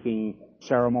or making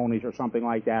ceremonies or something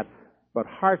like that, but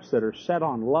hearts that are set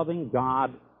on loving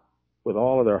God with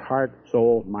all of their heart,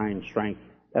 soul, mind, strength.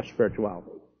 That's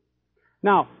spirituality.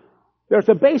 Now, there's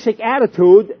a basic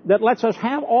attitude that lets us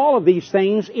have all of these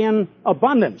things in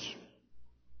abundance.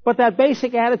 But that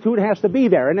basic attitude has to be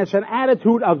there, and it's an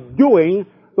attitude of doing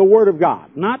the Word of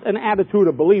God, not an attitude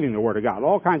of believing the Word of God.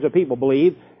 All kinds of people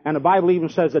believe, and the Bible even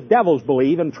says that devils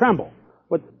believe and tremble.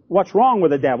 But what's wrong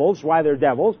with the devils, why they're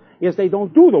devils, is they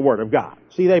don't do the Word of God.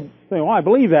 See, they say, well, I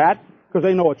believe that, because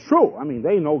they know it's true. I mean,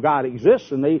 they know God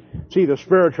exists, and they see the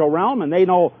spiritual realm, and they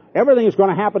know everything is going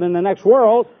to happen in the next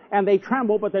world, and they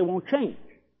tremble, but they won't change.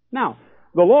 Now,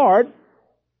 the Lord,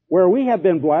 where we have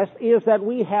been blessed, is that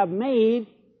we have made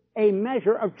a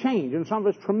measure of change, and some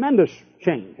of it's tremendous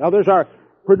change. Others are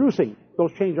producing.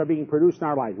 Those changes are being produced in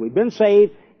our lives. We've been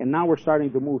saved, and now we're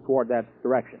starting to move toward that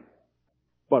direction.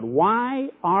 But why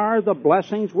are the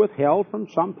blessings withheld from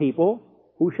some people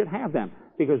who should have them?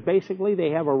 Because basically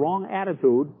they have a wrong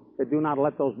attitude that do not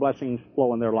let those blessings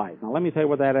flow in their life. Now let me tell you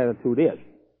what that attitude is.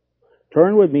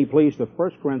 Turn with me, please, to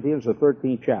 1 Corinthians, the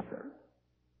 13th chapter.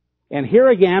 And here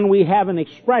again we have an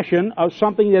expression of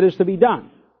something that is to be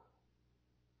done.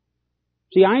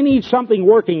 See, I need something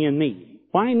working in me.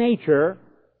 By nature,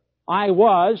 I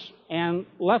was, and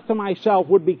left to myself,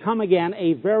 would become again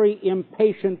a very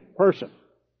impatient person.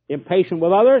 Impatient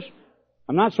with others.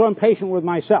 I'm not so impatient with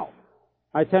myself.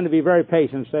 I tend to be very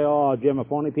patient and say, oh, Jim,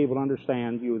 if only people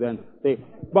understand you, then they...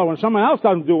 But when someone else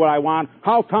doesn't do what I want,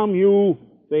 how come you...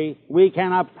 See, we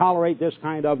cannot tolerate this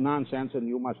kind of nonsense and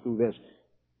you must do this.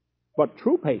 But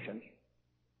true patience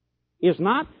is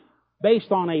not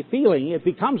based on a feeling. It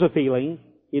becomes a feeling.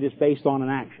 It is based on an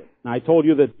action. Now, I told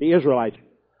you that the Israelites,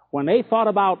 when they thought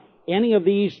about any of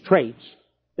these traits,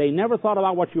 they never thought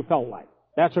about what you felt like.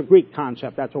 That's a Greek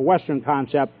concept. That's a Western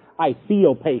concept. I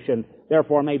feel patient,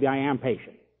 therefore maybe I am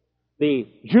patient. The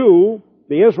Jew,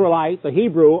 the Israelite, the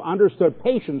Hebrew understood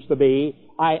patience to be,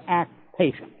 I act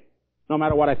patient, no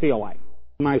matter what I feel like.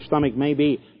 My stomach may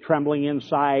be trembling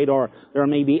inside, or there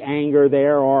may be anger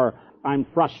there, or I'm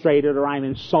frustrated, or I'm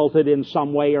insulted in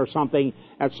some way or something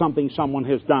at something someone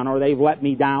has done, or they've let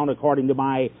me down according to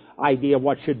my idea of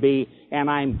what should be, and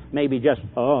I'm maybe just,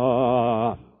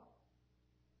 but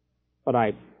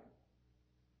I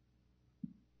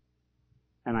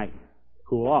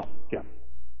cool off, Jim.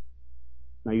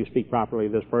 Now you speak properly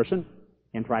to this person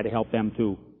and try to help them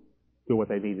to do what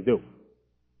they need to do.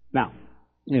 Now,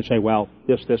 you say, well,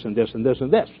 this, and this, and this,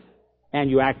 and this. And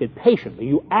you acted patiently.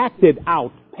 You acted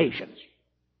out patience.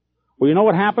 Well, you know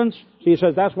what happens? See, he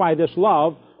says that's why this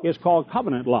love is called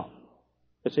covenant love.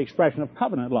 It's the expression of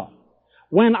covenant love.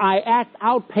 When I act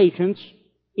out patience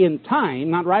in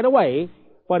time, not right away,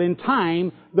 but in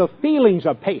time, the feelings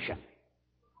of patience,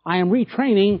 I am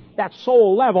retraining that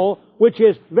soul level, which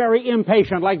is very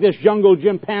impatient, like this jungle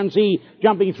chimpanzee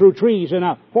jumping through trees in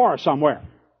a forest somewhere.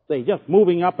 They just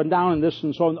moving up and down and this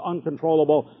and so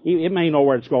uncontrollable. It may know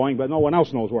where it's going, but no one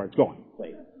else knows where it's going.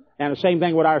 See? And the same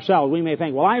thing with ourselves. We may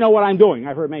think, well, I know what I'm doing.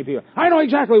 I've heard many people, I know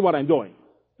exactly what I'm doing.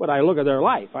 But I look at their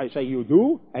life. I say, you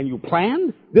do? And you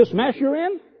planned this mess you're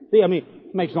in? See, I mean,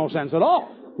 it makes no sense at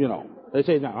all. You know, they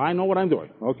say, no, I know what I'm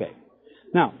doing. Okay.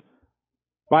 Now,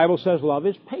 Bible says love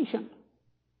is patient.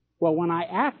 Well, when I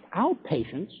act out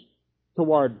patience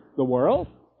toward the world,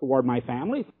 toward my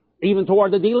family, even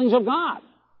toward the dealings of God,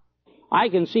 I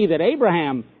can see that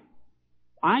Abraham,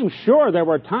 I'm sure there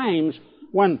were times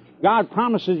when God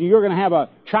promises you you're going to have a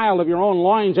child of your own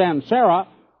loins and Sarah,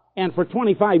 and for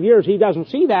 25 years he doesn't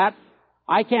see that.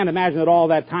 I can't imagine that all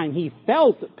that time he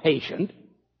felt patient.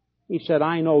 He said,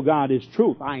 I know God is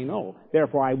truth. I know.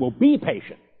 Therefore I will be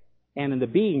patient. And in the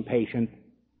being patient,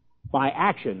 by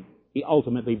action, he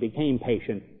ultimately became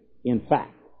patient in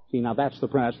fact. See, now that's the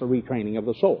retraining of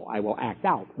the soul. I will act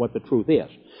out what the truth is.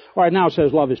 All right, now it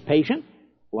says love is patient.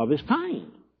 Love is kind.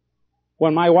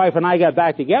 When my wife and I got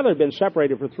back together, had been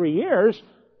separated for 3 years,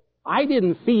 I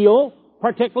didn't feel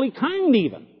particularly kind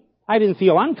even. I didn't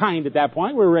feel unkind at that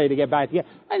point. We were ready to get back together.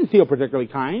 I didn't feel particularly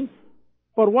kind.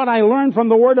 But what I learned from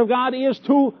the Word of God is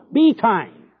to be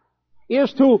kind,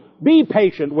 is to be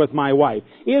patient with my wife,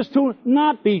 is to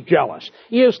not be jealous,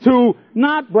 is to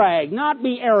not brag, not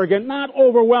be arrogant, not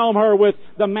overwhelm her with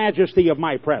the majesty of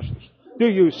my presence. Do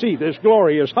you see this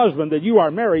glorious husband that you are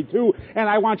married to, and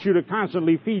I want you to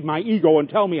constantly feed my ego and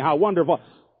tell me how wonderful.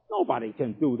 Nobody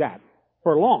can do that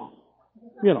for long.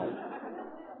 You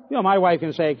know, my wife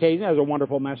can say occasionally, that's a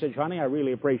wonderful message, honey, I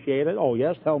really appreciate it. Oh,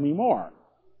 yes, tell me more.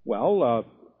 Well,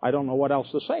 I don't know what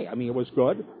else to say. I mean, it was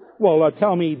good. Well,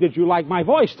 tell me, did you like my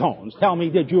voice tones? Tell me,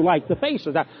 did you like the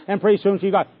faces? And pretty soon she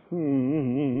got,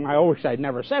 I wish I'd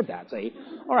never said that, see?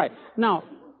 All right. Now,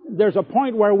 there's a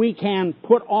point where we can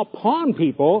put upon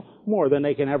people more than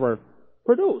they can ever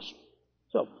produce.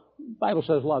 So, the Bible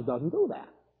says love doesn't do that.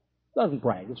 It doesn't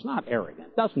brag. It's not arrogant.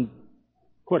 It doesn't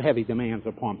put heavy demands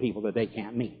upon people that they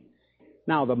can't meet.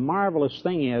 Now, the marvelous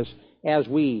thing is, as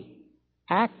we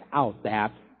act out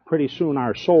that, pretty soon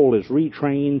our soul is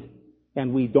retrained,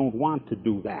 and we don't want to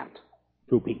do that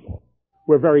to people.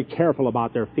 We're very careful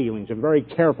about their feelings, and very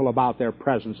careful about their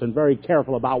presence, and very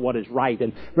careful about what is right,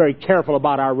 and very careful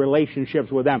about our relationships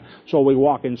with them. So we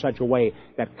walk in such a way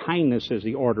that kindness is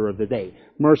the order of the day.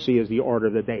 Mercy is the order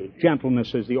of the day.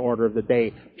 Gentleness is the order of the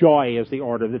day. Joy is the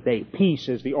order of the day. Peace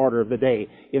is the order of the day,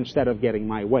 instead of getting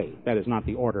my way. That is not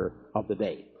the order of the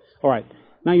day. All right.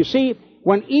 Now you see,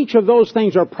 when each of those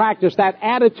things are practiced, that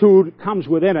attitude comes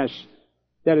within us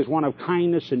that is one of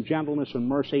kindness and gentleness and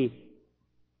mercy.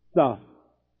 The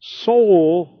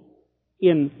soul,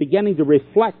 in beginning to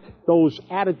reflect those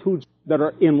attitudes that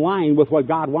are in line with what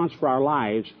God wants for our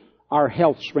lives, our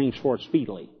health springs forth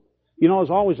speedily. You know,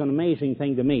 it's always an amazing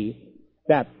thing to me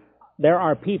that there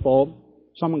are people,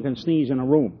 someone can sneeze in a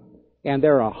room, and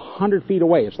they're 100 feet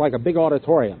away. It's like a big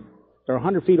auditorium. They're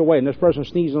 100 feet away, and this person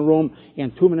sneezes in the room,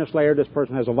 and 2 minutes later, this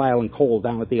person has a violent cold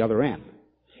down at the other end.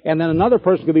 And then another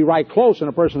person could be right close, and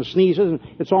a person sneezes, and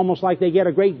it's almost like they get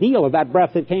a great deal of that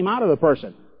breath that came out of the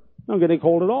person. They don't get any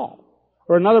cold at all.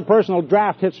 Or another person will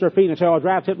draft hits their feet and say, oh,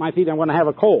 draft hit my feet, I'm going to have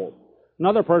a cold.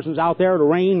 Another person's out there in the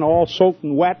rain, all soaked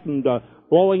and wet and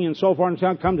blowing and so forth,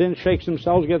 and comes in, shakes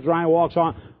themselves, gets dry, and walks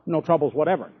on. No troubles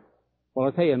whatever. Well,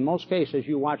 I'll tell you, in most cases,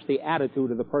 you watch the attitude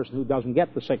of the person who doesn't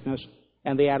get the sickness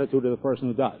and the attitude of the person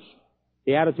who does.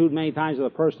 The attitude many times of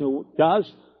the person who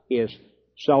does is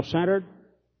self-centered,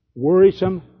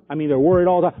 worrisome, I mean, they're worried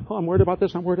all the time. Oh, I'm worried about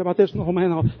this, I'm worried about this. And, oh,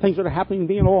 man, all things that are happening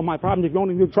to me and all my problems are going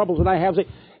into troubles that I have.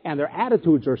 And their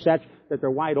attitudes are such that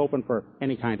they're wide open for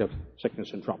any kind of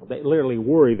sickness and trouble. They literally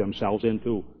worry themselves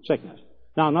into sickness.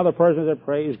 Now, another person said,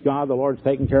 praise God, the Lord's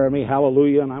taking care of me,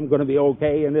 hallelujah, and I'm going to be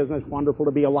okay, and isn't it wonderful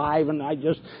to be alive, and I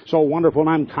just so wonderful, and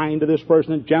I'm kind to this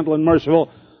person, and gentle and merciful.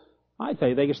 I tell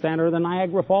you, they can stand under the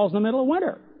Niagara Falls in the middle of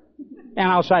winter. And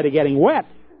outside of getting wet.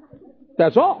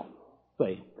 That's all.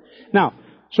 See? Now,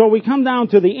 so we come down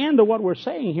to the end of what we're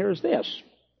saying here is this,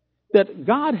 that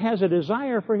God has a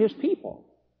desire for His people.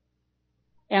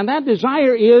 And that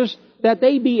desire is that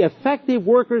they be effective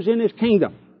workers in His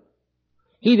kingdom.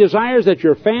 He desires that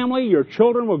your family, your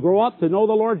children will grow up to know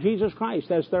the Lord Jesus Christ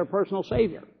as their personal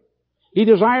Savior. He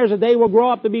desires that they will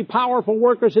grow up to be powerful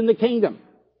workers in the kingdom.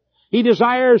 He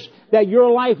desires that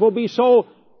your life will be so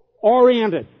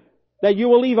oriented that you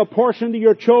will leave a portion to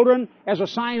your children as a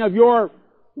sign of your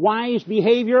wise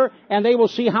behavior, and they will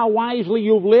see how wisely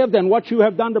you've lived and what you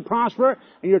have done to prosper,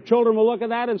 and your children will look at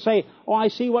that and say, oh, I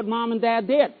see what Mom and Dad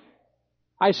did.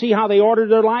 I see how they ordered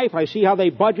their life. I see how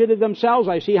they budgeted themselves.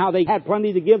 I see how they had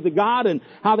plenty to give to God and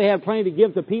how they had plenty to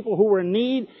give to people who were in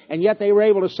need, and yet they were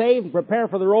able to save and prepare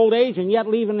for their old age and yet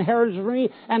leave an inheritance for me,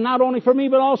 and not only for me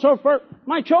but also for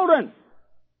my children.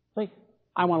 See,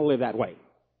 I want to live that way.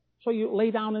 So you lay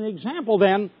down an example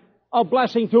then of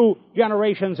blessing to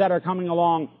generations that are coming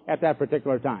along at that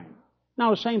particular time. Now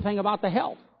the same thing about the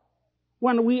health.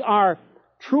 When we are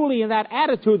truly in that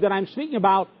attitude that I'm speaking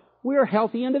about, we're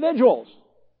healthy individuals.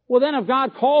 Well, then if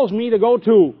God calls me to go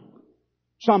to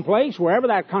someplace, wherever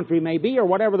that country may be or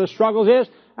whatever the struggles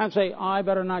is, I'd say, oh, I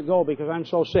better not go because I'm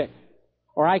so sick.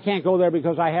 Or I can't go there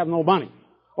because I have no money.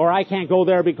 Or I can't go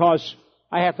there because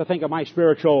I have to think of my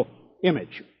spiritual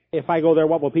image. If I go there,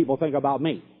 what will people think about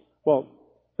me? Well,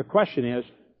 the question is,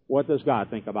 what does God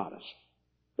think about us?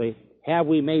 See, have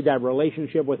we made that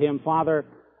relationship with Him? Father,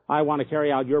 I want to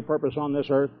carry out your purpose on this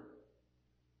earth.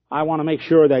 I want to make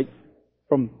sure that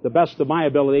from the best of my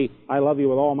ability, I love you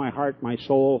with all my heart, my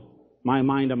soul, my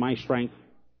mind, and my strength.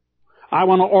 I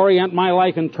want to orient my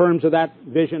life in terms of that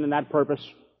vision and that purpose.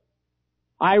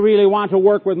 I really want to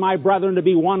work with my brethren to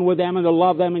be one with them and to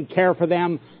love them and care for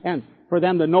them and for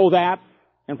them to know that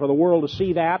and for the world to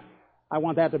see that. I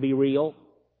want that to be real.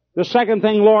 The second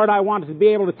thing, Lord, I want to be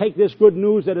able to take this good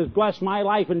news that has blessed my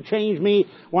life and changed me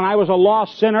when I was a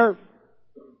lost sinner.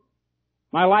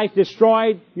 My life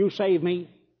destroyed, you saved me.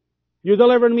 You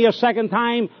delivered me a second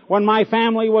time when my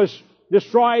family was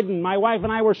destroyed and my wife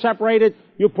and I were separated.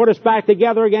 You put us back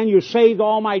together again. You saved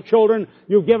all my children.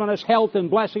 You've given us health and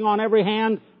blessing on every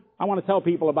hand. I want to tell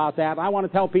people about that. I want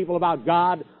to tell people about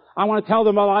God. I want to tell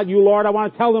them about you, Lord. I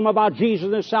want to tell them about Jesus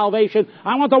and His salvation.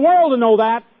 I want the world to know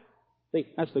that. See,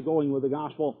 that's the going with the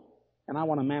gospel. And I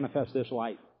want to manifest this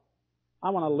life. I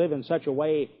want to live in such a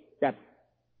way that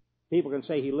people can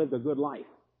say he lived a good life.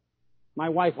 My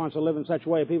wife wants to live in such a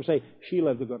way that people say she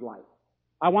lived a good life.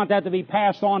 I want that to be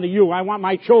passed on to you. I want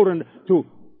my children to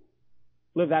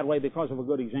live that way because of a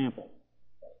good example.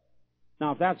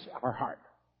 Now, if that's our heart,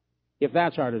 if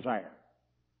that's our desire,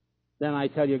 then I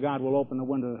tell you God will open the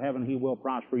windows of heaven. He will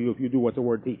prosper you if you do what the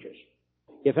Word teaches.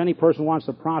 If any person wants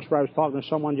to prosper, I was talking to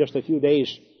someone just a few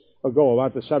days ago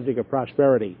about the subject of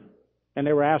prosperity. And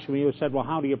they were asking me, he said, well,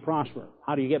 how do you prosper?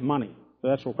 How do you get money? So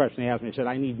that's the question he asked me. He said,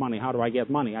 I need money. How do I get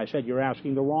money? I said, you're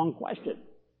asking the wrong question.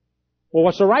 Well,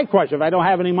 what's the right question? If I don't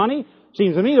have any money,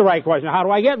 seems to me the right question. How do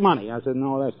I get money? I said,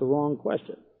 no, that's the wrong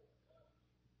question.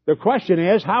 The question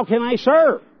is, how can I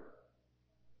serve?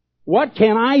 What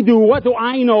can I do? What do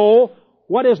I know?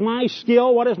 What is my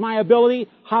skill? What is my ability?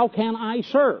 How can I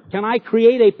serve? Can I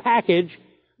create a package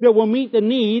that will meet the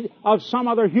need of some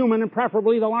other human, and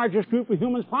preferably the largest group of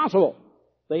humans possible?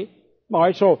 See? All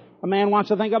right, so a man wants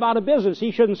to think about a business.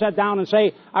 He shouldn't sit down and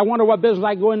say, I wonder what business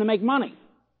I can go in to make money.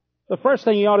 The first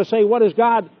thing he ought to say, what has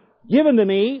God given to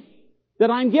me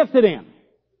that I'm gifted in?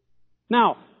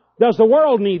 Now, does the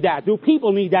world need that? Do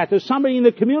people need that? Does somebody in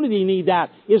the community need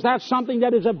that? Is that something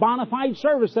that is a bona fide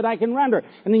service that I can render?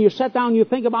 And then you sit down and you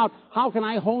think about, how can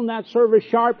I hone that service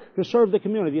sharp to serve the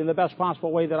community in the best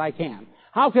possible way that I can?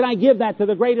 How can I give that to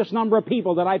the greatest number of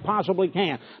people that I possibly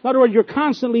can? In other words, you're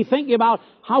constantly thinking about,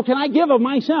 how can I give of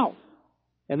myself?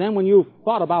 And then when you've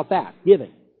thought about that,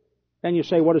 giving, then you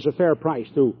say, what is a fair price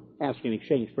to ask in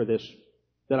exchange for this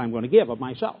that I'm going to give of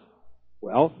myself?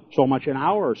 Well, so much an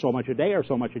hour, or so much a day, or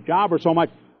so much a job, or so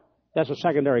much. That's a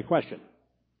secondary question.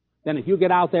 Then if you get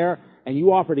out there and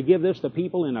you offer to give this to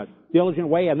people in a diligent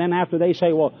way, and then after they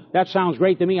say, well, that sounds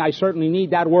great to me, I certainly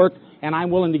need that work, and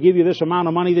I'm willing to give you this amount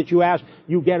of money that you ask,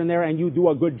 you get in there and you do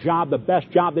a good job, the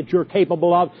best job that you're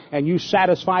capable of, and you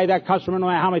satisfy that customer no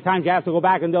matter how many times you have to go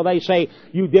back until they say,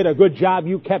 you did a good job,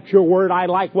 you kept your word, I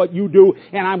like what you do,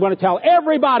 and I'm going to tell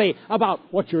everybody about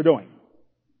what you're doing.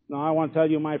 Now, I want to tell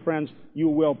you, my friends, you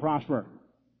will prosper.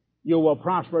 You will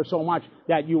prosper so much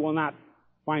that you will not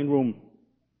find room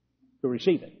to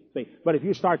receive it. See? But if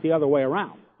you start the other way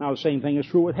around, now the same thing is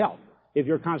true with health. If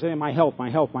you're concentrating my health,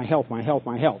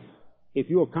 if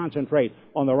you will concentrate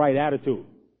on the right attitude,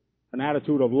 an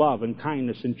attitude of love and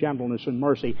kindness and gentleness and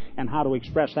mercy, and how to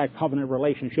express that covenant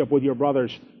relationship with your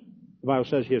brothers, the Bible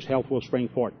says his health will spring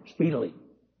forth speedily.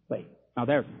 See? Now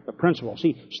there's the principle.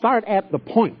 See, start at the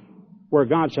point where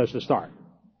God says to start.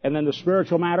 And then the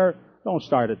spiritual matter, don't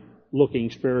start at looking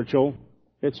spiritual.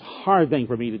 It's a hard thing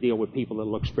for me to deal with people that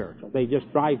look spiritual. They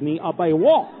just drive me up a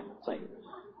wall. Say,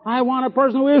 I want a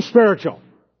person who is spiritual.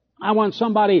 I want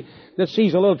somebody that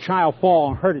sees a little child fall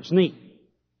and hurt its knee.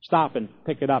 Stop and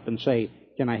pick it up and say,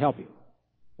 can I help you?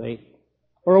 See?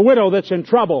 Or a widow that's in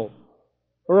trouble.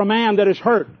 Or a man that is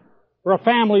hurt. Or a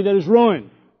family that is ruined.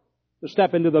 To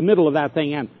step into the middle of that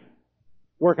thing and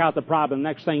work out the problem.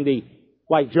 Next thing,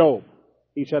 like Job,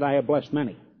 he said, I have blessed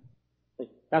many.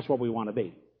 That's what we want to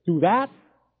be. Do that,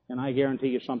 and I guarantee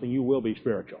you something, you will be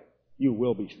spiritual. You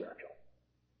will be spiritual.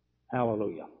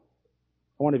 Hallelujah.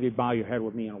 I want you to bow your head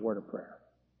with me in a word of prayer.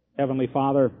 Heavenly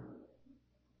Father,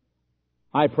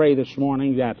 I pray this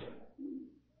morning that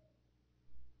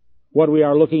what we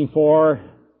are looking for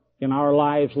in our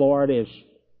lives, Lord, is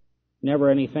never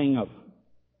anything of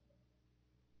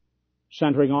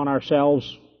centering on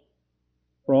ourselves.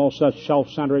 For all such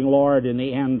self-centering, Lord, in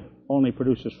the end only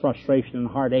produces frustration and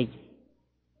heartache.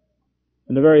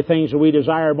 And the very things that we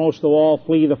desire most of all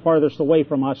flee the farthest away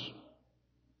from us.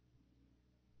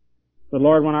 But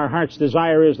Lord, when our heart's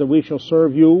desire is that we shall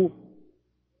serve you,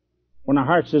 when our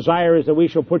heart's desire is that we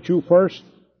shall put you first,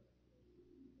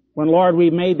 when, Lord,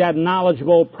 we've made that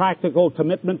knowledgeable, practical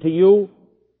commitment to you,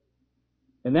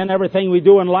 and then everything we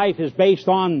do in life is based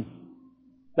on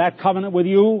that covenant with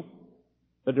you,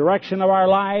 the direction of our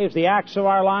lives, the acts of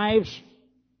our lives,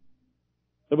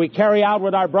 that we carry out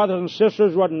with our brothers and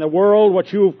sisters what in the world,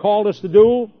 what you have called us to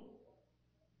do,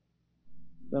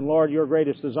 then, Lord, your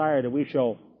greatest desire that we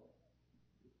shall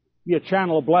be a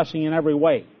channel of blessing in every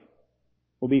way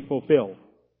will be fulfilled.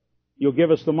 You'll give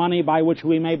us the money by which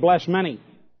we may bless many.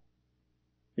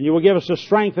 And you will give us the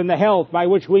strength and the health by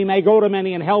which we may go to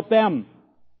many and help them.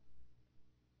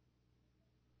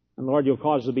 And Lord, you'll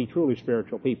cause us to be truly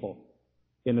spiritual people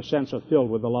in the sense of filled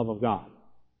with the love of God.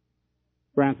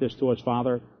 Grant this to us,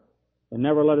 Father, and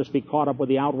never let us be caught up with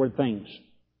the outward things,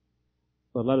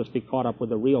 but let us be caught up with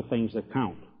the real things that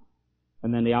count,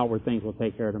 and then the outward things will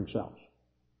take care of themselves.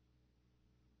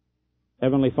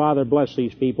 Heavenly Father, bless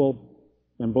these people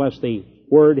and bless the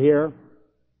word here.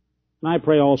 And I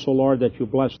pray also, Lord, that you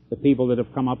bless the people that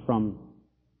have come up from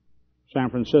San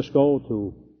Francisco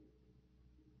to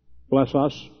bless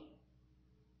us.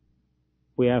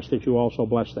 We ask that you also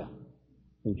bless them.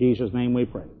 In Jesus' name we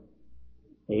pray.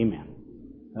 Amen.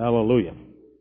 Hallelujah.